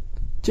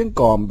 Trương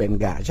Còm bèn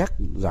gả Jack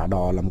giả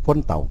đò làm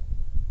quân tàu.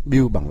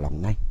 Bill bằng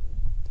lòng ngay.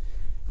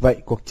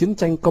 Vậy cuộc chiến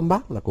tranh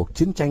Combat là cuộc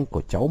chiến tranh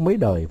của cháu mấy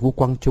đời vua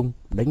Quang Trung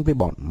đánh với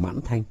bọn Mãn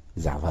Thanh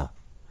giả vờ.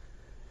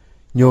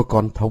 Nhô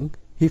Con Thống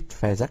hít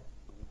phe Jack.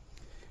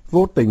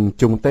 Vô tình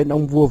trùng tên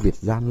ông vua Việt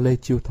gian Lê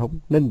Chiêu Thống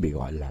nên bị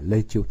gọi là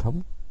Lê Chiêu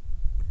Thống.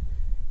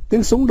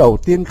 Tiếng súng đầu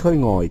tiên khơi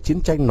ngòi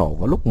chiến tranh nổ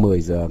vào lúc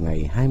 10 giờ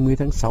ngày 20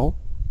 tháng 6.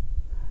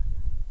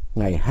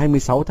 Ngày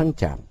 26 tháng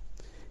Chạp,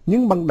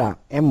 những băng đạn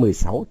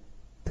M16,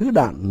 thứ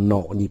đạn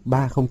nổ nhịp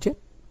 3 không chết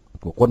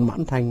của quân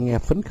Mãn Thanh nghe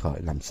phấn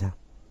khởi làm sao.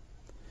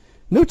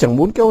 Nếu chẳng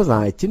muốn kéo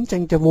dài chiến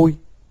tranh cho vui,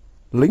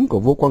 lính của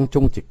vua Quang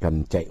Trung chỉ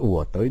cần chạy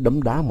ùa tới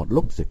đấm đá một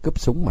lúc rồi cướp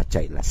súng mà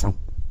chạy là xong.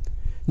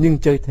 Nhưng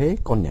chơi thế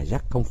con nhà Jack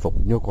không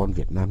phục Nhô Con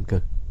Việt Nam cơ.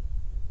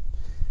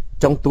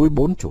 Trong túi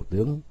 4 chủ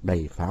tướng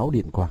đầy pháo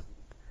điện quang.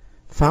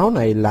 Pháo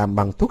này làm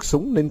bằng thuốc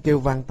súng nên kêu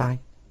vang tai.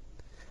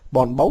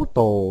 Bọn Báu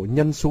Tổ,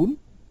 Nhân Sún,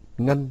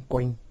 Ngân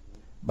Quanh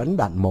bắn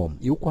đạn mồm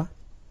yếu quá,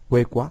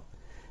 quê quá.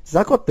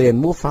 Giá có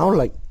tiền mua pháo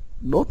lệnh,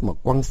 đốt mà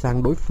quăng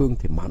sang đối phương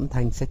thì Mãn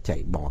Thanh sẽ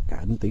chạy bỏ cả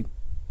Ấn Tín.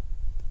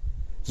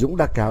 Dũng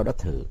Đa Cao đã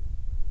thử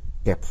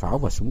kẹp pháo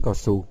vào súng cao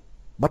su,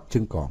 bắt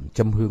Trương Còm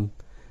châm hương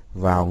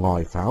vào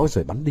ngòi pháo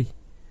rồi bắn đi.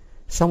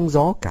 Sóng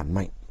gió cản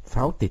mạnh,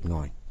 pháo tịt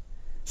ngòi.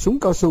 Súng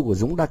cao su của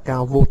Dũng Đa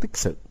Cao vô tích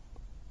sự.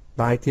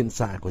 Tài thiên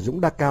xạ của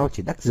Dũng Đa Cao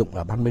chỉ đắc dụng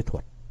ở ban mê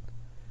thuật.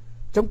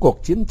 Trong cuộc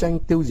chiến tranh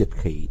tiêu diệt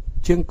khỉ,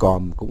 Trương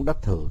Còm cũng đã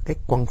thử cách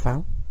quăng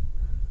pháo.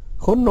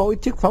 Khốn nỗi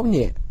chiếc pháo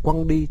nhẹ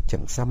quăng đi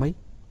chẳng xa mấy.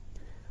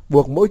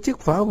 Buộc mỗi chiếc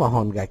pháo vào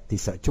hòn gạch thì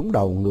sợ trúng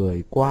đầu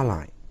người qua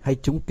lại hay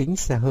trúng kính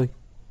xe hơi.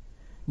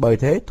 Bởi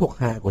thế thuộc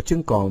hạ của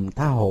Trương Còm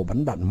tha hồ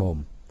bắn đạn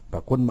mồm và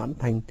quân Mãn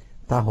Thanh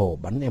tha hồ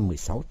bắn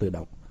M16 tự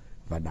động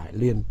và Đại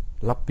Liên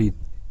lắp pin.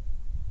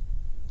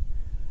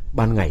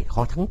 Ban ngày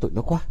khó thắng tụi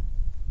nó quá.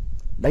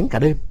 Đánh cả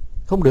đêm,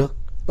 không được,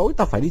 tối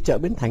tao phải đi chợ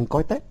Bến Thành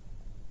coi Tết.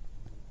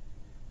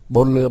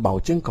 Bồn Lừa bảo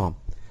Trương Còm: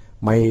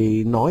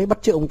 mày nói bắt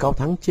chước ông Cao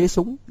Thắng chế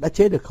súng, đã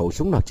chế được khẩu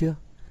súng nào chưa?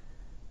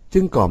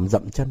 Trương Còm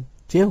dậm chân,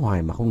 chế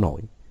hoài mà không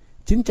nổi.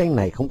 Chiến tranh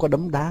này không có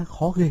đấm đá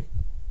khó ghê.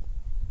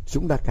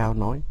 Dũng Đa Cao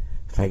nói: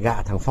 phải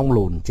gạ thằng Phong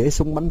Lùn chế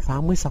súng bắn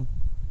pháo mới xong.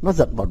 Nó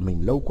giận bọn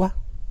mình lâu quá.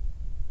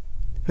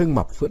 Hưng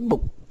Mập phưỡn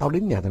bụng: tao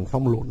đến nhà thằng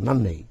Phong Lùn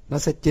năn nỉ, nó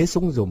sẽ chế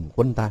súng giùm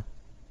quân ta.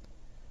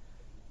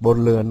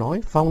 Bồn Lừa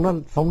nói: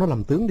 Phong nó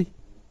làm tướng đi.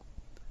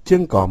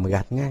 Trương Còm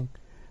gạt ngang: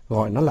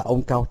 gọi nó là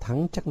ông Cao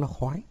Thắng chắc nó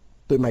khoái.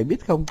 Tụi mày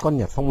biết không, con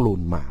nhà Phong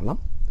Lùn mả lắm.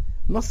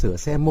 Nó sửa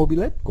xe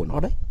mobilet của nó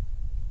đấy.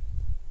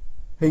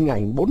 Hình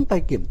ảnh 4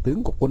 tay kiểm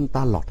tướng của quân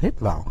ta lọt hết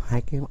vào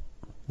hai cái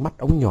mắt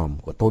ống nhòm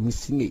của Tôn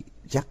Sĩ Nghị,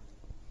 Jack.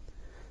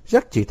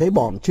 Jack chỉ thấy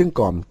bọn Trương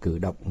Còm cử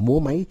động múa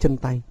máy chân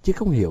tay, chứ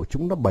không hiểu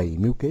chúng nó bày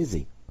mưu kế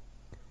gì.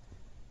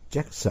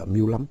 Jack sợ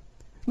mưu lắm.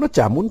 Nó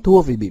chả muốn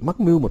thua vì bị mắc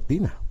mưu một tí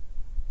nào.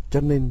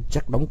 Cho nên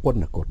Jack đóng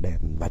quân ở cột đèn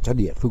và cho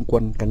địa phương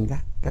quân canh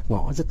gác các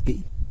ngõ rất kỹ.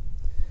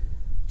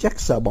 Jack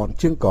sợ bọn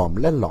Trương Còm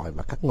len lỏi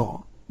vào các ngõ,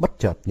 bất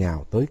chợt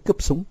nhào tới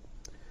cướp súng.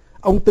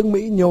 Ông tướng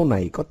Mỹ nhô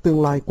này có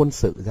tương lai quân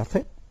sự ra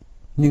phết.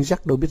 Nhưng Jack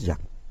đâu biết rằng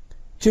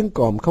Trương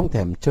Còm không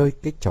thèm chơi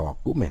cái trò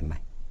cũ mèn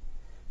này.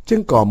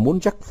 Trương Còm muốn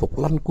Jack phục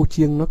lăn cu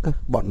chiêng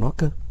bọn nó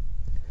cơ.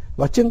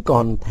 Và Trương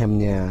còn thèm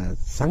nhà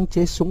sáng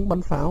chế súng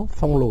bắn pháo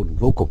Phong Lùn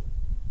vô cùng.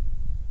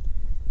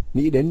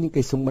 Nghĩ đến những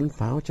cây súng bắn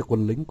pháo cho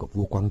quân lính của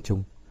vua Quang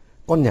Trung,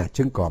 con nhà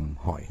Trương Còm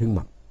hỏi Hưng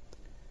Mập: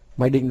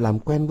 Mày định làm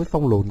quen với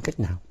Phong Lùn cách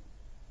nào?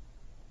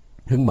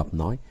 Hưng Mập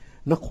nói,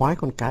 nó khoái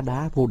con cá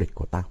đá vô địch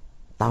của tao.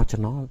 Tao cho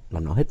nó là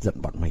nó hết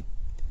giận bọn mình.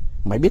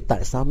 Mày biết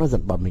tại sao nó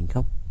giận bọn mình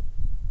không?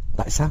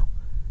 Tại sao?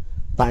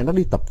 Tại nó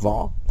đi tập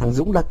võ, thằng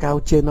Dũng Đa Cao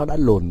trên nó đã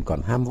lùn,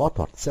 còn ham võ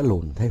thuật sẽ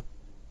lùn thêm.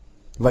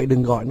 Vậy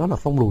đừng gọi nó là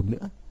Phong Lùn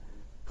nữa.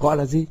 Gọi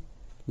là gì?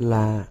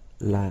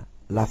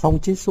 Là Phong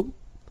chế súng.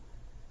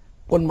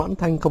 Quân Mãn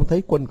Thanh không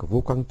thấy quân của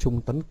Vua Quang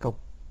Trung tấn công,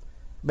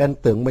 bèn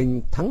tưởng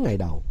mình thắng ngày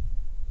đầu.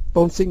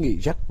 Tôn Sĩ Nghị,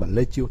 Jack và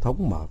Lê Chiêu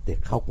Thống mở tiệc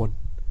khao quân.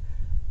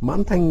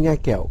 Mãn Thanh nhai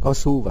kẹo cao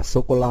su và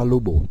sô-cô-la lu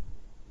bù,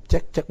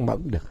 chắc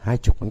mẫn được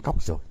 20 con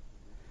cóc rồi.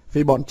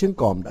 Vì bọn Trương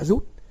Còm đã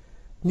rút,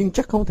 nhưng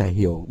chắc không thể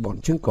hiểu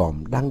bọn Trương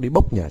Còm đang đi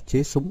bốc nhà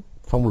chế súng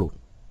Phong Lùn.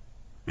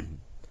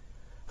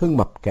 Hưng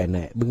Mập kẻ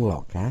nệ bưng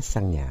lò cá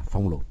sang nhà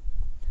Phong Lùn.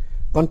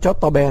 Con chó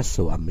to be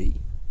sủa ầm ĩ.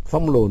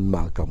 Phong Lùn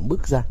mở cổng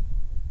bước ra.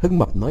 Hưng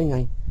Mập nói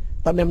ngay,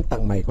 tao đem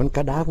tặng mày con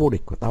cá đá vô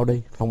địch của tao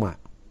đây, Phong ạ.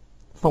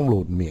 Phong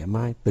Lùn mỉa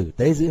mai, tử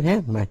tế dữ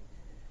hé mày.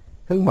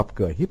 Hưng Mập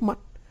cười híp mắt,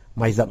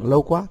 mày giận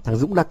lâu quá, thằng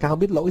Dũng Đa Cao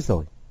biết lỗi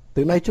rồi.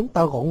 Từ nay chúng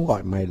tao không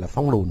gọi mày là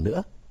Phong Lùn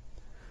nữa.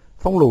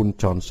 Phong Lùn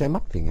tròn xoe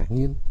mắt vì ngạc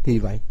nhiên. Thì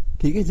vậy,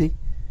 thì cái gì?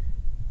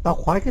 Tao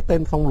khoái cái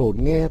tên Phong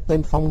Lùn, nghe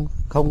tên Phong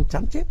không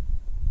chán chết.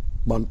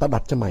 Bọn tao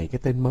đặt cho mày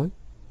cái tên mới.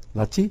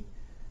 Là chi?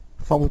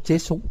 Phong chế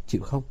súng,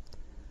 chịu không?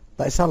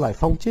 Tại sao lại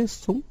Phong chế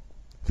súng?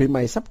 Vì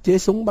mày sắp chế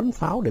súng bắn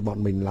pháo để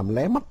bọn mình làm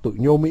lé mắt tụi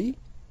nhô Mỹ.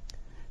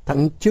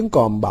 Thằng Trương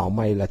Còm bảo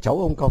mày là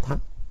cháu ông Cao Thắng.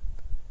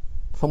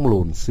 Phong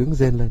Lùn sướng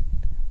rên lên.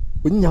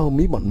 Uýnh nhau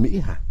Mỹ bọn Mỹ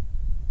hả?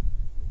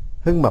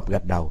 Hưng Mập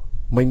gật đầu.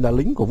 Mình là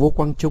lính của Vua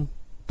Quang Trung.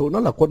 Tụi nó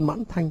là quân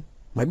Mãn Thanh.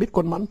 Mày biết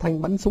quân Mãn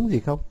Thanh bắn súng gì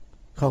không?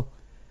 Không.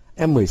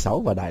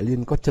 M16 và Đại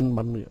Liên có chân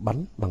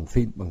bắn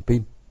bằng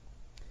pin.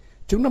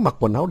 Chúng nó mặc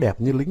quần áo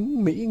đẹp như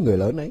lính Mỹ người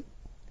lớn ấy.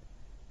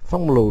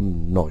 Phong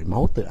Lùn nổi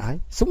máu tự ái.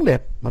 Súng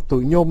đẹp mà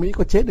tụi nhô Mỹ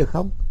có chế được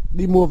không?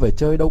 Đi mua về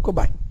chơi đâu có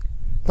bảnh.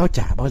 Tao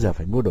chả bao giờ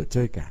phải mua đồ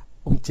chơi cả.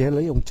 Ông chế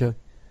lấy ông chơi.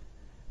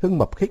 Hưng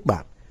Mập khích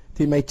bạn.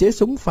 Thì mày chế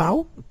súng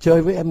pháo,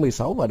 chơi với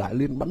M16 và Đại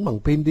Liên bắn bằng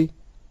pin đi.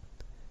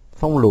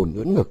 Phong Lùn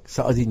ưỡn ngực,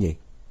 sợ gì nhỉ?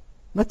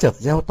 Nó chợt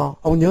reo to.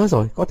 Ông nhớ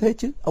rồi, có thế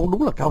chứ. Ông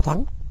đúng là Cao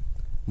Thắng.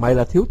 Mày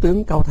là thiếu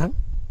tướng Cao Thắng.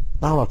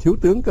 Tao là thiếu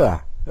tướng cơ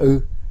à?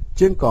 Ừ,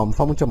 Trương Còm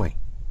phong cho mày.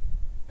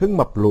 Hưng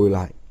Mập lùi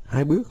lại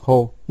 2 bước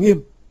hô,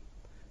 nghiêm.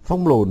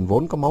 Phong Lùn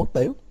vốn có máu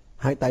tếu,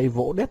 2 tay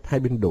vỗ đét 2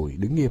 bên đùi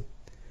đứng nghiêm.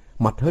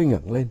 Mặt hơi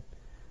ngẩng lên.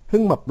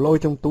 Hưng Mập lôi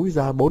trong túi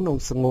ra 4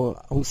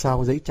 ông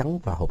sao giấy trắng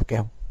và hộp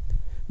keo.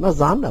 Nó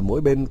dán ở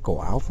mỗi bên cổ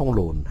áo Phong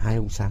Lùn 2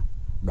 ông sao.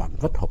 Đoạn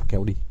vứt hộp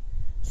keo đi,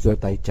 giơ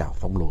tay chào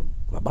Phong Lùn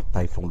và bắt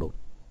tay Phong Lùn.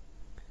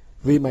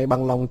 Vì mày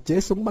bằng lòng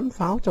chế súng bắn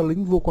pháo cho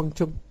lính Vua Quang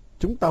Trung,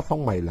 chúng ta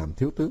phong mày làm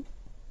thiếu tướng.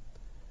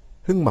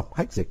 Hưng Mập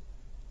hách dịch.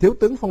 Thiếu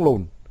tướng Phong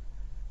Lùn.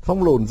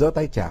 Phong Lùn giơ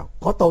tay chào.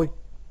 Có tôi.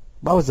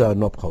 Bao giờ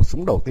nộp khẩu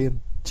súng đầu tiên?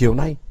 Chiều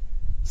nay.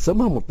 Sớm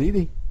hơn một tí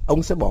đi.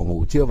 Ông sẽ bỏ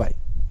ngủ trưa vậy.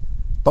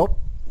 Tốt.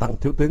 Tặng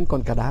thiếu tướng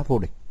con cá đá vô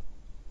địch.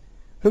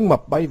 Hưng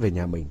Mập bay về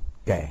nhà mình,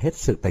 kể hết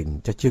sự tình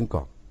cho Trương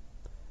Còm.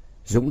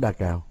 Dũng Đa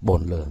Cao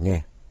bồn lửa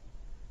nghe.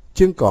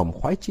 Trương Còm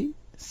khoái chí.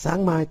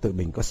 Sáng mai tụi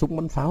mình có súng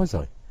bắn pháo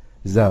rồi.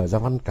 Giờ ra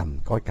Văn Cẩm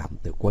coi cảm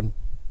tử quân,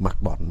 mặc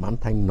bọn Mãn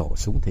Thanh nổ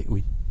súng thị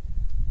uy.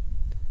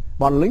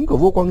 Bọn lính của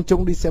Vua Quang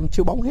Trung đi xem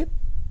chiếu bóng hết.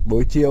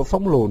 Buổi chiều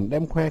Phong Lùn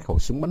đem khoe khẩu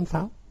súng bắn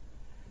pháo.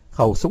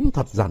 Khẩu súng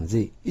thật giản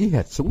dị, y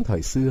hệt súng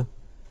thời xưa.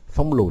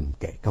 Phong Lùn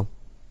kể công.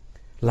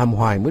 Làm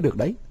hoài mới được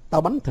đấy,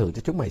 tao bắn thử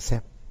cho chúng mày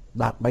xem.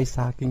 Đạn bay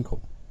xa kinh khủng.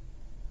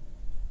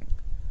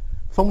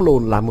 Phong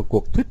Lùn làm một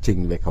cuộc thuyết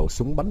trình về khẩu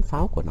súng bắn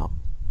pháo của nó.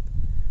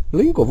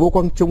 Lính của Vua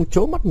Quang Trung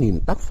trố mắt nhìn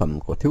tác phẩm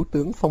của thiếu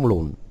tướng Phong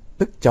Lùn,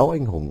 tức cháu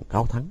anh hùng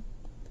Cao Thắng.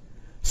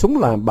 Súng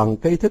làm bằng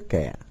cây thước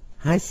kẻ,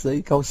 2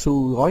 sợi cao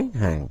su gói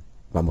hàng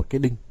và một cái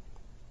đinh.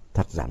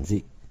 Thật giản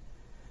dị.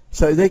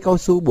 Sợi dây cao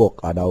su buộc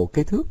ở đầu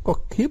cây thước có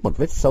khiếp một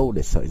vết sâu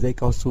để sợi dây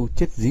cao su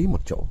chết dí một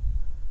chỗ.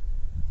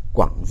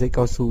 Quẳng dây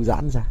cao su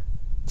giãn ra,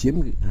 chiếm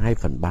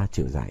 2/3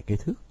 chiều dài cây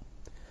thước.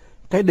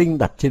 Cái đinh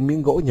đặt trên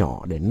miếng gỗ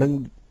nhỏ để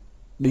nâng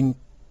đinh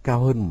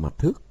cao hơn mặt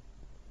thước.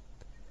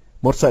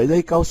 Một sợi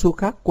dây cao su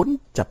khác quấn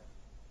chặt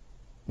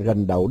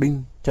gần đầu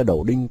đinh cho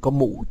đầu đinh có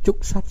mũ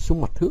trúc sát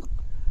xuống mặt thước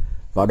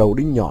và đầu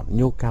đinh nhọn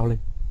nhô cao lên.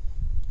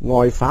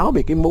 Ngòi pháo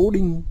bị cái mũ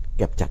đinh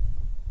kẹp chặt.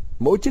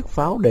 Mỗi chiếc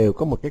pháo đều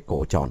có một cái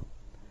cổ tròn.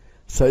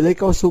 Sợi dây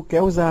cao su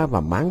kéo ra và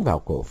máng vào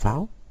cổ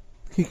pháo.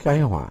 Khi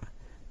khai hỏa,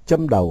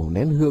 châm đầu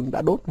nén hương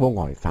đã đốt vô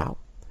ngòi pháo.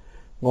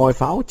 Ngòi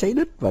pháo cháy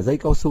đứt và dây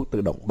cao su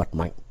tự động bật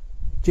mạnh.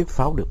 Chiếc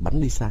pháo được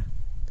bắn đi xa.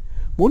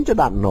 Muốn cho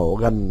đạn nổ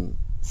gần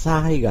xa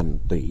hay gần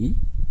tùy ý.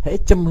 Hễ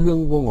châm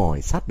hương vô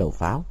ngòi sát đầu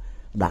pháo,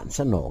 đạn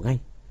sẽ nổ ngay,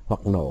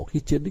 hoặc nổ khi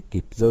chưa đích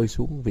kịp rơi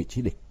xuống vị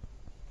trí địch.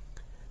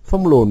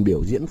 Phong Lùn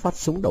biểu diễn phát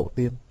súng đầu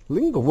tiên.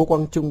 Lính của Vua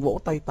Quang Trung vỗ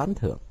tay tán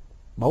thưởng.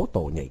 Báu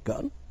tổ nhảy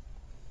cỡn.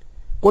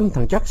 Quân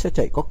thằng chắc sẽ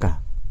chạy có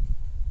cả.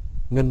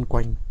 Ngân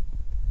quanh.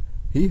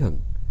 Hí hửng.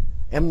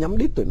 Em nhắm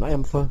đít tụi nó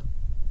em phơ.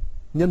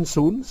 Nhân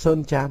Sún,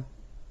 Sơn Chan.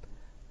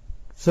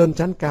 Sơn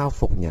Chán Cao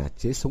phục nhà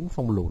chế súng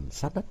Phong Lùn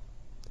sát đất.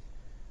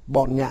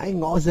 Bọn nhãi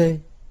ngõ dê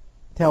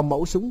theo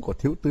mẫu súng của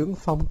thiếu tướng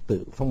Phong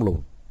tự Phong Lùn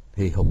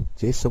thì hùng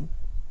chế súng.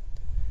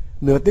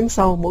 Nửa tiếng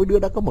sau, mỗi đứa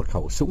đã có một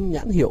khẩu súng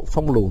nhãn hiệu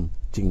Phong Lùn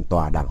trình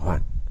tòa đàng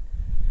hoàng.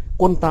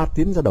 Quân ta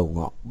tiến ra đầu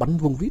ngõ, bắn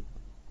vung vít.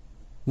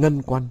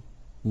 Ngân Quan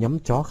nhắm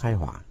chó khai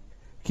hỏa,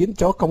 khiến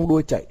chó cong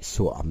đuôi chạy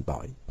sủa ầm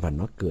tỏi và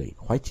nó cười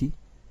khoái chí.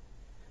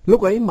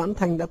 Lúc ấy Mãn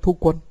Thanh đã thu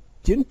quân,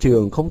 chiến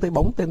trường không thấy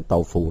bóng tên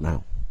tàu phù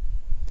nào.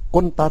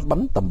 Quân ta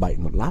bắn tầm bậy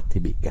một lát thì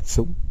bị kẹt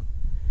súng.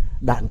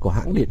 Đạn của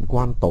hãng điện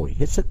Quan tồi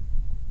hết sức.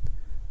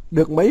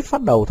 Được mấy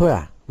phát đầu thôi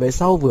à, về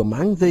sau vừa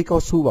máng dây cao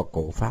su vào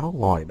cổ pháo,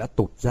 ngòi đã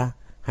tụt ra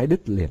hay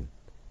đứt liền,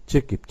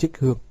 chưa kịp trích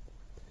hương.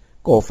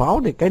 Cổ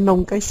pháo thì cái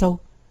nông cái sâu,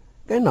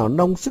 cái nào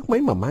nông sức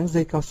mấy mà máng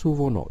dây cao su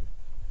vô nổi.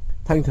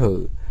 Thành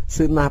thử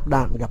sự nạp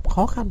đạn gặp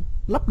khó khăn,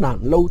 lắp đạn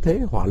lâu thế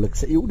hỏa lực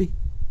sẽ yếu đi.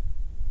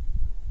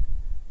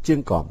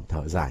 Trương Còm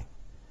thở dài.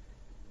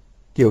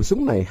 Kiểu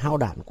súng này hao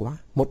đạn quá,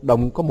 1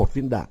 đồng có 1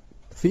 viên đạn,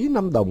 phí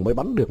 5 đồng mới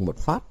bắn được một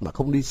phát mà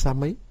không đi xa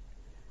mấy.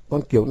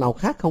 Còn kiểu nào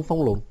khác không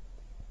Phong Lùn?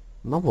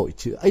 Nó vội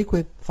chữa ấy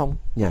quên, Phong,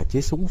 nhà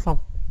chế súng Phong.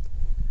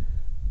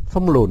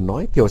 Phong Lùn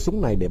nói kiểu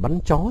súng này để bắn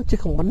chó chứ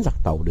không bắn giặc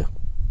tàu được.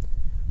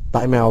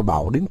 Tại mèo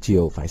bảo đến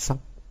chiều phải xong.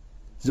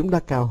 Dũng Đa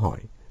Cao hỏi,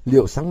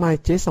 liệu sáng mai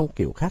chế xong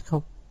kiểu khác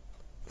không?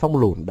 Phong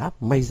Lùn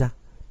đáp, may ra.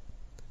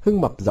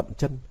 Hưng Mập dậm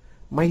chân,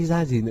 may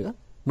ra gì nữa?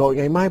 Nội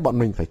ngày mai bọn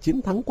mình phải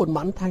chiến thắng quân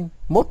Mãn Thanh,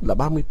 mốt là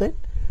 30 Tết.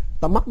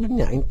 Tao mắc đến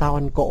nhà anh tao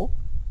ăn cỗ.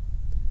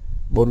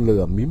 Bồn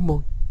Lừa mím môi.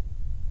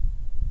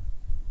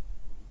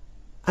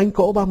 Anh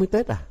cỗ 30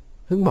 Tết à?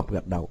 Hưng Mập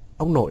gật đầu,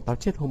 ông nội tao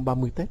chết hôm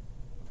 30 Tết.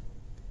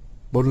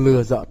 Bồn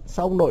Lừa giận,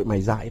 sao ông nội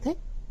mày dại thế?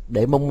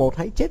 Để mồng 1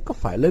 hãy chết có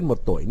phải lên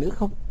 1 tuổi nữa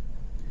không?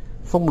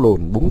 Phong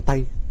Lùn búng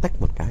tay, tách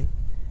một cái.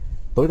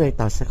 Tối nay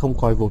tao sẽ không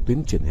coi vô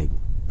tuyến truyền hình.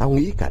 Tao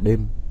nghĩ cả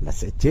đêm là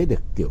sẽ chế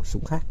được kiểu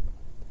súng khác.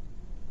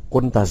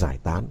 Quân ta giải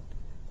tán.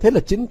 Thế là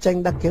chiến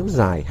tranh đã kéo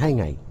dài 2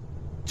 ngày.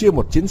 Chưa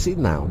một chiến sĩ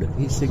nào được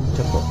hy sinh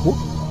cho Tổ quốc.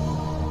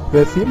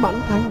 Về phía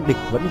Mãn Thanh, địch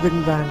vẫn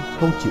vinh vang,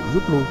 không chịu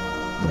rút lui,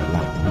 để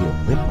lại nhiều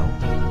vết máu.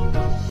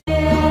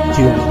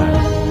 Chương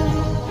 8.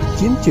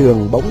 Chiến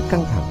trường bỗng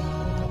căng thẳng.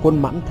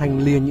 Quân Mãn Thanh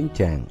lia những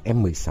tràng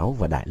M16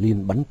 và Đại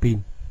Liên bắn pin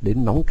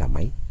đến nóng cả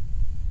máy.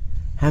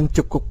 Hàng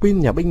chục cục pin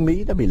nhà binh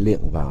Mỹ đã bị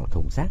liệng vào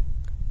thùng rác.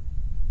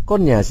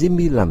 Con nhà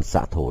Jimmy làm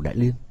xạ thủ Đại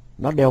Liên,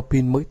 nó đeo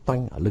pin mới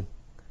toanh ở lưng.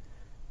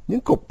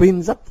 Những cục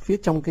pin dắt phía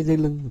trong cái dây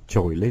lưng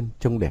trồi lên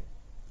trông đẹp,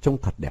 trông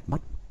thật đẹp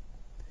mắt.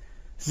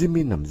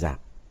 Jimmy nằm rạp,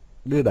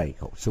 đưa đẩy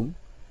khẩu súng.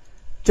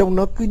 Trông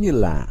nó cứ như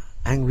là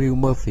Andrew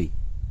Murphy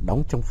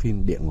đóng trong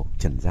phim Địa Ngục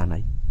Trần gian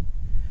ấy.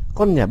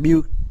 Con nhà Bill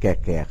kè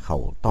kè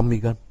khẩu Tommy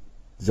Gun,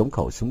 giống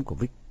khẩu súng của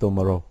Victor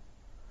Morrow.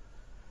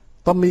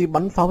 Tommy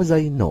bắn pháo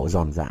dây nổ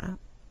giòn giã,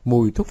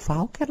 mùi thuốc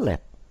pháo khét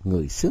lẹt,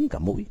 người sướng cả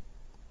mũi.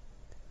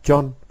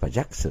 John và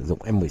Jack sử dụng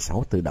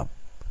M16 tự động.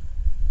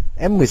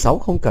 M16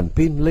 không cần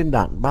pin, lên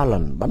đạn 3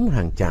 lần bắn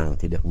hàng tràng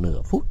thì được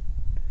nửa phút.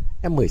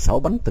 M16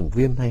 bắn từng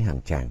viên hay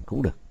hàng tràng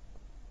cũng được.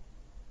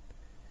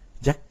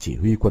 Jack chỉ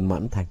huy quân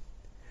Mãn Thanh.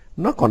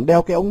 Nó còn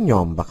đeo cái ống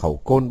nhòm và khẩu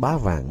côn bá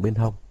vàng bên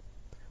hông.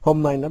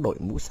 Hôm nay nó đội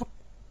mũ sắt.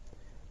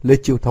 Lê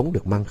Chiêu Thống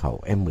được mang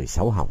khẩu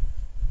M16 hỏng.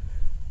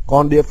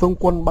 Còn địa phương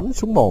quân bắn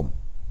súng mồm,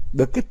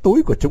 được cái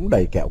túi của chúng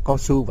đầy kẹo cao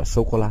su và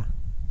sô-cô-la.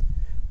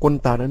 Quân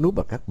ta đã núp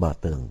ở các bờ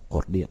tường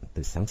cột điện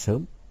từ sáng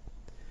sớm.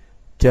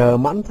 Chờ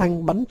Mãn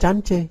Thanh bắn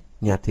chán chê,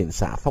 nhà thiện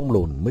xạ Phong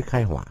Lùn mới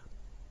khai hỏa.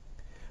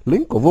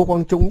 Lính của Vua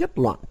Quang Trung nhất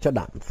loạn cho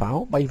đạn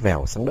pháo bay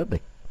vèo sang đất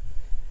địch.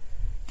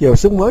 Kiểu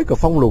súng mới của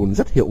Phong Lùn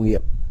rất hiệu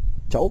nghiệm.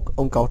 Chỗ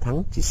ông Cao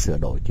Thắng chỉ sửa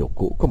đổi kiểu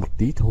cũ có một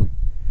tí thôi.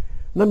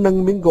 Nó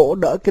nâng miếng gỗ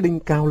đỡ cái đinh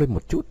cao lên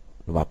một chút,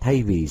 và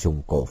thay vì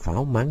dùng cổ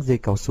pháo máng dây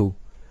cao su,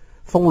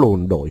 Phong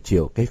Lùn đổi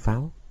chiều cây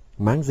pháo,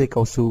 máng dây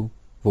cao su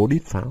vô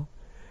đít pháo,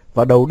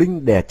 và đầu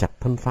đinh đè chặt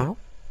thân pháo.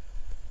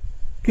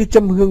 Khi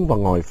châm hương vào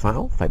ngòi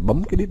pháo phải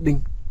bấm cái đít đinh,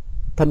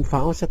 thân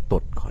pháo sẽ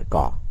tuột khỏi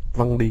cỏ,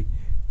 văng đi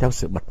theo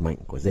sự bật mạnh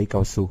của dây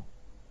cao su.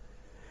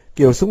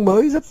 Kiểu súng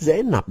mới rất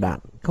dễ nạp đạn,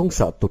 không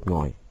sợ tụt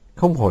ngòi,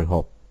 không hồi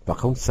hộp và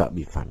không sợ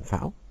bị phản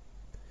pháo.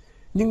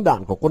 Nhưng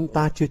đạn của quân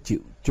ta chưa chịu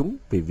trúng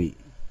vì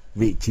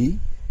vị trí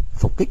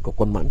phục kích của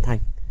quân Mãn Thanh.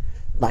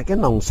 Tại cái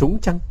nòng súng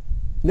chăng?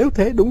 Nếu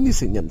thế đúng như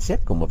sự nhận xét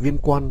của một viên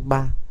quan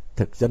 3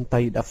 thực dân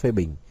Tây đã phê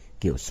bình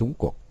kiểu súng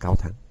của Cao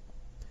Thắng.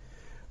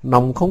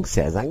 Nòng không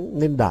xẻ rãnh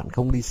nên đạn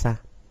không đi xa.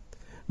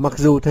 Mặc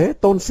dù thế,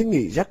 Tôn Sĩ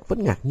Nghị Jack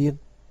vẫn ngạc nhiên.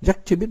 Jack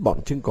chưa biết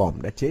bọn Trương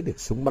Còm đã chế được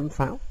súng bắn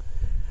pháo.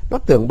 Nó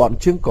tưởng bọn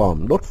Trương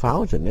Còm đốt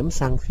pháo rồi ném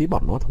sang phía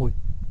bọn nó thôi.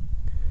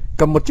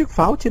 Cầm một chiếc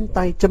pháo trên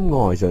tay châm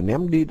ngòi rồi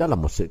ném đi đã là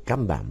một sự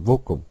can đảm vô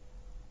cùng.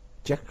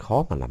 Jack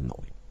khó mà làm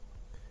nổi.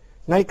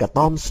 Ngay cả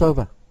Tom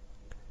Server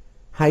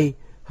hay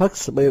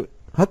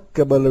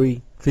Huckleberry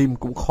phim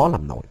cũng khó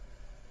làm nổi.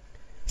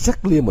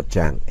 Jack lia một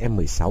tràng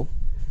M16.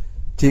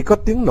 Chỉ có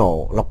tiếng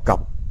nổ lọc cọc.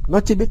 Nó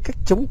chỉ biết cách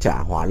chống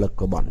trả hỏa lực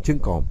của bọn Trương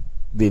Còm,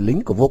 vì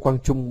lính của Vua Quang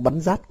Trung bắn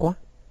rát quá.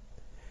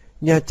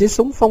 Nhà chế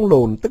súng Phong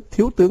Lùn, tức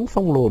thiếu tướng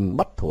Phong Lùn,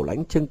 bắt thủ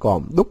lãnh Trương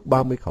Còm đúc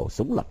 30 khẩu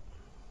súng lật.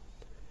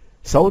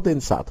 6 tên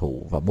xạ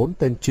thủ và 4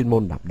 tên chuyên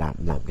môn nạp đạn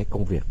làm cái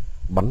công việc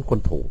bắn quân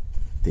thủ,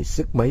 thì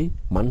sức mấy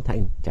Mãn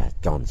Thanh chả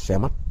tròn xe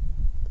mắt.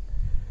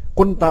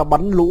 Quân ta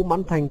bắn lũ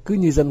Mãn Thanh cứ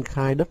như dân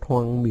khai đất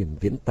hoang miền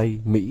viễn Tây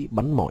Mỹ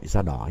bắn mọi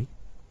da đỏ ấy.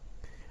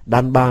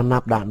 Đàn bà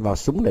nạp đạn vào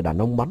súng để đàn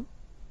ông bắn.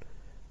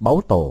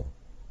 Báu Tổ,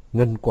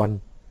 Ngân Quanh,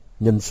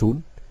 Nhân Sún,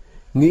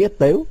 Nghĩa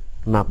Tếu,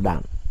 nạp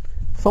đạn.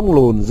 Phong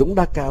Lùn, Dũng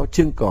Đa Cao,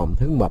 Trương Còm,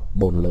 Hưng Mập,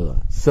 Bồn Lửa,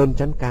 Sơn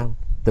Chắn Cao,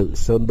 Tự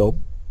Sơn Đốm,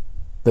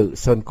 Tự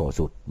Sơn Cổ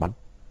Rụt bắn.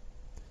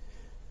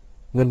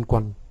 Ngân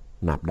Quanh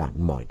nạp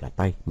đạn mỏi cả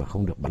tay mà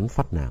không được bắn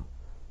phát nào.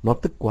 Nó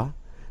tức quá.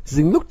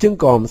 Dính lúc Trương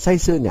Còm say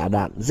sưa nhả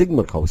đạn, rích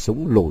một khẩu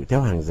súng lùi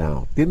theo hàng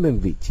rào tiến lên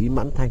vị trí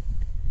Mãn Thanh.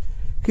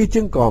 Khi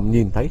Trương Còm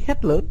nhìn thấy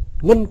hét lớn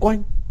Ngân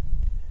Quanh.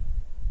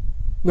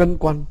 Ngân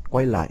Quanh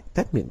quay lại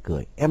tét miệng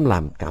cười. Em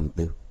làm cảm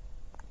từ.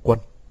 Quân,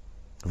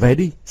 về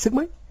đi, sức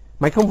mấy.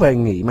 Mày không về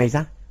nghỉ mày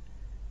ra.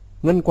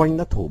 Ngân Quanh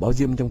đã thủ bao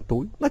diêm trong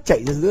túi. Nó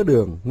chạy ra giữa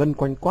đường. Ngân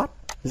Quanh quát.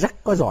 Jack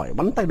có giỏi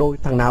bắn tay đôi,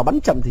 thằng nào bắn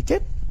chậm thì chết.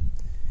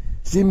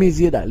 Jimmy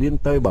Gia Đại Liên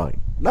tơi bời.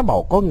 Đã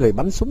bảo có người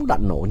bắn súng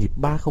đạn nổ nhịp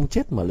 3 không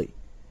chết mà lị.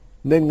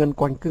 Nên Ngân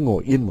Quanh cứ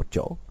ngồi yên một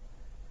chỗ.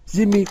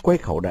 Jimmy quay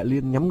khẩu Đại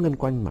Liên nhắm Ngân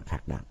Quanh mà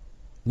khạc đạn.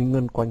 Nhưng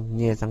Ngân Quanh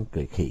nhe răng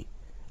cười khỉ.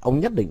 Ông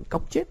nhất định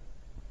cóc chết.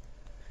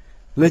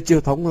 Lê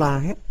Chiêu Thống la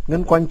hét.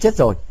 Ngân Quanh chết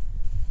rồi.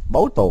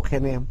 Báu Tổ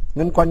khen em.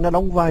 Ngân Quanh đã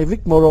đóng vai Vic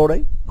Morrow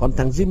đấy. Còn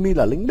thằng Jimmy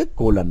là lính Đức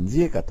cù lần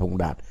ria cả thùng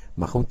đạn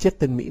mà không chết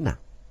tên Mỹ nào.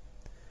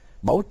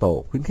 Báu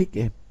Tổ khuyến khích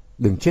em.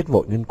 Đừng chết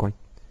vội Ngân Quanh.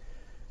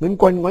 Ngân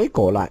Quanh ngoáy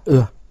cổ lại.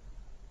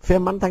 Phe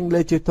Mãn Thanh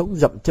Lê Chiêu Thống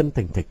dậm chân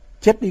thình thịch.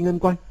 Chết đi Ngân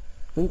Quanh.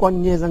 Ngân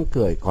Quanh nhe răng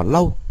cười. Còn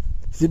lâu.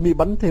 Jimmy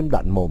bắn thêm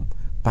đạn mồm.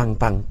 Pằng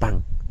pằng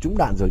pằng. Trúng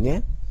đạn rồi nhé.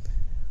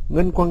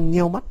 Ngân Quanh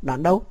nheo mắt.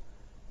 Đạn đâu?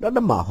 Đã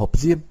mở hộp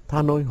diêm.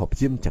 Tha nôi hộp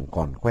diêm chẳng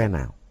còn que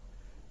nào.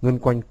 Ngân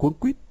Quanh cuống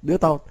quýt.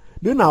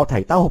 Đứa nào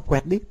thảy tao hộp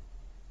quẹt đi.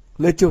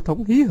 Lê Chiêu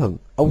Thống hí hửng.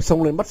 Ông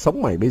xông lên bắt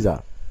sống mày bây giờ.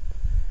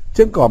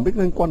 Trương Còm biết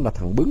Ngân Quanh là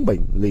thằng bướng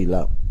bỉnh lì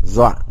lợm.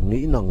 Dọa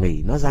nghĩ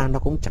nó ra nó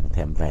cũng chẳng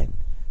thèm vẹn.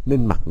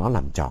 Nên mặc nó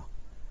làm trò.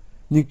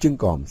 Nhưng Trương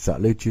Còm sợ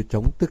Lê Chiêu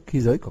Thống tức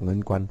khí giới của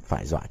Ngân Quanh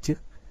phải dọa trước.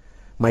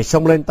 Mày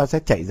xông lên tao sẽ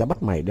chạy ra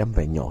bắt mày đem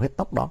về nhổ hết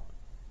tóc đó.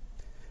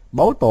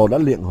 Báu Tổ đã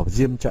liệng hộp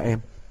diêm cho em.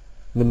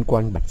 Ngân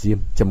Quanh bật diêm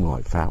châm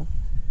ngòi pháo.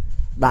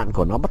 Đạn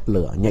của nó bắt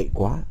lửa nhạy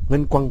quá.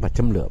 Ngân Quanh và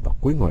châm lửa vào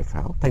cuối ngòi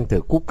pháo. Thành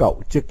thử cú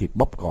cậu chưa kịp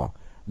bóp cò,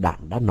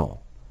 đạn đã nổ.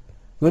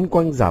 Ngân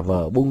Quanh giả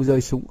vờ bung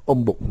rơi súng,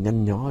 ôm bụng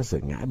nhăn nhó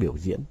rồi ngã biểu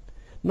diễn.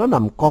 Nó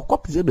nằm co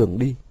quắp giữa đường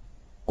đi.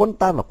 Quân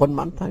ta và quân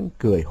Mãn Thanh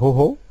cười hô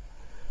hố.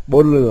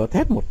 Bồn Lửa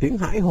thét một tiếng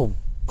hãi hùng.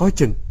 Coi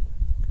chừng.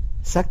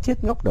 Xác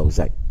chết ngóc đầu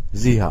dậy.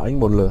 Gì hả anh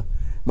Bồn Lửa?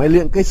 Mày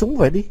liệng cây súng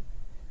về đi.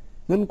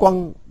 Ngân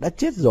Quanh đã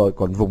chết rồi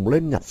còn vùng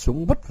lên nhặt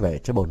súng vất về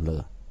cho Bồn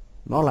Lửa.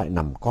 Nó lại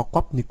nằm co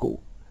quắp như cũ.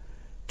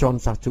 John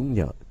sao chúng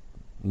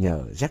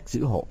nhờ Jack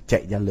giữ hộ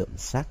chạy ra lượm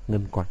xác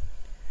Ngân Quanh.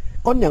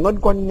 Con nhà Ngân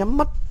Quanh nhắm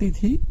mắt ti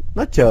thí.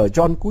 Nó chờ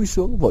John cúi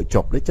xuống vội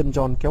chộp lấy chân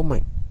John kéo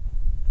mạnh.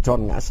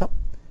 John ngã sấp.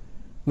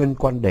 Ngân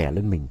Quanh đè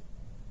lên mình.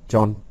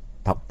 John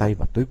thọc tay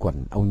vào túi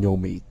quần ông nhô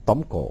Mỹ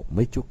tóm cổ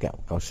mấy chú kẹo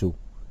cao su.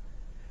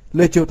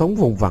 Lê Chiêu Thống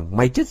vùng vằng.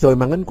 Mày chết rồi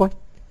mà Ngân Quanh.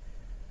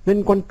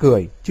 Ngân Quanh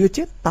cười. Chưa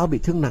chết, tao bị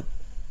thương nặng.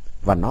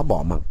 Và nó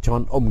bỏ mặc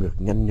John ôm ngực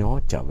nhăn nhó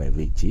trở về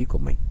vị trí của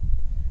mình.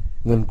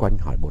 Ngân Quanh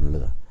hỏi Bồn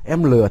Lửa.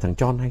 Em lừa thằng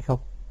John hay không?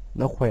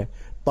 Nó khoe.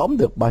 Tóm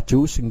được ba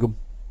chú sinh gum.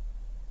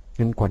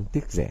 Ngân Quanh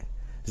tiếc rẻ.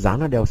 Giá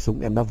nó đeo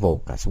súng em đã vồ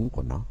cả súng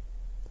của nó.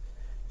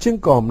 Trương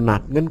Còm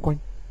nạt Ngân Quanh.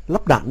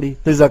 Lắp đạn đi.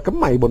 Từ giờ cấm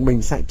mày bọn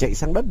mình sẽ chạy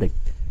sang đất địch.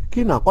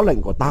 Khi nào có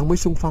lệnh của tao mới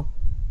xung phong.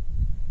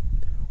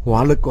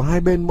 Hỏa lực của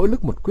hai bên mỗi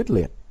lúc một quyết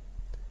liệt.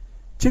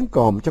 Trương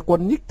Còm cho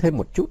quân nhích thêm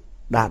một chút.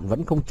 Đạn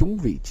vẫn không trúng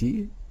vị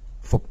trí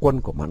phục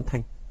quân của Mãn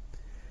Thanh.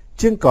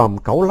 Trương Còm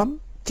cáu lắm.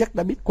 Chắc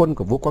đã biết quân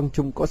của Vua Quang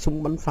Trung có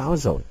súng bắn pháo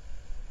rồi.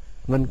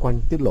 Ngân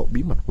Quanh tiết lộ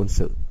bí mật quân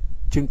sự.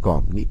 Trương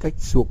Còm nghĩ cách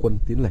xua quân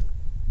tiến lên.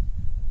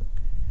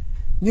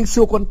 Nhưng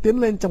xua quân tiến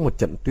lên trong một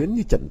trận tuyến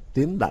như trận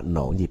tuyến đạn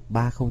nổ nhịp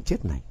 3 không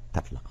chết này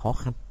thật là khó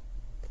khăn.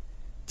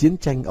 Chiến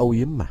tranh âu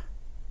yếm mà.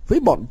 Với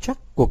bọn chắc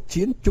cuộc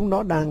chiến chúng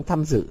nó đang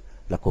tham dự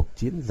là cuộc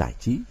chiến giải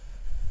trí,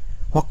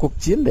 hoặc cuộc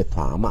chiến để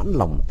thỏa mãn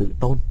lòng tự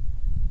tôn.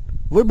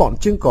 Với bọn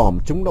Trương Còm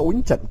chúng đã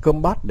uống trận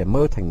cơm bát để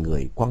mơ thành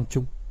người Quang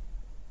Trung.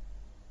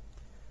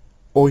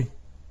 Ôi,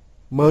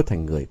 mơ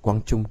thành người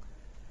Quang Trung,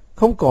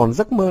 không còn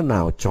giấc mơ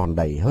nào tròn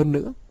đầy hơn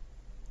nữa.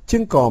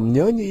 Trương Còm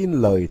nhớ như in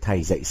lời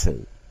thầy dạy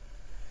sử.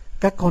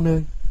 Các con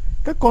ơi,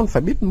 các con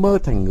phải biết mơ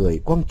thành người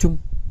Quang Trung.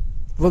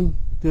 Vâng,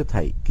 thưa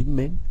thầy kính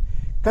mến,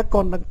 các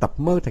con đang tập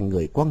mơ thành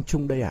người Quang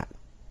Trung đây ạ.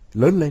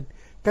 Lớn lên,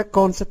 các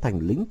con sẽ thành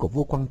lính của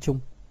vua Quang Trung.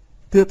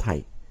 Thưa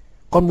thầy,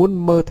 con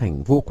muốn mơ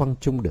thành vua Quang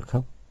Trung được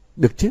không?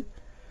 Được chứ.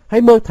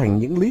 Hãy mơ thành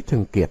những Lý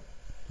Thường Kiệt,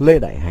 Lê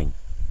Đại Hành,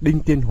 Đinh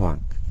Tiên Hoàng,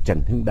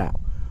 Trần Hưng Đạo,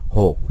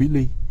 Hồ Quý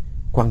Ly,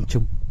 Quang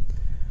Trung.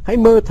 Hãy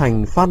mơ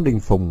thành Phan Đình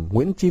Phùng,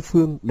 Nguyễn Chi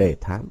Phương, Đề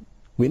Thám,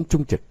 Nguyễn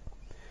Trung Trực.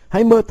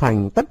 Hãy mơ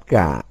thành tất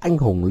cả anh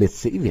hùng liệt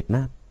sĩ Việt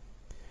Nam.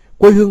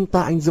 Quê hương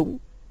ta anh dũng,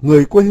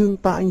 người quê hương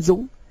ta anh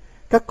dũng.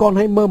 Các con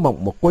hãy mơ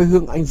mộng một quê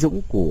hương anh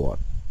dũng của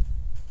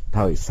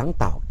thời sáng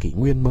tạo kỷ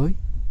nguyên mới,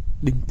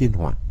 Đinh Tiên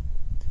Hoàng.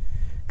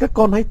 Các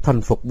con hãy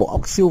thần phục bộ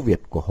óc siêu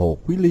việt của Hồ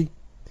Quý Ly,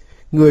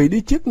 người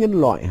đi trước nhân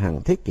loại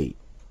hàng thế kỷ.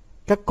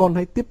 Các con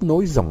hãy tiếp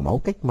nối dòng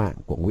máu cách mạng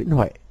của Nguyễn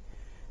Huệ.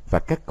 Và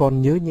các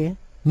con nhớ nhé,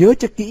 nhớ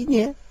cho kỹ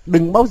nhé,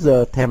 đừng bao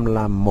giờ thèm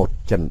làm một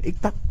Trần Ích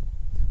Tắc,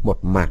 một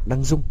Mạc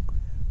Đăng Dung,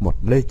 một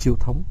Lê Chiêu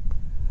Thống,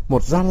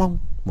 một Gia Long,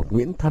 một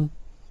Nguyễn Thân,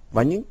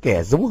 và những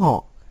kẻ giống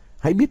họ,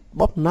 hãy biết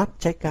bóp nát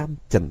trái cam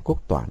Trần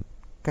Quốc Toản,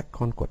 các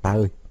con của ta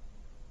ơi.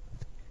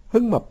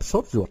 Hưng Mập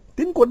sốt ruột,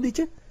 tiến quân đi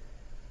chứ.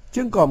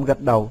 Trương Còm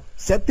gật đầu,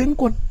 sẽ tiến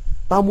quân.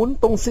 Tao muốn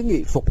Tôn Sĩ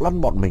Nghị phục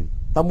lăn bọn mình,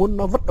 tao muốn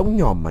nó vứt ống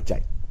nhòm mà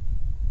chạy.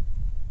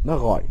 Nó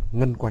gọi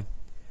Ngân Quanh,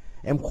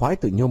 em khoái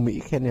tụi Nhô Mỹ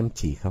khen em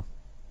chỉ không?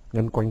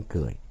 Ngân Quanh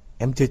cười,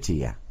 em chưa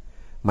chỉ à?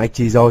 Mày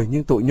chỉ rồi,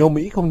 nhưng tụi Nhô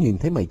Mỹ không nhìn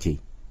thấy mày chỉ.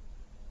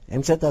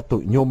 Em sẽ cho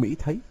tụi Nhô Mỹ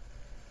thấy.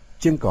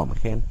 Trương Còm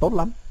khen, tốt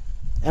lắm.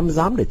 Em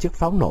dám để chiếc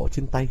pháo nổ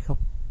trên tay không?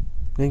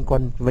 Ngân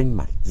Quanh vênh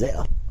mặt dễ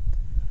ợt,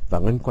 và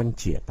Ngân Quanh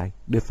chìa tay,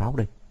 đưa pháo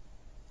đây.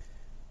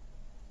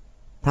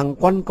 Thằng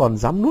Quanh còn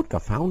dám nuốt cả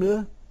pháo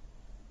nữa.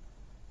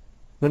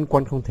 Ngân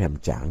Quanh không thèm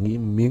trả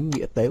miếng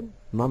nghĩa tếu,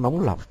 nó nóng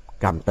lòng,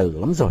 cảm tử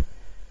lắm rồi.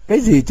 Cái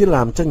gì chứ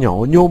làm cho nhỏ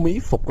Nhô Mỹ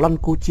phục lăn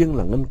cô chiêng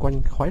là Ngân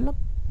Quanh khoái lắm.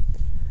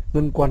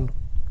 Ngân Quanh,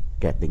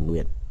 kẻ tình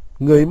nguyện,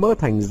 người mơ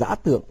thành dã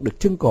tượng, được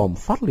Trương Còm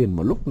phát liền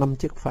một lúc 5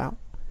 chiếc pháo.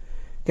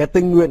 Kẻ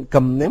tình nguyện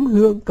cầm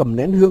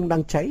nén hương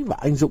đang cháy, và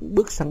anh Dũng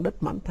bước sang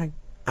đất Mãn Thanh.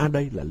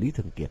 Đây là Lý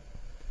Thường Kiệt.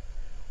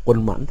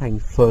 Quân Mãn Thanh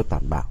phơ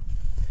tàn bạo.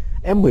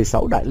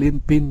 M16 đại liên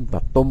pin và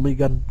Tommy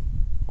gun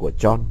của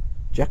John,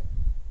 Jack,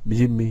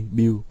 Jimmy,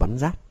 Bill bắn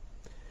rát.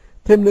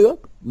 Thêm nữa,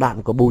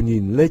 đạn của Bù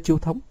Nhìn, Lê Chiêu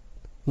Thống.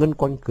 Ngân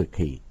Quanh cười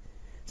khỉ.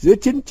 Giữa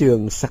chiến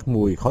trường sặc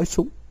mùi khói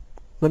súng.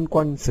 Ngân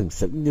Quanh sừng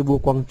sững như vua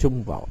Quang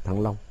Trung vào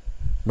Thăng Long.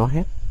 Nó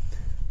hét,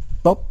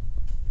 tốt,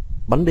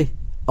 bắn đi.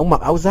 Ông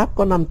mặc áo giáp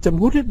có 5 châm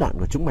hút hết đạn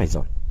của chúng mày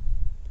rồi.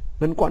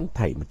 Ngân Quanh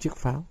thảy một chiếc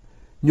pháo.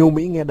 Nhô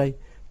Mỹ nghe đây,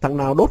 thằng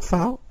nào đốt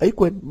pháo ấy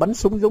quên, bắn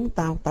súng giống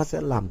tao, ta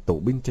sẽ làm tù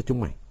binh cho chúng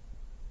mày.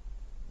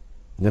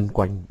 Ngân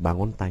Quanh 3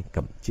 ngón tay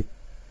cầm chiếc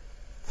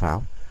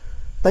pháo,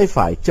 tay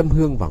phải châm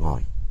hương vào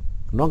ngòi.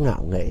 Nó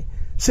ngạo nghễ,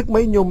 sức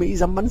mấy Nhô Mỹ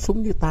dám bắn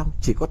súng như tao,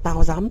 chỉ có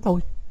tao dám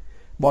thôi.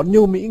 Bọn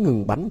Nhô Mỹ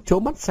ngừng bắn, trố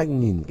mắt xanh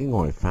nhìn cái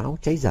ngòi pháo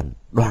cháy dần.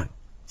 Đoàng,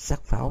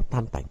 xác pháo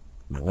tan tành,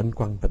 mà Ngân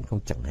Quanh vẫn không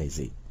chẳng hề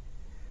gì.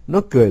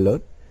 Nó cười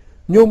lớn.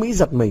 Nhô Mỹ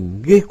giật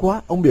mình, ghê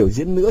quá, ông biểu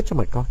diễn nữa cho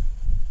mày coi.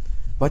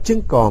 Và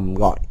Trương Còm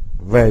gọi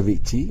về vị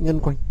trí Ngân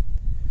Quanh.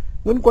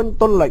 Ngân Quanh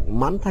tuân lệnh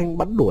Mãn Thanh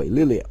bắn đuổi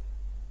lia lịa.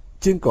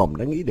 Trương Còm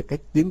đã nghĩ được cách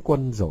tiến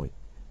quân rồi.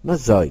 Nó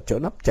rời chỗ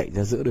nấp chạy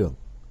ra giữa đường.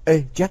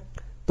 Ê Jack,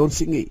 Tôn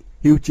Sĩ Nghị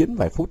hưu chiến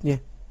vài phút nha.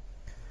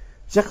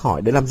 Jack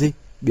hỏi để làm gì?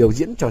 Biểu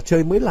diễn trò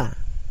chơi mới lạ.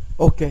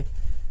 Ok.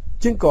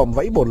 Trương Còm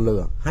vẫy bồn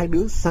lửa, hai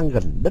đứa sang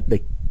gần đất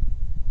địch.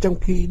 Trong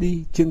khi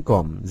đi, Trương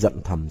Còm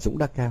giận thầm Dũng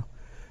Đa Cao.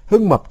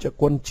 Hưng Mập cho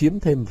quân chiếm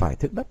thêm vài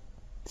thước đất.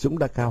 Dũng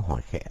Đa Cao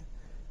hỏi khẽ,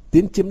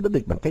 tiến chiếm đất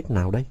địch bằng cách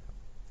nào đây?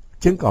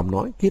 Trương Còm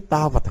nói, khi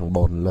tao và thằng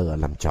bồn lửa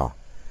làm trò.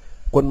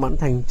 Quân Mãn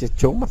Thanh sẽ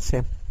trố mắt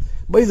xem.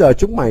 Bây giờ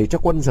chúng mày cho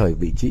quân rời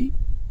vị trí.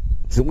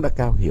 Dũng Đa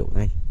Cao hiểu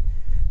ngay.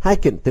 Hai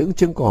kiện tướng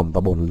Trương Còm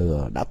và bồn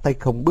lửa đã tay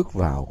không bước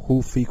vào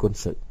khu phi quân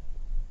sự.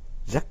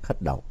 Jack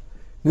hất đầu.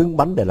 Ngưng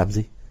bắn để làm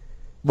gì?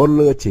 Bồn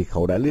lửa chỉ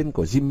khẩu đại liên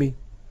của Jimmy.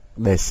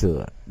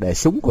 Để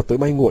súng của tụi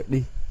bay nguội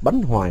đi.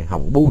 Bắn hoài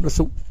hỏng bu nó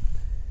súng.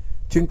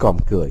 Trương Còm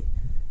cười.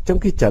 Trong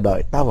khi chờ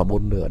đợi, tao và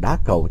bồn lửa đá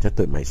cầu cho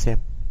tụi mày xem.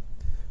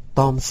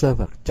 Tom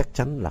Server chắc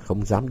chắn là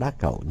không dám đá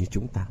cầu như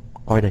chúng ta.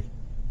 Coi đây.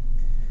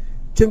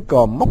 Trương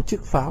Còm móc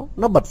chiếc pháo,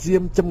 nó bật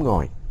diêm châm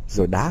ngòi,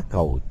 rồi đá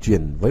cầu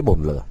truyền với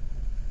bồn lửa.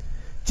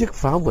 Chiếc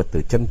pháo vượt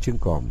từ chân Trương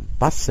Còm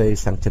passe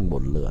sang chân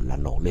bồn lửa là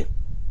nổ liền.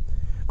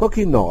 Có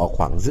khi nổ ở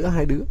khoảng giữa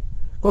hai đứa,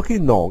 có khi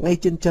nổ ngay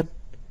trên chân.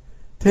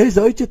 Thế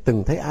giới chưa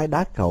từng thấy ai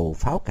đá cầu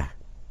pháo cả.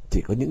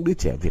 Chỉ có những đứa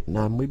trẻ Việt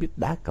Nam mới biết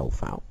đá cầu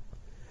pháo.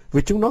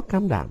 Vì chúng nó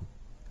cam đảm,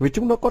 vì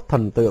chúng nó có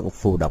thần tượng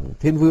Phù Đổng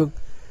Thiên Vương,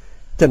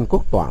 Trần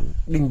Quốc Toản,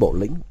 Đinh Bộ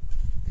Lĩnh.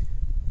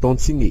 Tôn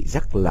Sĩ Nghị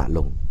rắc lạ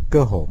lùng,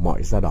 cơ hồ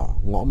mọi da đỏ,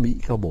 ngõ Mỹ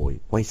cao bồi,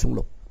 quay súng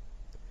lục.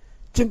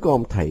 Trương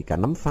Còm thảy cả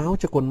nắm pháo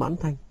cho quân Mãn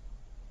Thanh.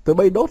 Tụi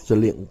bay đốt rồi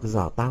liệng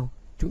giờ tao,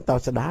 chúng tao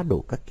sẽ đá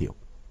đủ các kiểu.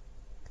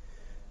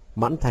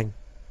 Mãn Thanh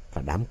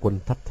và đám quân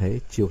thất thế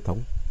Chiêu Thống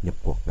nhập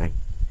cuộc ngay.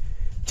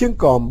 Trương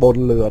Còm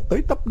bồn lửa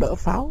tới tấp đỡ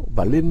pháo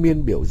và liên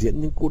miên biểu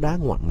diễn những cú đá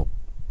ngoạn mục.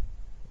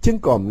 Trương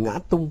Còm ngã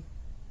tung,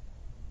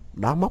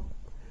 đá móc,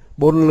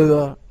 bồn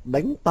lửa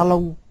đánh ta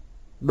lông.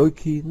 Đôi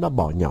khi nó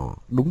bỏ nhỏ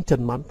đúng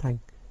chân Mãn Thanh,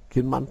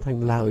 khiến Mãn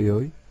Thanh la ơi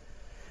ới.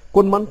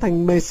 Quân Mãn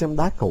Thanh mê xem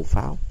đá cầu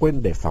pháo,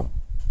 quên đề phòng.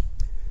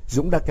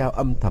 Dũng Đa Cao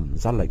âm thầm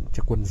ra lệnh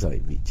cho quân rời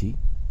vị trí.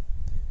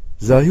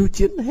 Giờ hưu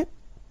chiến hết.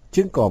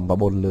 Trương Còm và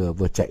bồn lửa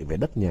vừa chạy về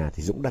đất nhà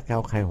thì Dũng Đa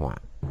Cao khai hỏa.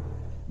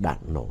 Đạn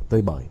nổ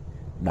tơi bời,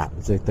 đạn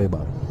rơi tơi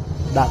bời.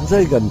 Đạn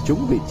rơi gần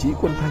trúng vị trí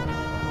quân Thanh.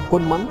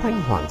 Quân Mãn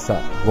Thanh hoảng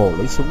sợ vồ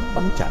lấy súng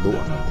bắn trả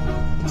đũa.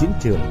 Chiến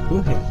trường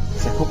hứa hẹn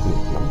sẽ khốc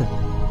liệt lắm đây.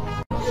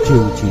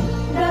 Chương 9.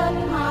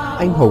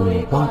 Anh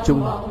hùng Quang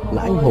Trung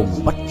là anh hùng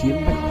bắt chiến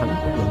bách thắng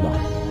của nhân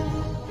loại.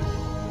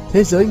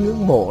 Thế giới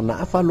ngưỡng mộ Nã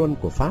Phá Luân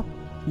của Pháp,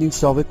 nhưng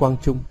so với Quang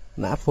Trung,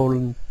 Nã Phá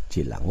Luân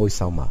chỉ là ngôi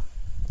sao mờ.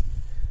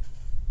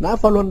 Nã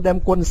Phá Luân đem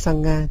quân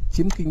sang Nga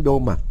chiếm kinh đô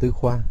Mạc Tư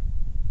Khoa,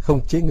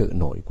 không chế ngự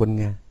nổi quân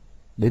Nga,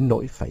 đến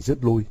nỗi phải rút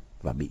lui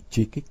và bị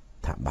truy kích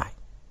thảm bại.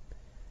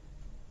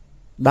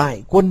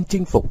 Đại quân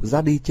chinh phục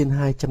ra đi trên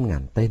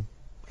 200.000 tên,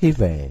 khi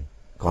về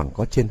còn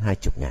có trên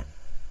 20.000.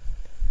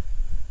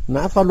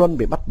 Nã Phá Luân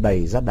bị bắt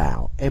đầy ra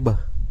đảo Eber,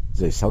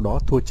 rồi sau đó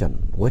thua trận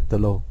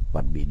Waterloo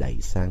và bị đẩy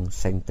sang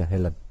Saint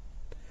Helens.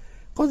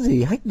 Có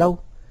gì hách đâu,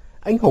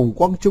 anh hùng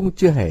Quang Trung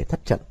chưa hề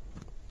thất trận.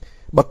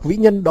 Bậc vĩ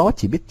nhân đó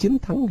chỉ biết chiến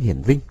thắng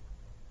hiển vinh.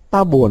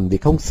 Ta buồn vì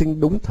không sinh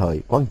đúng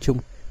thời Quang Trung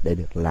để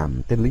được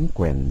làm tên lính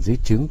quèn dưới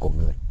trướng của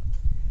người.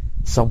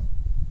 Xong,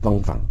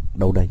 văng vẳng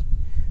đâu đây,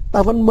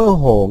 ta vẫn mơ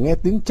hồ nghe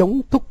tiếng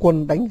trống thúc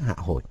quân đánh Hạ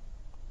Hồi.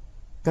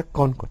 Các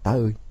con của ta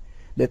ơi,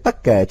 để ta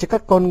kể cho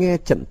các con nghe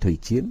trận thủy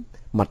chiến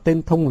mà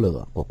tên thông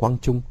lửa của Quang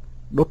Trung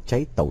đốt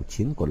cháy tàu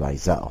chiến của loài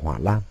dợ Hỏa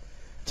Lan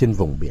trên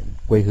vùng biển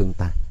quê hương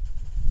ta.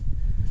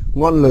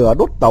 Ngọn lửa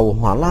đốt tàu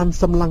Hỏa Lan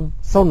Xâm Lăng,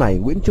 sau này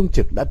Nguyễn Trung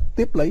Trực đã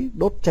tiếp lấy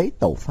đốt cháy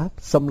tàu Pháp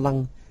Xâm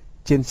Lăng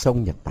trên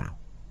sông Nhật Tảo.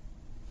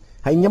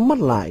 Hãy nhắm mắt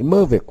lại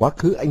mơ về quá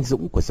khứ anh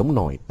dũng của giống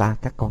nòi ta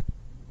các con.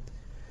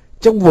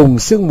 Trong vùng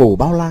sương mù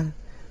bao la,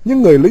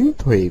 những người lính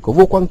thủy của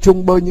vua Quang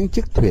Trung bơi những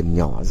chiếc thuyền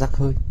nhỏ ra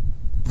khơi,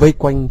 vây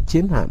quanh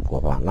chiến hạm của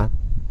Hỏa Lan.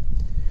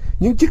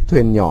 Những chiếc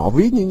thuyền nhỏ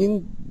ví như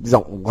những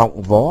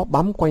gọng vó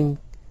bám quanh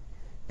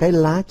cái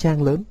lá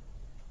trang lớn,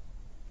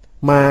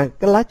 mà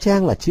cái lá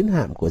trang là chiến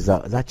hạm của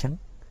dợ da trắng.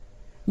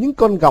 Những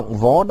con gọng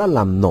vó đã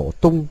làm nổ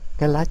tung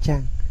cái lá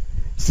trang,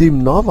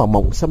 dìm nó vào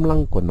mộng xâm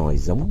lăng của nòi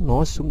giống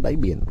nó xuống đáy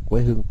biển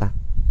quê hương ta.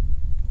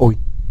 Ôi,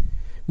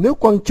 nếu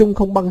Quang Trung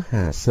không băng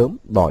hà sớm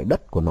đòi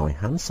đất của nòi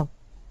Hán xong,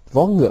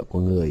 vó ngựa của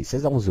người sẽ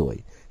rong ruổi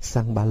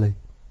sang Ba Lê.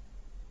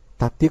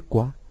 Ta tiếc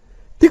quá,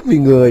 tiếc vì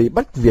người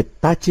bắt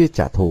Việt ta chia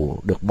trả thù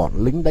được bọn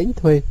lính đánh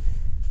thuê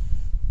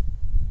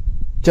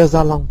cho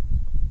Gia Long.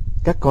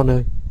 Các con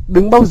ơi,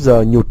 đừng bao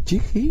giờ nhụt chí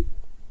khí.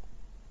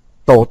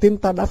 Tổ tiên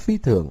ta đã phi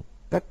thường,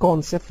 các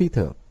con sẽ phi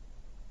thường.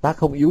 Ta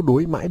không yếu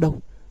đuối mãi đâu,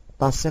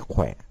 ta sẽ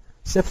khỏe,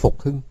 sẽ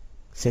phục hưng,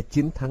 sẽ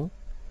chiến thắng.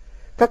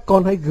 Các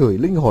con hãy gửi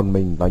linh hồn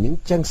mình vào những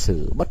trang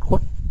sử bất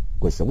khuất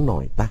của giống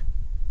nòi ta.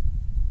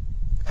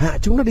 Hạ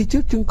chúng nó đi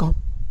trước chúng con,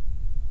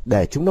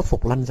 để chúng nó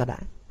phục lăn ra đã,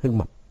 Hưng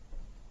Mập.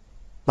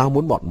 Tao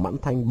muốn bọn Mãn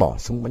Thanh bỏ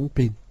súng bắn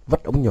pin,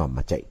 vất ống nhòm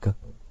mà chạy cơ.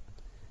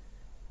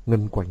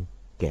 Ngân Quanh,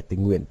 kẻ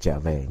tình nguyện trở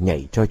về,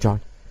 nhảy choi choi.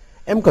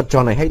 Em còn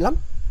trò này hay lắm.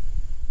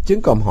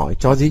 Trứng Còm hỏi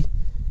trò gì?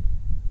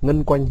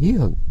 Ngân Quanh hí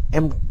hửng,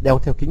 em đeo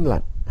theo kính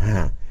lặn.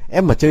 À,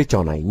 em mà chơi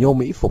trò này nhô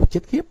Mỹ Phục chết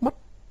khiếp mất.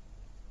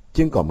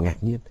 Trứng Còm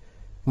ngạc nhiên.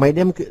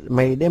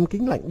 Mày đem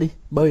kính lạnh đi,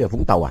 bơi ở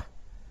Vũng Tàu à?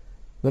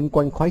 Ngân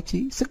Quanh khoái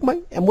chí, sức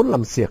mấy, em muốn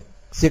làm xiếc.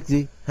 Xiếc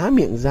gì? Há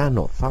miệng ra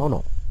nổ pháo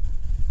nổ.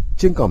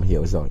 Trứng Còm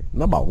hiểu rồi,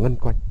 nó bảo Ngân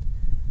Quanh.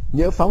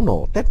 Nhỡ pháo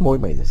nổ tét môi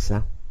mày rồi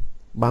sao?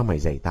 Ba mày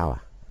giày tao à?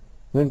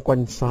 Ngân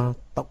Quanh xoa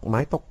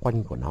mái tóc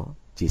quanh của nó,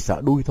 chỉ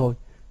sợ đuôi thôi.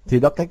 Thì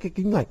đó cái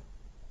kính lạnh.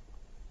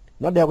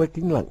 Nó đeo cái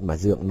kính lạnh mà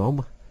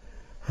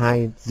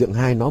Dượng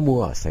hai nó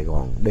mua ở Sài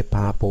Gòn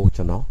Depapo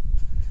cho nó.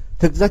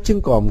 Thực ra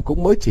Trứng Còm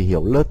cũng mới chỉ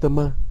hiểu lơ tơ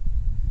mơ.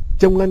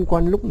 Trông Ngân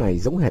Quanh lúc này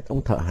giống hệt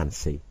ông thợ hàn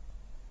xì.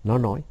 Nó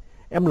nói,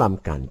 em làm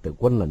cản tử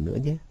quân lần nữa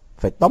nhé,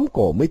 phải tóm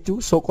cổ mấy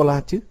chú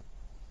sô-cô-la chứ.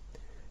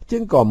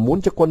 Trứng Còm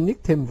muốn cho quân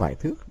nhích thêm vài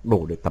thước,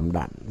 đổ được tầm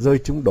đạn rơi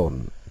trúng đồn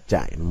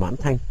trại Mãn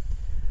Thanh.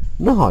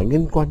 Nó hỏi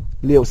Ngân Quanh,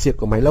 liệu xiếc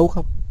của mày lâu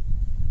không?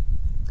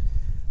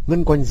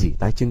 Ngân Quanh dỉ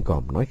tai Trứng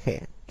Còm nói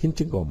khẽ, khiến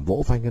Trứng Còm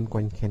vỗ vai Ngân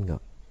Quanh khen ngợi.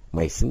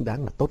 Mày xứng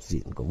đáng là tốt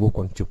diện của vua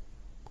Quang Trung.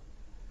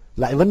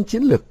 Lại vẫn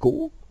chiến lược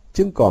cũ,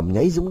 Trứng Còm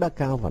nhảy dũng đá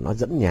cao và nó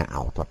dẫn nhà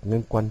ảo thuật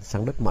Ngân Quanh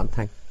sang đất Mãn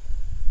Thanh.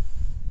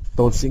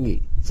 Tôn Sĩ Nghị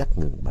chắc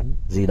ngừng bắn.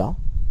 Gì đó?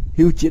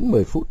 Hưu chiến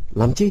 10 phút.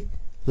 Làm chi?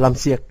 Làm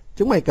xiếc.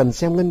 Chúng mày cần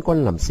xem Ngân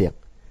Quanh làm xiếc.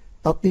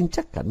 Tao tin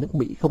chắc cả nước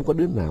Mỹ không có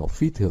đứa nào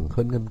phi thường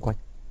hơn Ngân Quanh.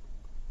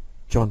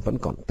 John vẫn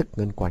còn tức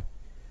Ngân Quanh.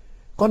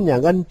 Con nhà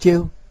Ngân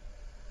trêu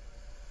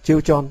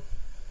John.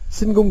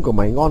 Xin gung của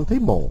mày ngon thấy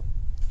mổ.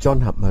 John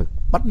hậm hực.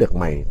 Bắt được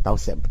mày tao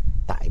sẽ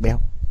tại beo.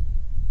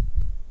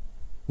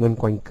 Ngân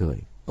Quanh cười.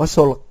 Có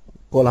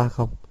sô-cô-la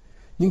không?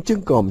 Nhưng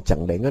Trứng Còm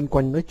chẳng để Ngân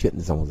Quanh nói chuyện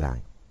dòng dài.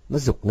 Nó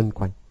giục Ngân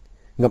Quanh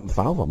ngậm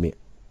pháo vào miệng.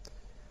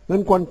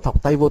 Ngân Quanh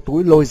thọc tay vô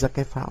túi lôi ra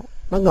cái pháo.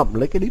 Nó ngậm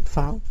lấy cái đít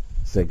pháo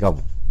rồi gồng.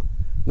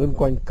 Ngân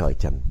Quanh cởi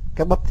trần,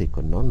 các bắp thịt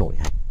của nó nổi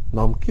hạch,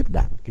 nom khiếp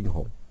đảm kinh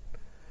hồn.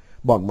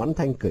 Bọn Mãn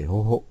Thanh cười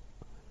hô hô.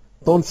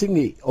 Tôn Sĩ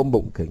Nghị ôm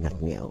bụng cười ngặt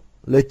nghẽo.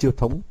 Lê Chiêu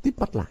Thống tít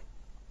mắt lại.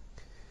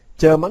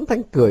 Chờ Mãn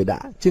Thanh cười đã,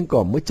 Trứng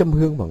Còm mới châm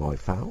hương vào ngòi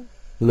pháo.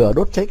 Lửa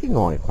đốt cháy cái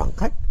ngòi khoảng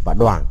khách và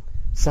đoàng,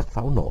 xác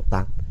pháo nổ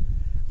tan.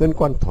 Ngân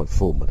Quanh thổi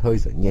phù một hơi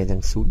rồi nhe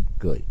răng sún,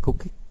 cười khúc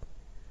khích.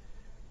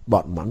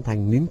 Bọn Mãn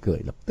Thanh nín cười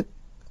lập tức.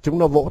 Chúng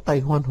nó vỗ tay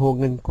hoan hô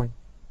Ngân Quanh.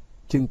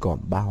 Trứng Còm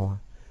ba hoa.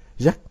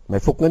 Jack, mày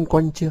phục Ngân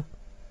Quanh chưa?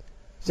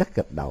 Jack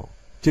gật đầu.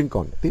 Trứng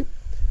Còm tiếp.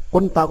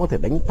 Quân tao có thể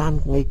đánh tan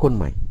ngay quân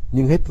mày,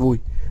 nhưng hết vui.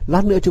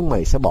 Lát nữa chúng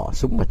mày sẽ bỏ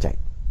súng mà chạy.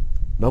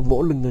 Nó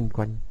vỗ lưng Ngân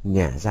Quanh.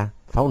 Nhả ra,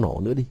 pháo nổ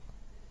nữa đi.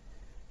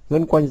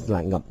 Ngân Quanh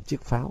lại ngậm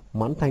chiếc pháo.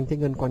 Mãn Thanh thấy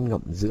Ngân Quanh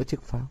ngậm giữa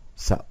chiếc pháo,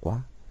 sợ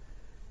quá.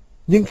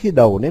 Nhưng khi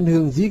đầu nén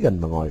hương dí gần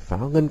vào ngòi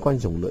pháo, Ngân Quanh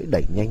dùng lưỡi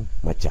đẩy nhanh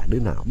mà chả đứa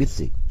nào biết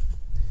gì.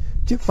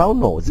 Chiếc pháo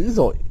nổ dữ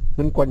dội.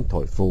 Ngân Quanh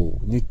thổi phù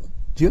như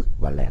trước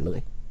và lẻ lưỡi.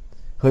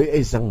 Hơi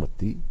ê răng một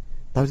tí.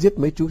 Tao giết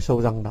mấy chú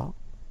sâu răng đó.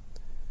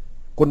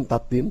 Quân ta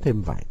tiến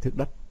thêm vài thước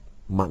đất.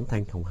 Mãn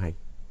Thanh không hay.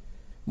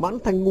 Mãn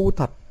Thanh ngu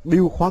thật,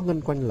 biêu khóa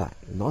Ngân Quanh lại.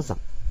 Nó rằng,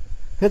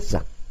 hết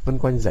giặc Ngân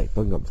Quanh dạy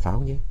tôi ngậm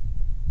pháo nhé.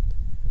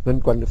 Ngân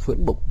Quanh đã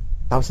phưỡn bụng.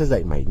 Tao sẽ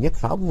dạy mày nhét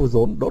pháo vô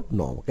rốn, đốt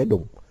nổ một cái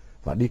đùng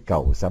và đi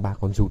cầu ra 3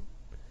 con giun.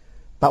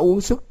 Tao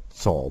uống sức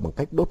sổ bằng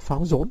cách đốt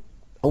pháo rốn.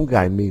 Ông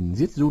gài mìn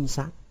giết giun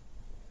sát.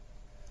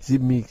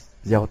 Jimmy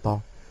reo to.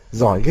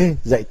 Giỏi ghê,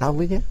 dạy tao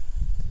với nhé.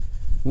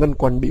 Ngân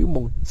Quanh bĩu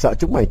môi. Sợ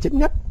chúng mày chết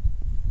ngất.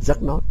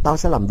 Jack nói, tao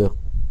sẽ làm được.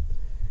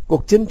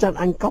 Cuộc chiến tranh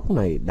Anh cóc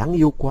này đáng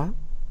yêu quá.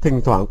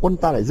 Thỉnh thoảng quân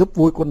ta lại giúp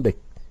vui quân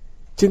địch.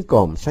 Trương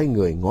Còm xoay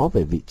người ngó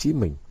về vị trí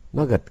mình.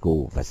 Nó gật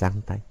gù và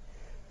giang tay.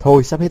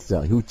 Thôi sắp hết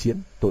giờ hưu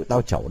chiến, tụi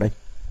tao chẩu đây.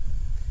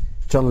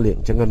 John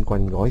liệng cho Ngân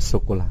Quanh gói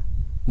sô-cô-la.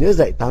 Nhớ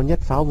dạy tao nhét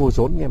pháo vô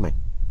rốn nghe mày.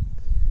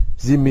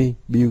 Jimmy,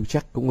 Bill,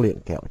 Jack cũng liệng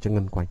kẹo cho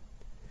Ngân Quanh.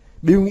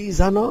 Bill nghĩ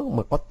ra nó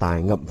mà có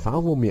tài ngậm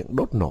pháo vô miệng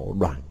đốt nổ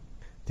đoàng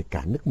thì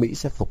cả nước Mỹ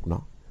sẽ phục nó.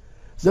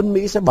 Dân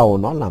Mỹ sẽ bầu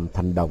nó làm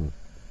thần đồng.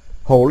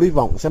 Hồ Ly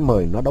Vọng sẽ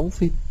mời nó đóng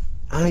phim.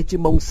 Ai chứ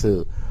mông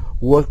sử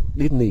Walt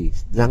Disney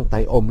giang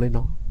tay ôm lấy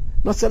nó.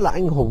 Nó sẽ là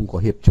anh hùng của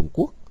Hiệp Chủng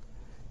Quốc.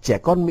 Trẻ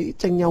con Mỹ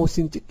tranh nhau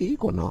xin chữ ký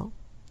của nó.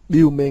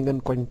 Bill mê Ngân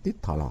Quanh tít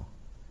thỏ lò.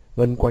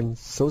 Ngân Quanh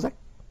số rách.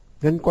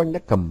 Ngân Quanh đã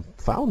cầm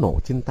pháo nổ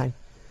trên tay.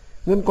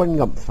 Ngân Quanh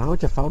ngậm pháo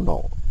cho pháo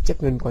nổ.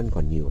 Chắc Ngân Quanh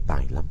còn nhiều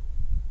tài lắm.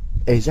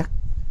 Ê Jack.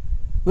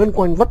 Ngân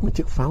Quanh vất một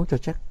chiếc pháo cho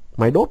Jack.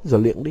 Mày đốt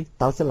rồi liệng đi,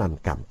 tao sẽ làm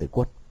cảm tử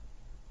quân.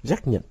 Jack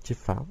nhận chiếc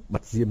pháo,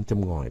 bật diêm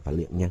châm ngòi và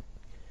liệng nhanh.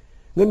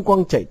 Ngân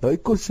Quang chạy tới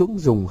cúi xuống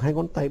dùng 2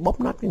 ngón tay bóp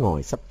nát cái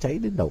ngòi sắp cháy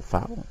đến đầu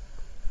pháo.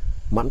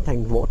 Mãn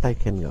Thanh vỗ tay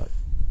khen ngợi.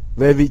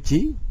 Về vị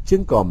trí,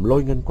 Trương Còm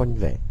lôi Ngân Quanh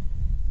về.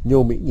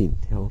 Nhô Mỹ nhìn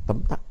theo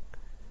tấm tắc.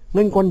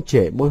 Ngân Quanh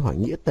trễ môi hỏi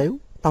nghĩa tếu.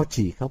 Tao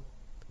chỉ không?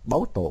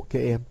 Báo tổ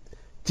kêu em.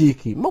 Chỉ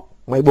khỉ mốc,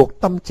 mày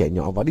buộc tâm trẻ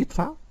nhỏ vào đít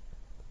pháo.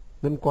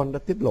 Ngân Quang đã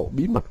tiết lộ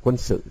bí mật quân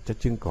sự cho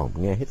Trương Còm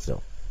nghe hết rồi,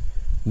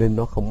 nên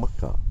nó không mắc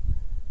cỡ.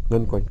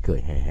 Ngân Quanh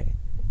cười hề hề.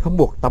 Không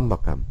buộc tâm vào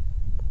cầm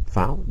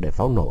pháo để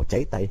pháo nổ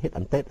cháy tay hết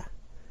ăn Tết à?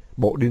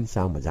 Bộ điên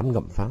sao mà dám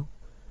ngậm pháo.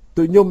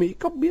 Tụi Nhô Mỹ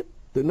cóc biết.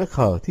 Tụi nó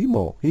khờ thí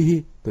mồ, hi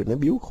hi. Tụi nó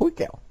biếu khối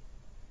kẹo.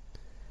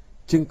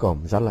 Trương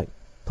Còm ra lệnh.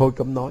 Thôi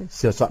cấm nói,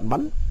 sửa soạn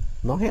bắn.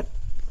 Nó hét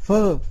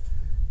phơ.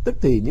 Tức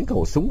thì những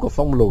khẩu súng của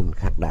Phong lùn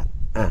khạc đạn.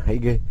 À hay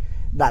ghê,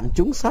 đạn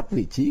trúng sát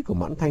vị trí của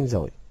Mãn Thanh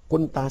rồi.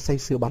 Quân ta say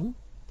sưa bắn.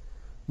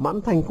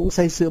 Mãn Thanh cũng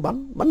say sưa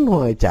bắn. Bắn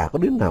hoài chả có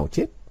đứa nào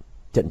chết.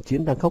 Trận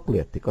chiến đang khốc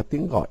liệt thì có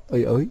tiếng gọi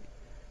ơi ới.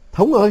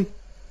 Thống ơi!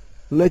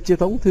 Lê Chiêu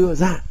Thống thưa.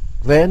 Dạ,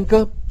 về ăn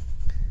cơm.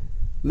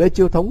 Lê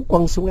Chiêu Thống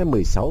quăng súng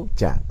M16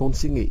 trả Tôn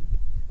Sĩ Nghị.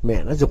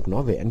 Mẹ đã giục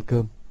nó về ăn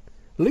cơm.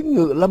 Lính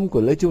ngự lâm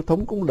của Lê Chiêu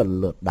Thống cũng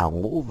lần lượt đào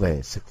ngũ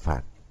về sực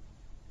phạt.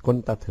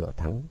 Quân ta thừa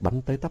thắng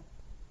bắn tới tấp.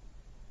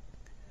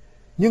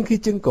 Nhưng khi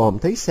Trương Còm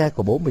thấy xe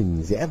của bố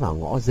mình rẽ vào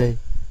ngõ dê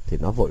thì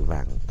nó vội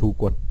vàng thu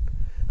quân.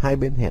 Hai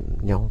bên hẹn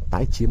nhau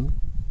tái chiếm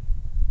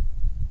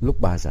lúc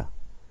 3 giờ.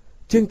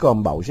 Trương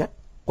Còm bảo Jack,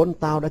 quân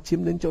tao đã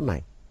chiếm đến chỗ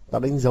này,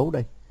 tao đánh dấu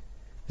đây.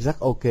 Jack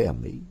ok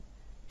ầm ĩ.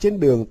 Trên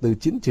đường từ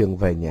chiến trường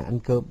về nhà ăn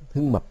cơm,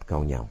 Hưng Mập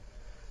càu nhàu.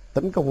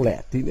 Tấn công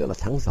lẹ tí nữa là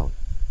thắng rồi.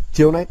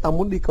 Chiều nay tao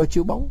muốn đi coi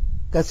chiếu bóng.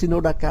 Casino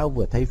Đa Cao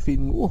vừa thay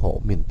phim Ngũ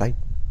Hổ miền Tây.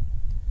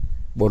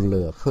 Bồn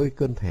lửa khơi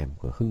cơn thèm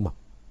của Hưng Mập.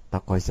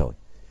 Tao coi rồi.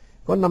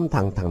 Có 5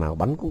 thằng nào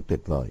bắn cũng tuyệt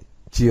vời.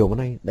 Chiều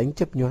nay đánh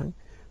chấp nhoáng.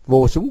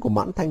 Vồ súng của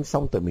Mãn Thanh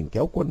xong tụi mình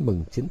kéo quân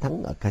mừng chiến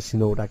thắng ở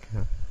Casino Đa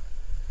Cao.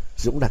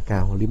 Dũng Đa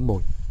Cao liếm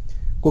môi.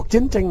 Cuộc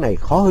chiến tranh này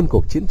khó hơn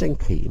cuộc chiến tranh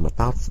khỉ mà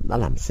tao đã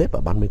làm sếp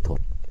ở ban mê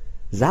thuật.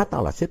 Giá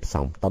tao là sếp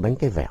xong, tao đánh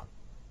cái vèo.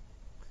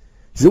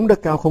 Dũng Đa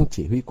Cao không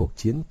chỉ huy cuộc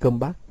chiến cơm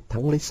bát,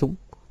 thắng lấy súng,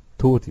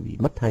 thua thì bị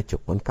mất 20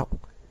 con cóc.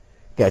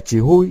 Kẻ chỉ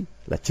huy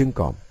là Trương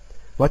Còm.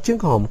 Và Trương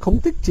Còm không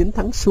thích chiến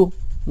thắng suông.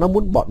 Nó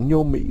muốn bọn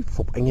Nhô Mỹ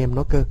phục anh em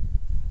nó cơ.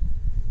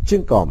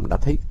 Trương Còm đã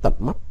thấy tận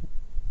mắt.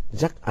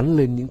 Jack ắn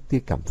lên những tia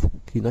cảm phục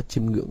khi nó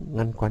chiêm ngưỡng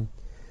Ngân Quanh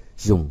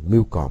dùng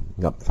mưu còm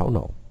ngậm pháo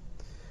nổ.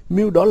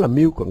 Mưu đó là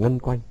mưu của Ngân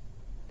Quanh.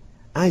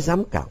 Ai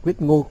dám cả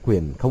quyết Ngô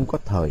Quyền không có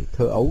thời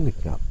thơ ấu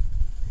nghịch ngợm.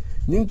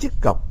 Những chiếc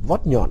cọc vót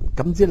nhọn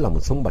cắm dưới lòng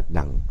sông Bạch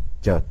Đằng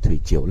chờ thủy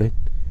triều lên.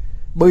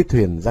 Bơi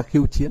thuyền ra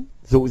khiêu chiến,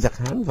 dụ giặc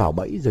Hán vào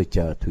bẫy rồi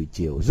chờ thủy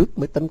triều rút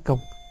mới tấn công.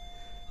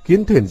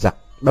 Kiến thuyền giặc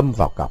đâm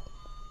vào cọc.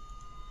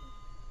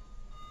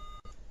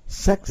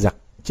 Xác giặc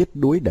chết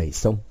đuối đầy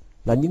sông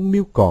là những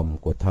mưu còm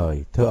của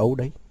thời thơ ấu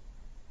đấy.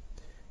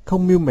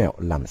 Không mưu mẹo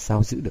làm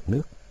sao giữ được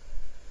nước.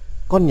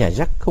 Con nhà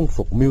Jack không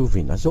phục mưu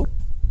vì nó dốt.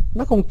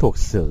 Nó không thuộc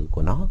sử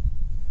của nó.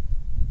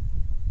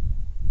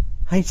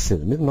 Hay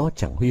sử nước nó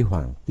chẳng huy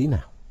hoàng tí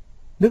nào.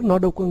 Nước nó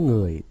đâu có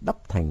người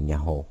đắp thành nhà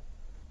Hồ.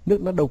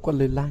 Nước nó đâu có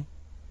Lê Lai.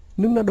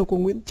 Nước nó đâu có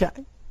Nguyễn Trãi.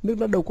 Nước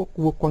nó đâu có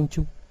vua Quang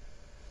Trung.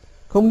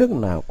 Không nước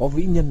nào có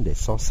vĩ nhân để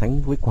so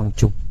sánh với Quang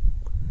Trung.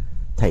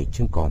 Thầy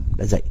Trương Còm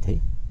đã dạy thế.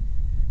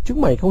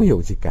 Chúng mày không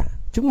hiểu gì cả.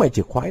 Chúng mày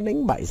chỉ khoái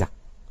đánh bại giặc.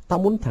 Tao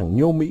muốn thằng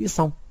Nhô Mỹ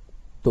xong,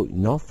 tụi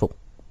nó phục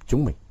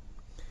chúng mình.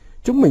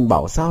 Chúng mình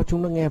bảo sao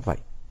chúng nó nghe vậy.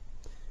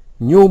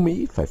 Nhô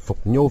Mỹ phải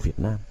phục Nhô Việt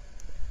Nam.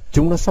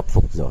 Chúng nó sắp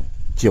phục rồi.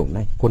 Chiều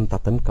nay quân ta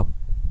tấn công.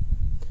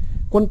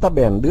 Quân ta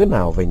bèn đứa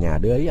nào về nhà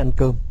đứa ấy ăn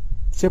cơm.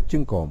 Sếp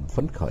Trương Còm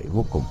phấn khởi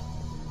vô cùng.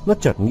 Nó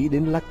chợt nghĩ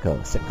đến lá cờ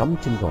sẽ cắm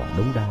trên gò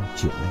Đống Đa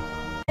chiều nay.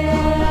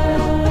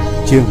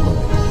 Chương 10.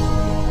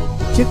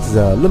 Trước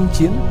giờ lâm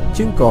chiến,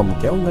 Trương Còm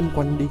kéo Ngân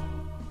Quanh đi.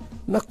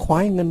 Nó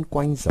khoái Ngân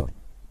Quanh rồi.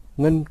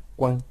 Ngân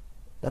Quanh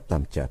đã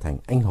tạm trở thành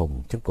anh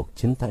hùng trong cuộc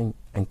chiến tranh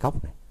Anh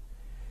Cóc này.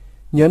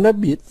 Nhờ nó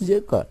biết giễu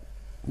cợt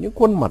những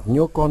khuôn mặt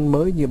nhô con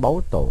mới như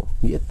Báu Tổ,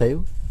 Nghĩa Tếu,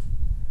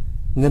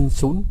 Ngân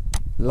Sún,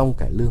 Long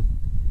Cải Lương.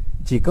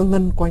 Chỉ có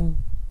Ngân Quanh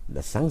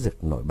là sáng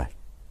rực nổi bật.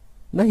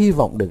 Nó hy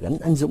vọng được gắn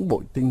anh dũng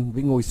bội tinh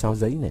với ngôi sao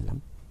giấy này lắm.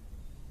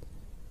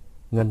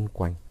 Ngân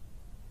Quanh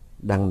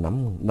đang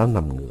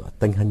nằm ngửa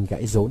tênh hân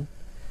gãy rốn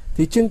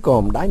thì Trương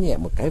Còm đá nhẹ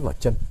một cái vào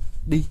chân.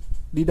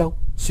 Đi đâu?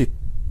 Xịt,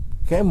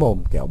 khẽ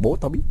mồm kẻo bố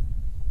tao biết.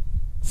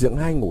 Dượng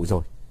Hai ngủ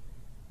rồi.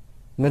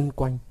 Ngân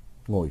Quanh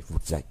ngồi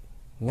vụt dậy,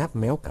 ngáp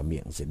méo cả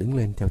miệng rồi đứng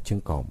lên theo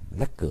Trương Còm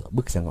lách cửa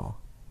bước ra ngõ.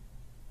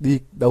 Đi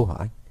đâu hả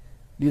anh?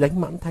 Đi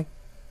đánh Mãn Thanh.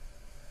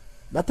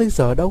 Đã tới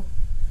giờ đâu?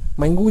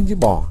 Mày ngu như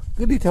bò,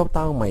 cứ đi theo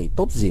tao mày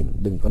tốt dỉn,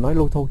 đừng có nói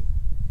lôi thôi.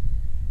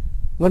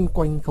 Ngân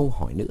Quanh không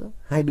hỏi nữa,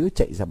 hai đứa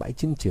chạy ra bãi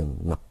chiến trường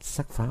ngập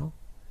xác pháo.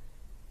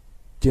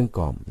 Trương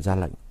Còm ra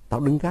lệnh, tao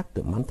đứng gác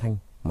tượng Mãn Thanh,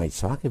 mày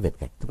xóa cái vệt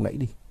gạch lúc nãy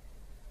đi.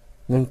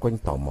 Ngân Quanh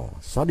tò mò,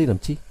 xóa đi làm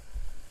chi?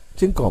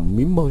 Trương Còm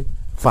mím môi,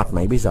 phạt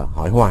mày bây giờ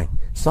hỏi hoài,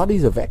 xóa đi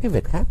rồi vẽ cái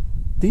vệt khác,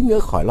 tí nữa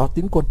khỏi lo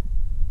tiến quân.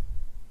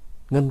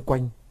 Ngân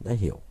Quanh đã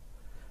hiểu.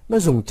 Nó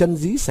dùng chân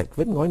dí sạch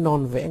vết ngói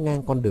non vẽ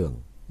ngang con đường,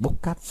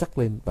 bốc cát rắc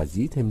lên và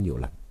dí thêm nhiều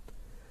lần.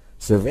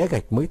 Rồi vẽ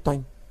gạch mới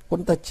toanh,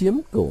 quân ta chiếm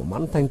cửu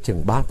Mãn Thanh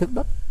chừng 3 thước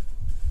đất.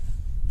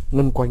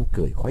 Ngân Quanh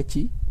cười khoái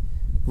chí.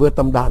 Vừa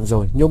tầm đạn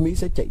rồi, Nhô Mỹ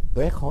sẽ chạy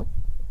tóe khói.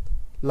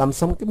 Làm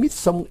xong cái mít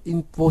sông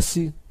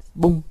Impossible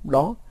bung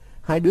đó,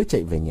 hai đứa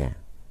chạy về nhà.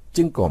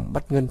 Trương Còm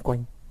bắt Ngân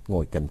Quanh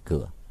ngồi cạnh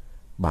cửa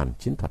bàn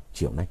chiến thuật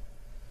chiều nay.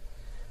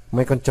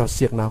 Mày còn trò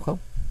xiệc nào không?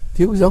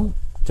 Thiếu giống,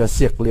 trò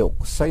xiệc liệu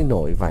xoay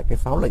nổi vài cái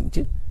pháo lệnh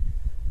chứ.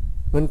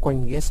 Ngân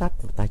Quanh ghé sát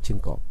vào tai Trương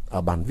Còm.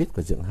 Ở bàn viết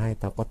của Dượng Hai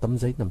tao có tấm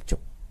giấy 50.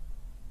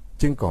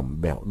 Trương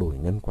Còm bẹo đùi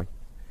Ngân Quanh.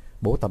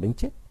 Bố tao đánh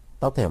chết.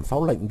 Tao thèm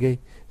pháo lệnh ghê.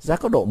 Giá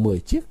có độ 10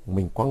 chiếc.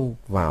 Mình quăng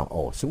vào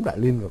ổ súng Đại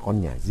Liên của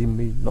con nhà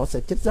Jimmy, nó sẽ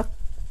chết giấc.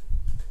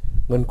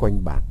 Ngân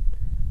Quanh bàn.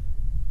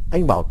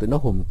 Anh bảo tụi nó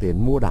hùm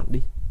tiền mua đạn đi.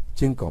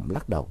 Trương Còm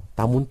lắc đầu.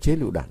 Tao muốn chế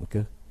lựu đạn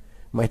cơ.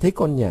 Mày thấy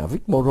con nhà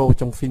Vic Morrow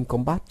trong phim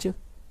Combat chứ?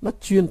 Nó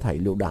chuyên thảy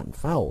lựu đạn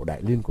phá ổ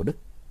Đại Liên của Đức.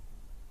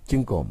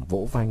 Trương Còm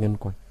vỗ vai Ngân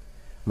Quanh.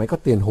 Mày có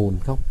tiền hùn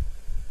không?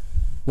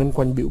 Ngân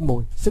Quanh bĩu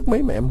môi. Sức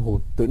mấy mà em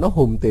hùn? Tụi nó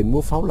hùm tiền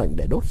mua pháo lệnh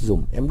để đốt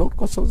dùng. Em đốt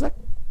có xấu rách.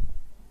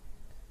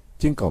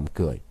 Trương Còm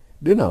cười.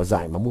 Đứa nào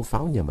dại mà mua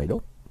pháo nhờ mày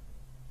đốt.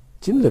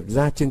 Chiến lược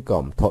gia Trương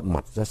Còm thộn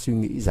mặt ra suy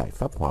nghĩ giải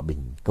pháp hòa bình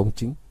công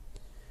chính.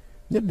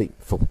 Nhất định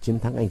phục chiến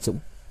thắng anh dũng.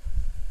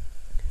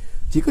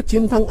 Chỉ có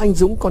chiến thắng anh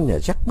dũng con nhà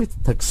Jack mới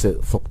thực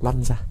sự phục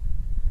lăn ra.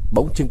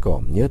 Bỗng Trương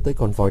Còm nhớ tới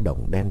con voi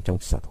đồng đen trong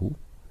sở thú.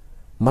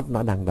 Mắt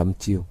nó đang đăm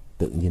chiêu,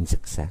 tự nhiên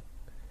rực sáng.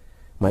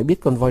 Mày biết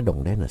con voi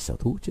đồng đen ở sở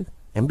thú chứ?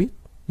 Em biết.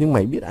 Nhưng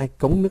mày biết ai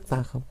cống nước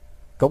ta không?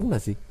 Cống là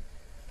gì?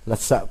 Là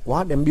sợ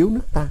quá đem biếu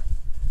nước ta.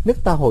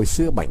 Nước ta hồi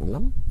xưa bảnh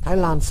lắm. Thái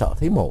Lan sợ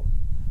thấy mổ.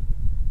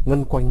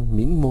 Ngân Quanh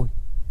mím môi.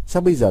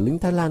 Sao bây giờ lính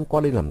Thái Lan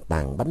qua đây làm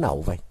tàng bắn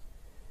ẩu vậy?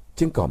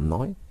 Trương Còm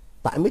nói.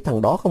 Tại mấy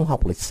thằng đó không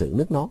học lịch sử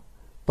nước nó.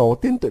 Tổ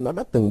tiên tụi nó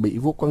đã từng bị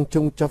vua Quang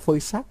Trung cho phơi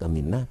xác ở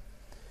miền Nam.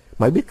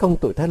 Mày biết không,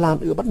 tụi Thái Lan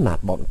ưa bắt nạt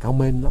bọn Cao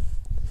Mên lắm.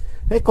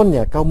 Thế con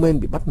nhà Cao Mên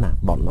bị bắt nạt,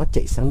 bọn nó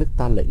chạy sang nước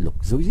ta lệ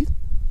lục rối rít.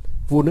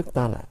 Vua nước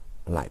ta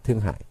lại thương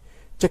hại,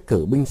 chắc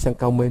cử binh sang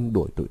Cao Mên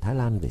đuổi tụi Thái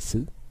Lan về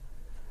xứ.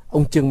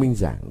 Ông Trương Minh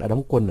Giảng đã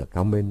đóng quân ở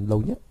Cao Mên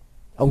lâu nhất.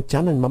 Ông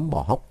chán ăn mắm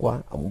bò hóc quá,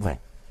 ông về.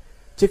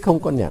 Chứ không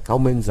con nhà Cao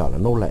Mên giờ là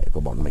nô lệ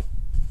của bọn mình.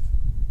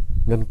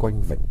 Ngân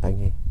Quanh vểnh tai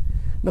nghe.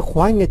 Nó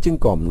khoái nghe Trương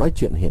Còm nói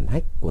chuyện hiền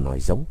hách của nòi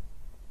giống.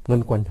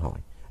 Ngân Quanh hỏi.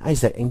 Ai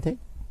dạy anh thế?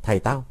 Thầy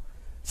tao.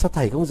 Sao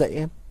thầy không dạy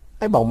em?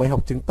 Ai bảo mày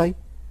học trường Tây?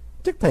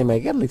 Chắc thầy mày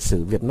ghét lịch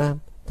sử Việt Nam.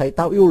 Thầy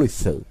tao yêu lịch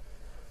sử.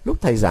 Lúc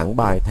thầy giảng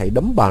bài, thầy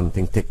đấm bàn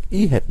thình thịch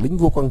y hệt lính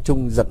vua Quang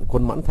Trung giận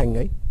quân Mãn Thanh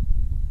ấy.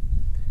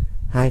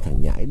 Hai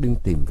thằng nhãi đương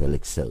tìm về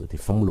lịch sử thì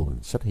Phong Lùn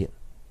xuất hiện.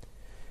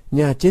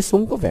 Nhà chế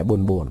súng có vẻ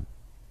buồn buồn.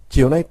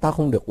 Chiều nay tao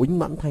không được uýnh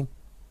Mãn Thanh.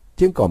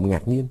 Trương Còm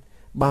ngạc nhiên.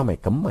 Ba mày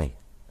cấm mày.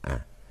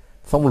 À,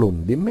 Phong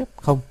Lùn điếm mép.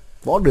 Không,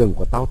 võ đường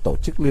của tao tổ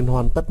chức liên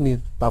hoan tất niên,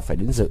 tao phải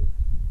đến dự.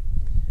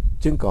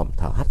 Trương Còm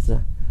thở hắt ra.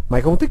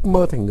 Mày không thích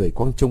mơ thành người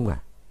Quang Trung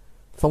à?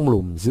 Phong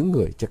Lùn giữ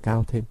người cho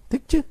cao thêm.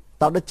 Thích chứ,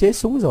 tao đã chế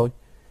súng rồi.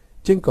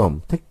 Trương Còm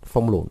thích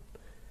Phong Lùn.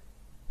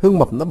 Hương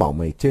Mập nó bảo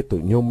mày chê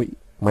tụi Nhô Mỹ.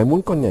 Mày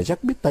muốn con nhà Jack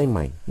biết tay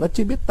mày, nó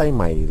chỉ biết tay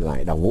mày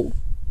lại đào ngũ.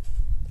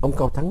 Ông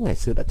Cao Thắng ngày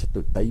xưa đã cho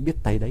tụi Tây biết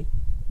tay đấy.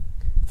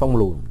 Phong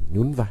Lùn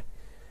nhún vai.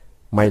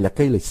 Mày là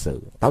cây lịch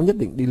sử, tao nhất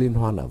định đi liên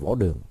hoan ở võ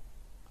đường.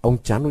 Ông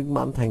chán với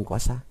Mãn Thanh quá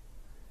xa.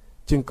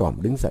 Trương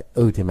Còm đứng dậy.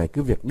 Thì mày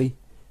cứ việc đi.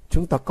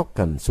 Chúng ta có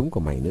cần súng của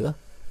mày nữa.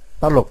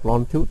 Tao lột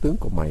lon thiếu tướng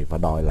của mày và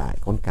đòi lại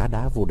con cá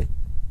đá vô địch.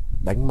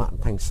 Đánh Mãn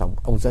Thanh xong,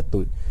 ông sẽ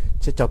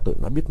cho tụi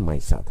nó biết mày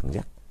sợ thằng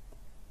Jack.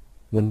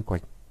 Ngân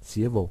Quanh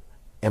xía vô.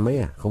 Em ấy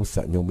à, không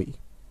sợ Nhô Mỹ.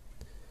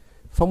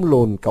 Phong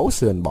Lùn cáu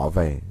sườn bỏ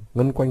về.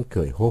 Ngân Quanh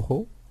cười hô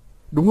hố.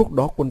 Đúng lúc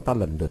đó quân ta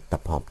lần lượt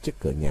tập họp trước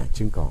cửa nhà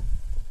Trương Còm.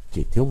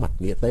 Chỉ thiếu mặt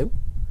Nghĩa Tếu.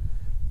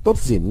 Tốt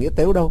dỉn Nghĩa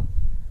Tếu đâu?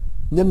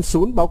 Nhân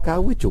Sún báo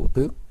cáo với chủ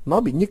tướng.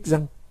 Nó bị nhức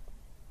răng.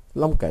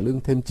 Long Cải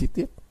Lương thêm chi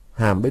tiết.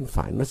 Hàm bên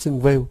phải nó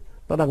sưng vêu,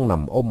 nó đang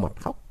nằm ôm mặt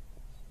khóc.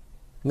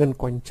 Ngân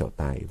Quanh trổ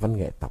tài văn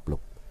nghệ tạp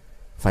lục.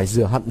 Phải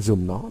rửa hận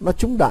dùm nó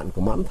trúng đạn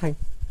của Mãn Thanh.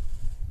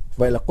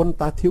 Vậy là quân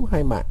ta thiếu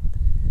 2 mạng.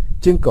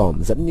 Trương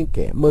Còm dẫn những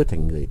kẻ mơ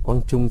thành người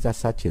Quang Trung ra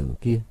xa trường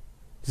kia.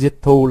 Diệt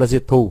thù là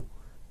diệt thù.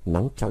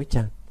 Nắng chói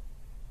chang.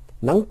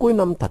 Nắng cuối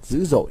năm thật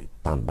dữ dội,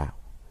 tàn bạo.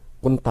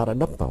 Quân ta đã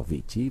đắp vào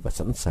vị trí và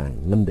sẵn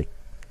sàng nghênh địch.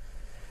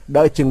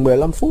 Đợi chừng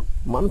 15 phút,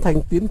 Mãn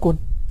Thanh tiến quân.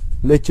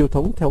 Lê Chiêu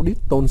Thống theo đít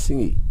Tôn Sĩ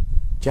Nghị.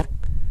 Chắc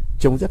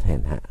trông rất hèn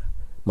hạ,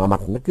 mà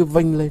mặt nó cứ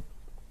vênh lên.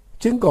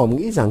 Trương Còm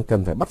nghĩ rằng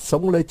cần phải bắt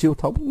sống Lê Chiêu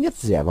Thống, nhét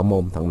dẻ vào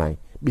mồm thằng này,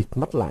 bịt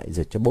mắt lại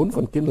rồi cho 4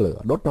 con kiến lửa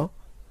đốt nó.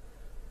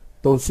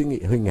 Tôn Sĩ Nghị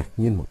hơi ngạc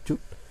nhiên một chút.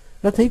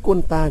 Nó thấy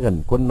quân ta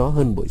gần quân nó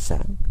hơn buổi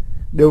sáng.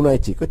 Điều này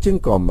chỉ có Trương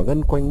Còm và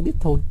Ngân Quanh biết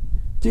thôi.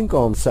 Trương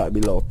Còm sợ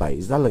bị lộ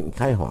tẩy, ra lệnh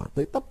khai hỏa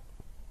tới tấp.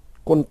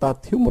 Quân ta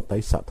thiếu một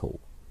tay xạ thủ.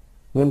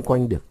 Ngân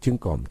Quanh được Trương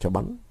Còm cho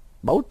bắn.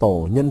 Báu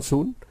Tổ, Nhân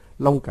Sún,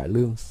 Long Cải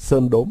Lương,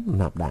 Sơn Đốm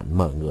nạp đạn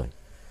mở người.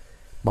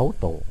 Báu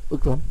Tổ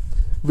ức lắm,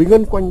 vì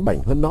Ngân Quanh bảnh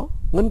hơn nó.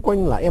 Ngân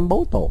Quanh là em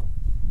Báu Tổ.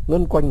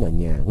 Ngân Quanh ở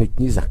nhà nghịch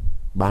như giặc,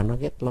 ba nó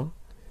ghét nó.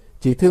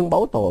 Chỉ thương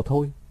Báu Tổ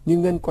thôi,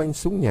 nhưng Ngân Quanh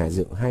xuống nhà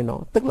dựng hai nó,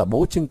 tức là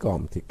bố Trương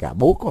Còm thì cả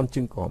bố con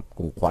Trương Còm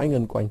cùng khoái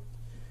Ngân Quanh.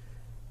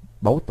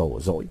 Báu Tổ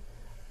dỗi: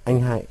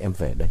 anh hai em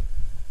về đây.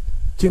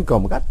 Trương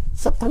Còm gắt: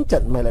 sắp thắng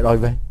trận mày lại đòi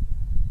về.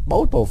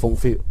 Báu Tổ phụng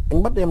phịu: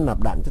 anh bắt em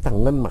nạp đạn cho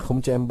thằng Ngân mà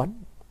không cho em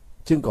bắn.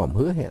 Trương Còm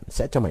hứa hẹn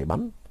sẽ cho mày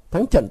bắn.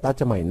 Thắng trận ta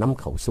cho mày 5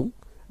 khẩu súng,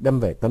 đem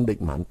về Tân Định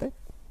mà ăn Tết.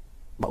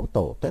 Báu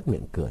Tổ tuét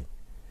miệng cười.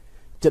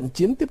 Trận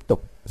chiến tiếp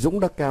tục. Dũng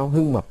Đa Cao,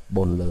 Hưng Mập,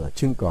 Bồn Lừa,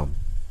 Trương Còm,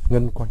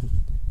 Ngân Quanh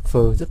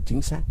phơ rất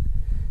chính xác.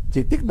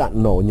 Chỉ tiếc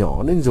đạn nổ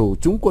nhỏ nên dù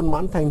chúng quân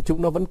Mãn Thanh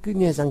chúng nó vẫn cứ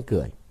nhe răng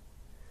cười.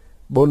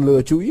 Bồn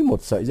Lừa chú ý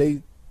một sợi dây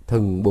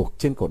thừng buộc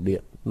trên cột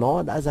điện.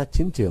 Nó đã ra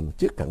chiến trường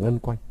trước cả Ngân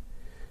Quanh.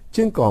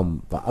 Trương Còm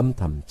và âm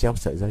thầm treo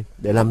sợi dây.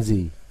 Để làm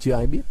gì chưa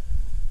ai biết.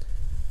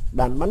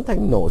 Đạn bắn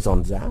thanh nổ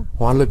giòn giã,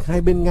 hỏa lực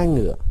hai bên ngang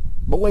ngửa.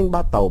 Bỗng anh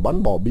Ba Tàu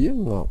bắn bò bía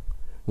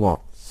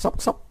ngọt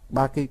sóc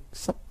 3 cây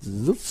sắt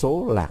rút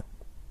số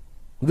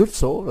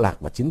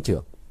lạc vào chiến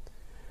trường.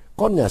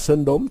 Con nhà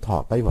Sơn Đốm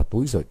thò tay vào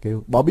túi rồi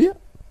kêu: bò bía.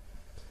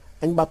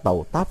 Anh Ba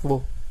Tàu tát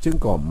vô. Trương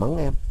Còm mắng: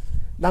 em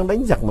đang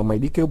đánh giặc mà mày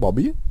đi kêu bò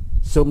bía.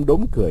 Sơn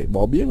Đốm cười: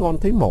 bò bía ngon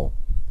thấy mổ.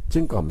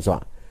 Trương Còm dọa: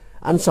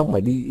 ăn xong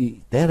mày đi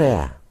té re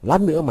à,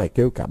 lát nữa mày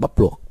kêu cả bắp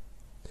luộc.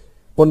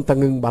 Quân ta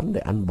ngưng bắn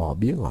để ăn bò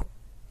bía ngọt.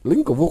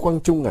 Lính của vua Quang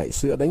Trung ngày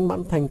xưa đánh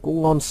Mãn Thanh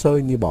cũng ngon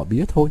sơi như bò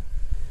bía thôi.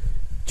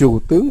 Chủ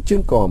tướng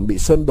Trương Còm bị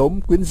Sơn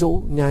Đốm quyến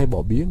rũ nhai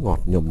bò bía ngọt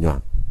nhồm nhoàm.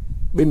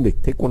 Bên địch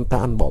thấy quân ta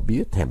ăn bò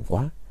bía thèm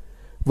quá.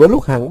 Vừa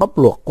lúc hàng bắp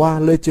luộc qua,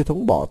 Lê Chiêu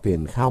Thống bỏ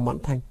tiền khao Mãn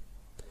Thanh.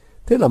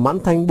 Thế là Mãn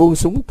Thanh buông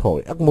súng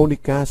thổi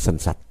harmonica sần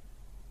sặt.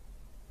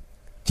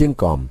 Trương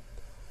Còm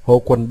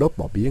hô quân đốt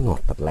bò bía ngọt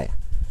thật lẹ.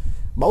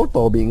 Báu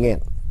Tổ bị nghẹn.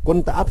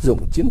 Quân ta áp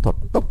dụng chiến thuật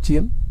tốc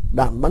chiến.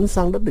 Đạn bắn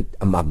sang đất địch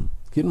ầm ầm,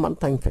 khiến Mãn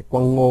Thanh phải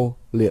quăng ngô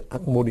liệng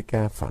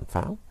harmonica phản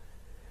pháo.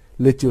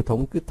 Lê Chiêu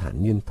Thống cứ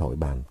thản nhiên thổi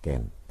bàn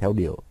kèn theo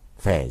điệu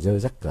phè dơ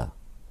rắc cờ.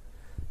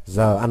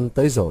 Giờ ăn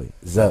tới rồi,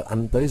 giờ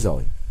ăn tới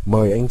rồi.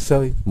 Mời anh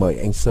sơi, mời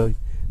anh sơi.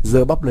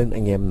 Giơ bắp lên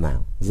anh em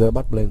nào, giơ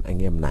bắp lên anh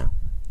em nào.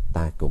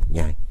 Ta cùng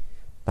nhai,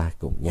 ta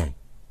cùng nhai.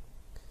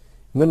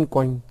 Ngân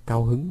Quanh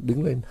cao hứng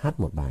đứng lên hát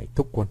một bài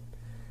thúc quân.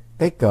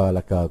 Cái cờ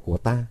là cờ của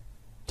ta.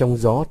 Trong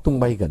gió tung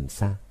bay gần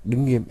xa,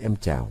 đứng nghiêm em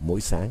chào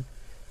mỗi sáng.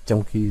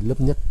 Trong khi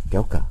lớp nhất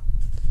kéo cờ.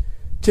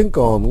 Trương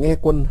Còm nghe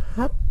quân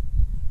hát,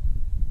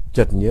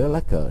 chợt nhớ lá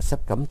cờ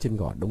sắp cắm trên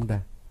gò Đống Đa,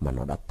 mà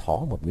nó đã thó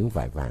một miếng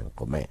vải vàng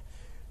của mẹ,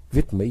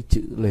 viết mấy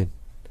chữ lên.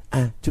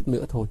 Chút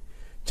nữa thôi,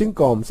 Trương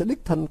Còm sẽ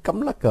đích thân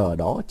cắm lá cờ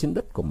đó trên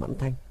đất của Mãn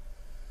Thanh.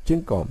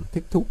 Trương Còm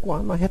thích thú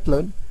quá, nó hét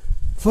lớn: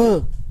 phơ!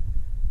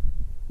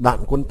 Đạn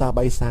quân ta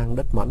bay sang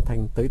đất Mãn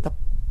Thanh tới tấp.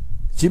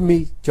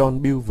 Jimmy,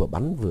 John, Bill vừa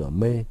bắn vừa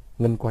mê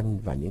Ngân Quanh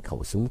và những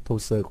khẩu súng thô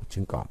sơ của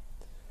Trương Còm.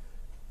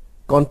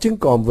 Còn Trương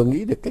Còm vừa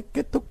nghĩ được cách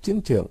kết thúc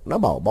chiến trường, nó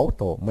bảo Báu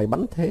Tổ: mày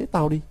bắn thế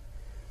tao đi.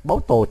 Báu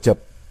Tổ chập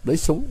lấy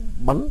súng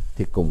bắn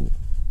thì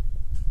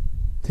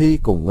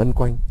cùng Ngân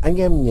Quanh, anh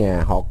em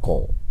nhà họ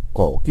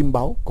Cổ Kim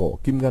Báu, Cổ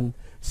Kim Ngân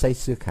say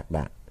sưa khạc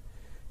đạn.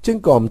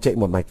 Trương Còm chạy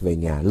một mạch về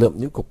nhà, lượm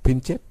những cục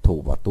pin chết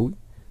thủ vào túi.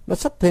 Nó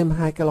xách thêm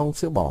 2 cái lon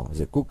sữa bò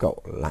rồi cu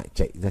cậu lại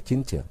chạy ra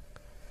chiến trường.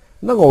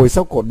 Nó ngồi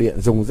sau cột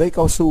điện, dùng dây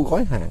cao su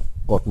gói hàng,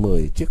 cột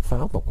 10 chiếc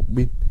pháo vào cục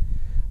pin.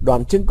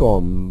 Đoàn Trương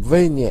Còm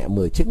vê nhẹ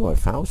 10 chiếc ngòi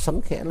pháo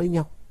xoắn khẽ lấy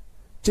nhau.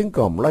 Trương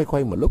Còm loay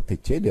quay một lúc thì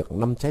chế được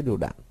 5 trái lựu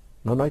đạn.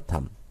 Nó nói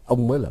thầm: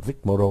 ông mới là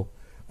Vic Moro,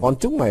 còn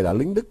chúng mày là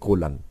lính Đức Cù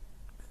Lần.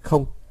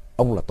 Không,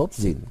 ông là tốt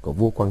dìn của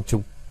vua Quang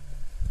Trung.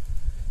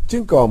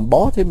 Trương Còm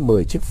bó thêm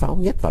 10 chiếc pháo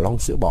nhét vào lon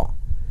sữa bò,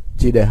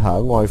 chỉ để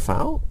hở ngòi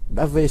pháo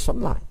đã vê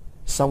xoắn lại.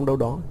 Xong đâu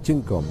đó,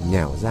 Trương Còm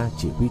nhào ra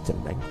chỉ huy trận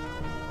đánh.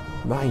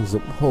 Nó anh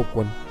dũng hô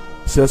quân: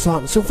 sửa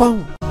soạn xung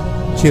phong.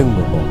 Chương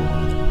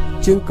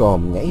 11. Trương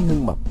Còm nhảy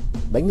Hưng Mập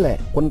đánh lẹ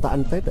quân ta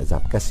ăn Tết ở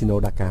dạp Casino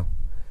Đa Cao.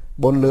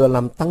 Bồn Lừa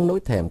làm tăng nỗi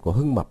thèm của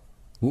Hưng Mập.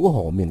 Ngũ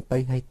hổ miền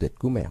Tây hay tuyệt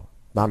cú mèo,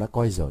 tao đã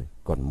coi rồi,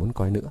 còn muốn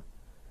coi nữa.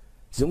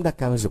 Dũng Đa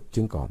Cao giục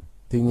Trương Còm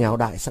thì nhào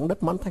đại sang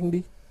đất Mãn Thanh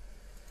đi.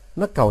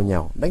 Nó càu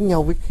nhàu, đánh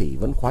nhau với khỉ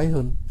vẫn khoái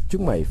hơn.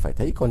 Chúng mày phải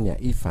thấy con nhà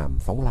Y Phàm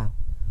phóng lao.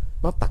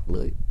 Nó tặc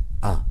lưỡi.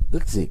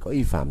 Ước gì có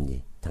Y Phàm nhỉ,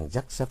 thằng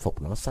Jack sẽ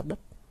phục nó sát đất.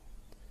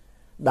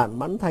 Đạn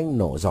bắn thanh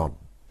nổ giòn,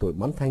 tụi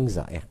bắn thanh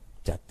dở ẹt,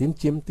 chả tiến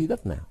chiếm tí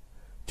đất nào.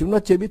 Chúng nó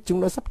chưa biết chúng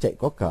nó sắp chạy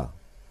có cờ.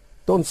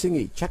 Tôn suy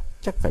nghĩ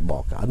chắc phải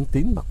bỏ cả ấn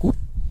tín mà cút.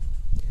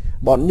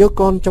 Bọn nhô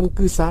con trong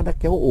cư xá đã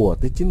kéo ùa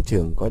tới chiến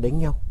trường coi đánh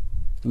nhau.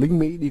 Lính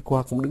Mỹ đi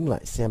qua cũng đứng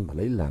lại xem và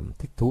lấy làm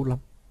thích thú lắm.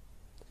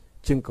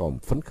 Trương Còm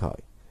phấn khởi,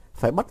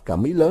 phải bắt cả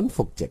Mỹ lớn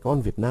phục trẻ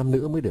con Việt Nam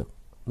nữa mới được.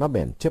 Nó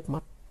bèn chớp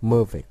mắt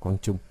mơ về Quang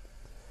Trung.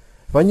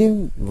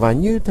 Và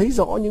như thấy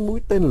rõ những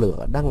mũi tên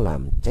lửa đang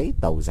làm cháy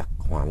tàu giặc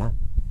Hòa Lan.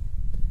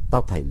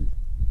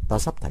 Tao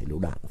sắp thảy lựu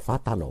đạn phá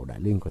tan ổ Đại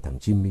Liên của thằng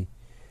Jimmy.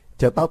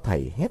 Chờ tao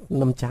thảy hét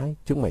 5 trái,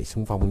 chúng mày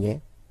xung phong nhé.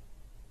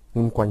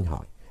 Ngân Quanh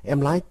hỏi,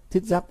 em lái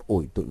thiết giáp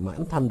ủi tụi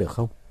Mãn Thanh được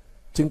không?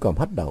 Trương Còm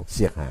hất đầu,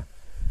 xiệc hả?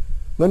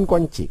 Ngân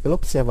Quanh chỉ cái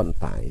lốp xe vận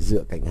tải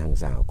dựa cạnh hàng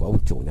rào của ông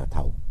chủ nhà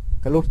thầu.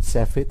 Cái lốp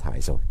xe phế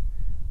thải rồi.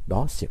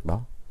 Đó, xiệc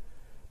đó.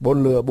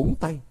 Bồn lừa búng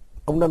tay.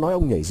 Ông đã nói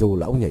ông nhảy dù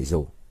là ông nhảy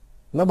dù.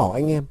 Nó bảo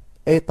anh em,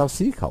 tao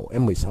xí khẩu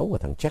M16 của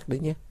thằng Jack đấy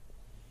nhé.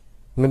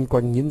 Ngân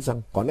Quanh nghiến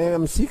răng, còn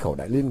em xí khẩu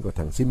Đại Liên của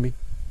thằng Jimmy.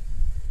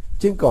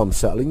 Trương Còm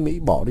sợ lính Mỹ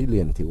bỏ đi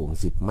liền thì uổng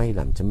dịp may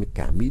làm cho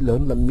cả Mỹ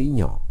lớn lẫn Mỹ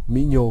nhỏ,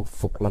 Mỹ nhô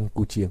phục lăn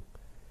cu chiêng.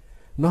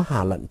 Nó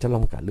hạ lệnh cho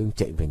Long Cả Lương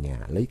chạy về nhà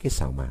lấy cái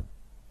xào màn.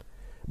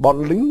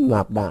 Bọn lính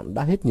nạp đạn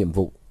đã hết nhiệm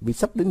vụ vì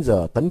sắp đến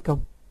giờ tấn công.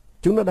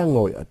 Chúng nó đang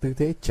ngồi ở tư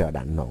thế chờ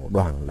đạn nổ,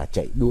 đoàn là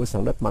chạy đua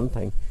sang đất Mãn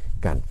Thanh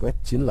càn quét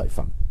chiến lợi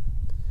phẩm.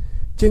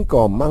 Trương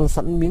Còm mang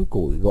sẵn miếng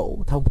củi gỗ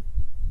thông.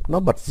 Nó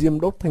bật diêm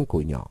đốt thanh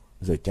củi nhỏ,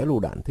 rồi trái lựu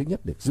đạn thứ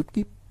nhất được rút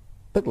kíp,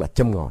 tức là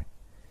châm ngòi.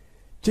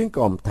 Trương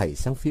Còm thảy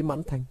sang phía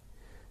Mãn Thanh.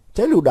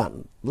 Trái lựu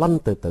đạn lăn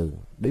từ từ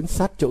đến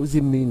sát chỗ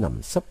Jimmy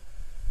nằm sấp.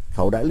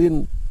 Khẩu Đại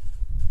Liên,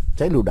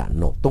 trái lựu đạn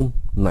nổ tung,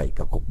 nảy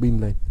cả cục pin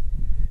lên.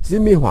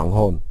 Jimmy hoảng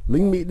hồn,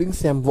 lính Mỹ đứng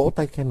xem vỗ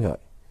tay khen ngợi.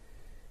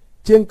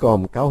 Trương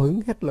Còm cao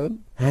hứng hét lớn,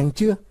 hàng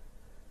chưa?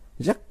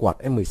 Jack quạt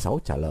M16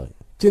 trả lời.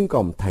 Trương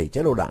Còm thảy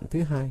trái lựu đạn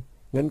thứ hai.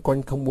 Ngân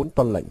Quanh không muốn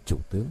tuân lệnh chủ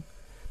tướng.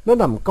 Nó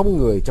nằm cong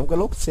người trong cái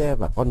lốp xe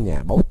và con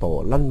nhà báu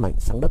tổ lăn mạnh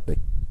sang đất địch.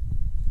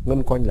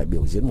 Ngân Quanh lại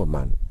biểu diễn một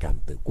màn cản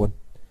tử quân.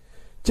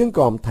 Trương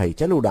Còm thảy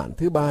trái lựu đạn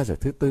thứ ba rồi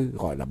thứ tư,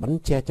 gọi là bắn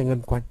che cho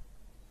Ngân Quanh.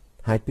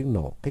 Hai tiếng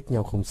nổ cách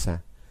nhau không xa.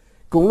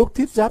 Cùng lúc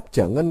thiết giáp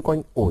chở Ngân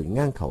Quanh ủi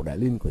ngang khẩu Đại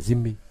Liên của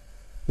Jimmy.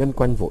 Ngân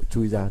Quanh vội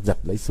chui ra giật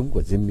lấy súng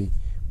của Jimmy,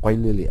 quay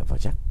lia lịa vào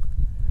Jack.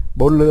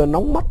 Bồn lừa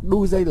nóng mắt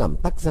đu dây làm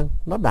tắc răng,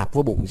 nó đạp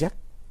vô bụng Jack.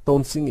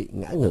 Tôn suy nghĩ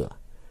ngã ngửa.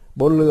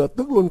 Bồn lừa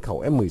tước luôn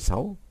khẩu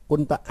M16,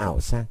 quân ta ảo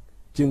sang.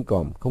 Trương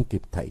Còm không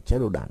kịp thảy trái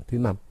lựu đạn thứ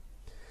 5.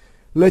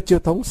 Lê Chiêu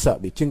Thống sợ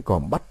bị Trương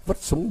Còm bắt, vất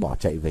súng bỏ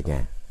chạy về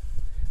nhà.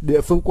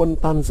 Địa phương quân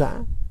tan rã,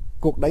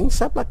 cuộc đánh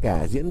sáp lá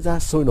cà diễn ra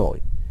sôi nổi.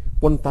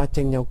 Quân ta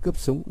tranh nhau cướp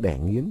súng để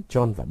nghiến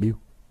John và Bill.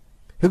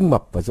 Hưng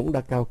Mập và Dũng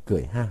Đa Cao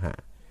cười ha hả.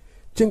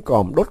 Trương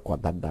Còm đốt quả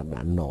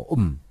đạn nổ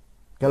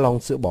cái lon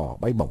sữa bò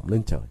bay bổng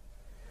lên trời.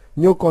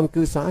 Nhô con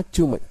cư xã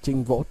Chu Mạnh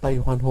Trinh vỗ tay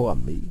hoan hô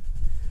ầm ĩ.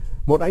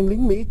 Một anh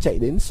lính Mỹ chạy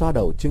đến xoa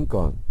đầu Trương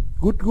Còm,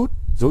 gút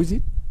rối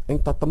rít. Anh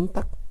ta tấm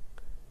tắc,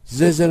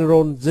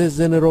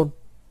 General.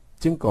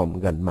 Trương Còm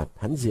gần mặt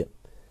hắn diện.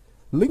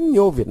 Lính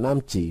nhô Việt Nam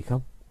chỉ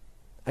không?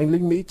 Anh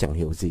lính Mỹ chẳng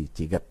hiểu gì,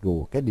 chỉ gật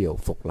gù cái điều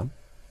phục lắm.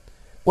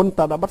 Quân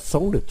ta đã bắt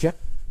sống được Jack,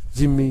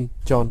 Jimmy,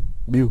 John,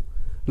 Bill.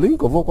 Lính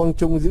của Vô Quang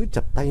Trung giữ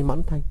chặt tay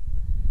Mãn Thanh.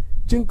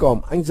 Trương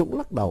Còm anh Dũng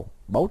lắc đầu.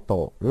 Báo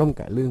Tổ, Long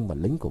Cải Lương và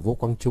lính của Vô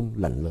Quang Trung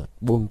lần lượt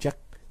buông Jack,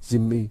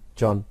 Jimmy,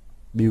 John,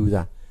 Bill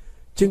ra.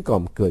 Trương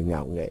Còm cười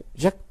ngạo nghễ.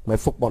 Jack, mày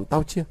phục bọn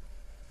tao chưa?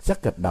 Jack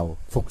gật đầu,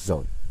 phục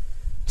rồi.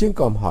 Trương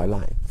Còm hỏi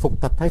lại,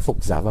 phục thật hay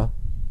phục giả vờ?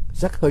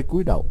 Jack hơi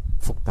cúi đầu,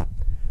 phục thật.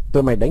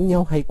 Tụi mày đánh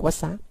nhau hay quá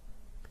xá.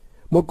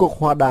 Một cuộc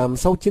hòa đàm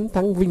sau chiến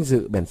thắng vinh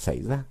dự bèn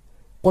xảy ra.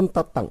 Quân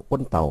ta tặng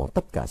quân Tàu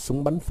tất cả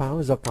súng bắn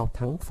pháo do Cao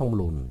Thắng Phong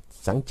Lùn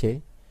sáng chế.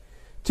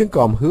 Trương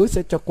Còm hứa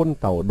sẽ cho quân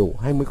Tàu đủ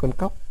 20 con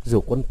cóc,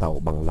 dù quân Tàu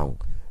bằng lòng,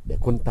 để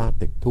quân ta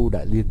tịch thu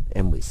Đại Liên,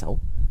 M16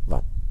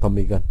 và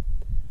Tommy Gun.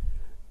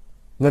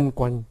 Ngân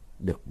Quanh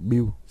được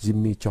Bill,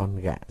 Jimmy, John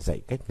gạ dạy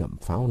cách ngậm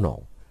pháo nổ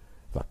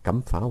và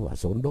cắm pháo và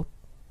rốn đốt.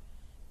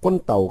 Quân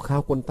Tàu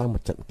khao quân ta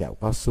một trận kẹo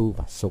cao su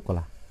và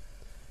sô-cô-la.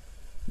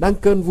 Đang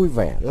cơn vui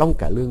vẻ, Long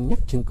Cả Lương nhắc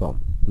Trương Còm,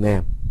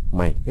 nè,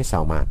 mày cái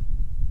xào màn.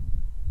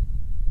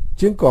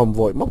 Trương Còm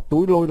vội móc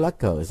túi lôi lá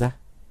cờ ra.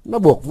 Nó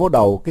buộc vô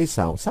đầu cây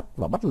xào sắt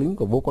và bắt lính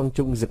của Vô Quang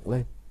Trung dựng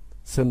lên.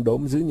 Sơn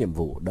Đốm giữ nhiệm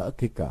vụ đỡ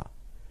cây cờ.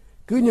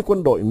 Cứ như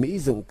quân đội Mỹ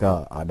dựng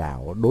cờ ở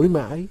đảo Đối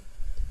Mã ấy.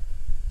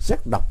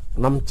 Jack đọc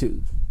 5 chữ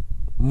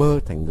mơ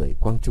thành người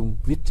Quang Trung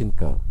viết trên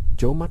cờ,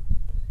 trố mắt.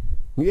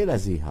 Nghĩa là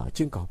gì hả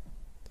Trương Còm?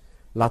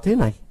 Là thế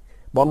này,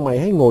 bọn mày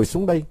hãy ngồi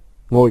xuống đây,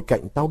 ngồi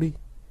cạnh tao đi.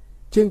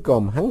 Trương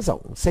Còm hắng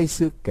giọng say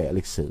sưa kể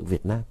lịch sử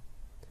Việt Nam.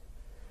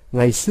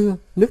 Ngày xưa,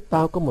 nước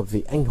tao có một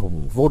vị anh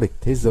hùng vô địch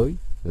thế giới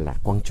là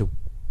Quang Trung.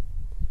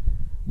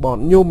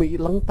 Bọn nhô Mỹ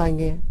lắng tai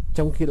nghe,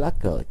 trong khi lá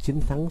cờ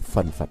chiến thắng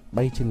phần phật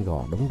bay trên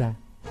gò Đống Đa.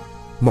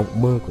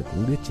 Mộng mơ của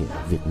những đứa trẻ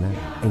Việt Nam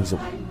anh dũng.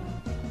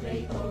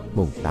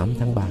 Mùng 8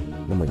 tháng 3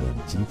 năm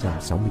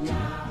 1969.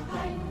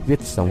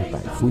 Viết xong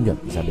tại Phú Nhuận,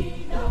 Gia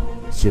Định.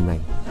 Xin anh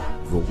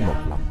Vũ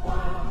Mộc Long.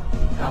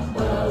 Khắp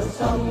bờ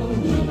sông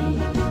nhìn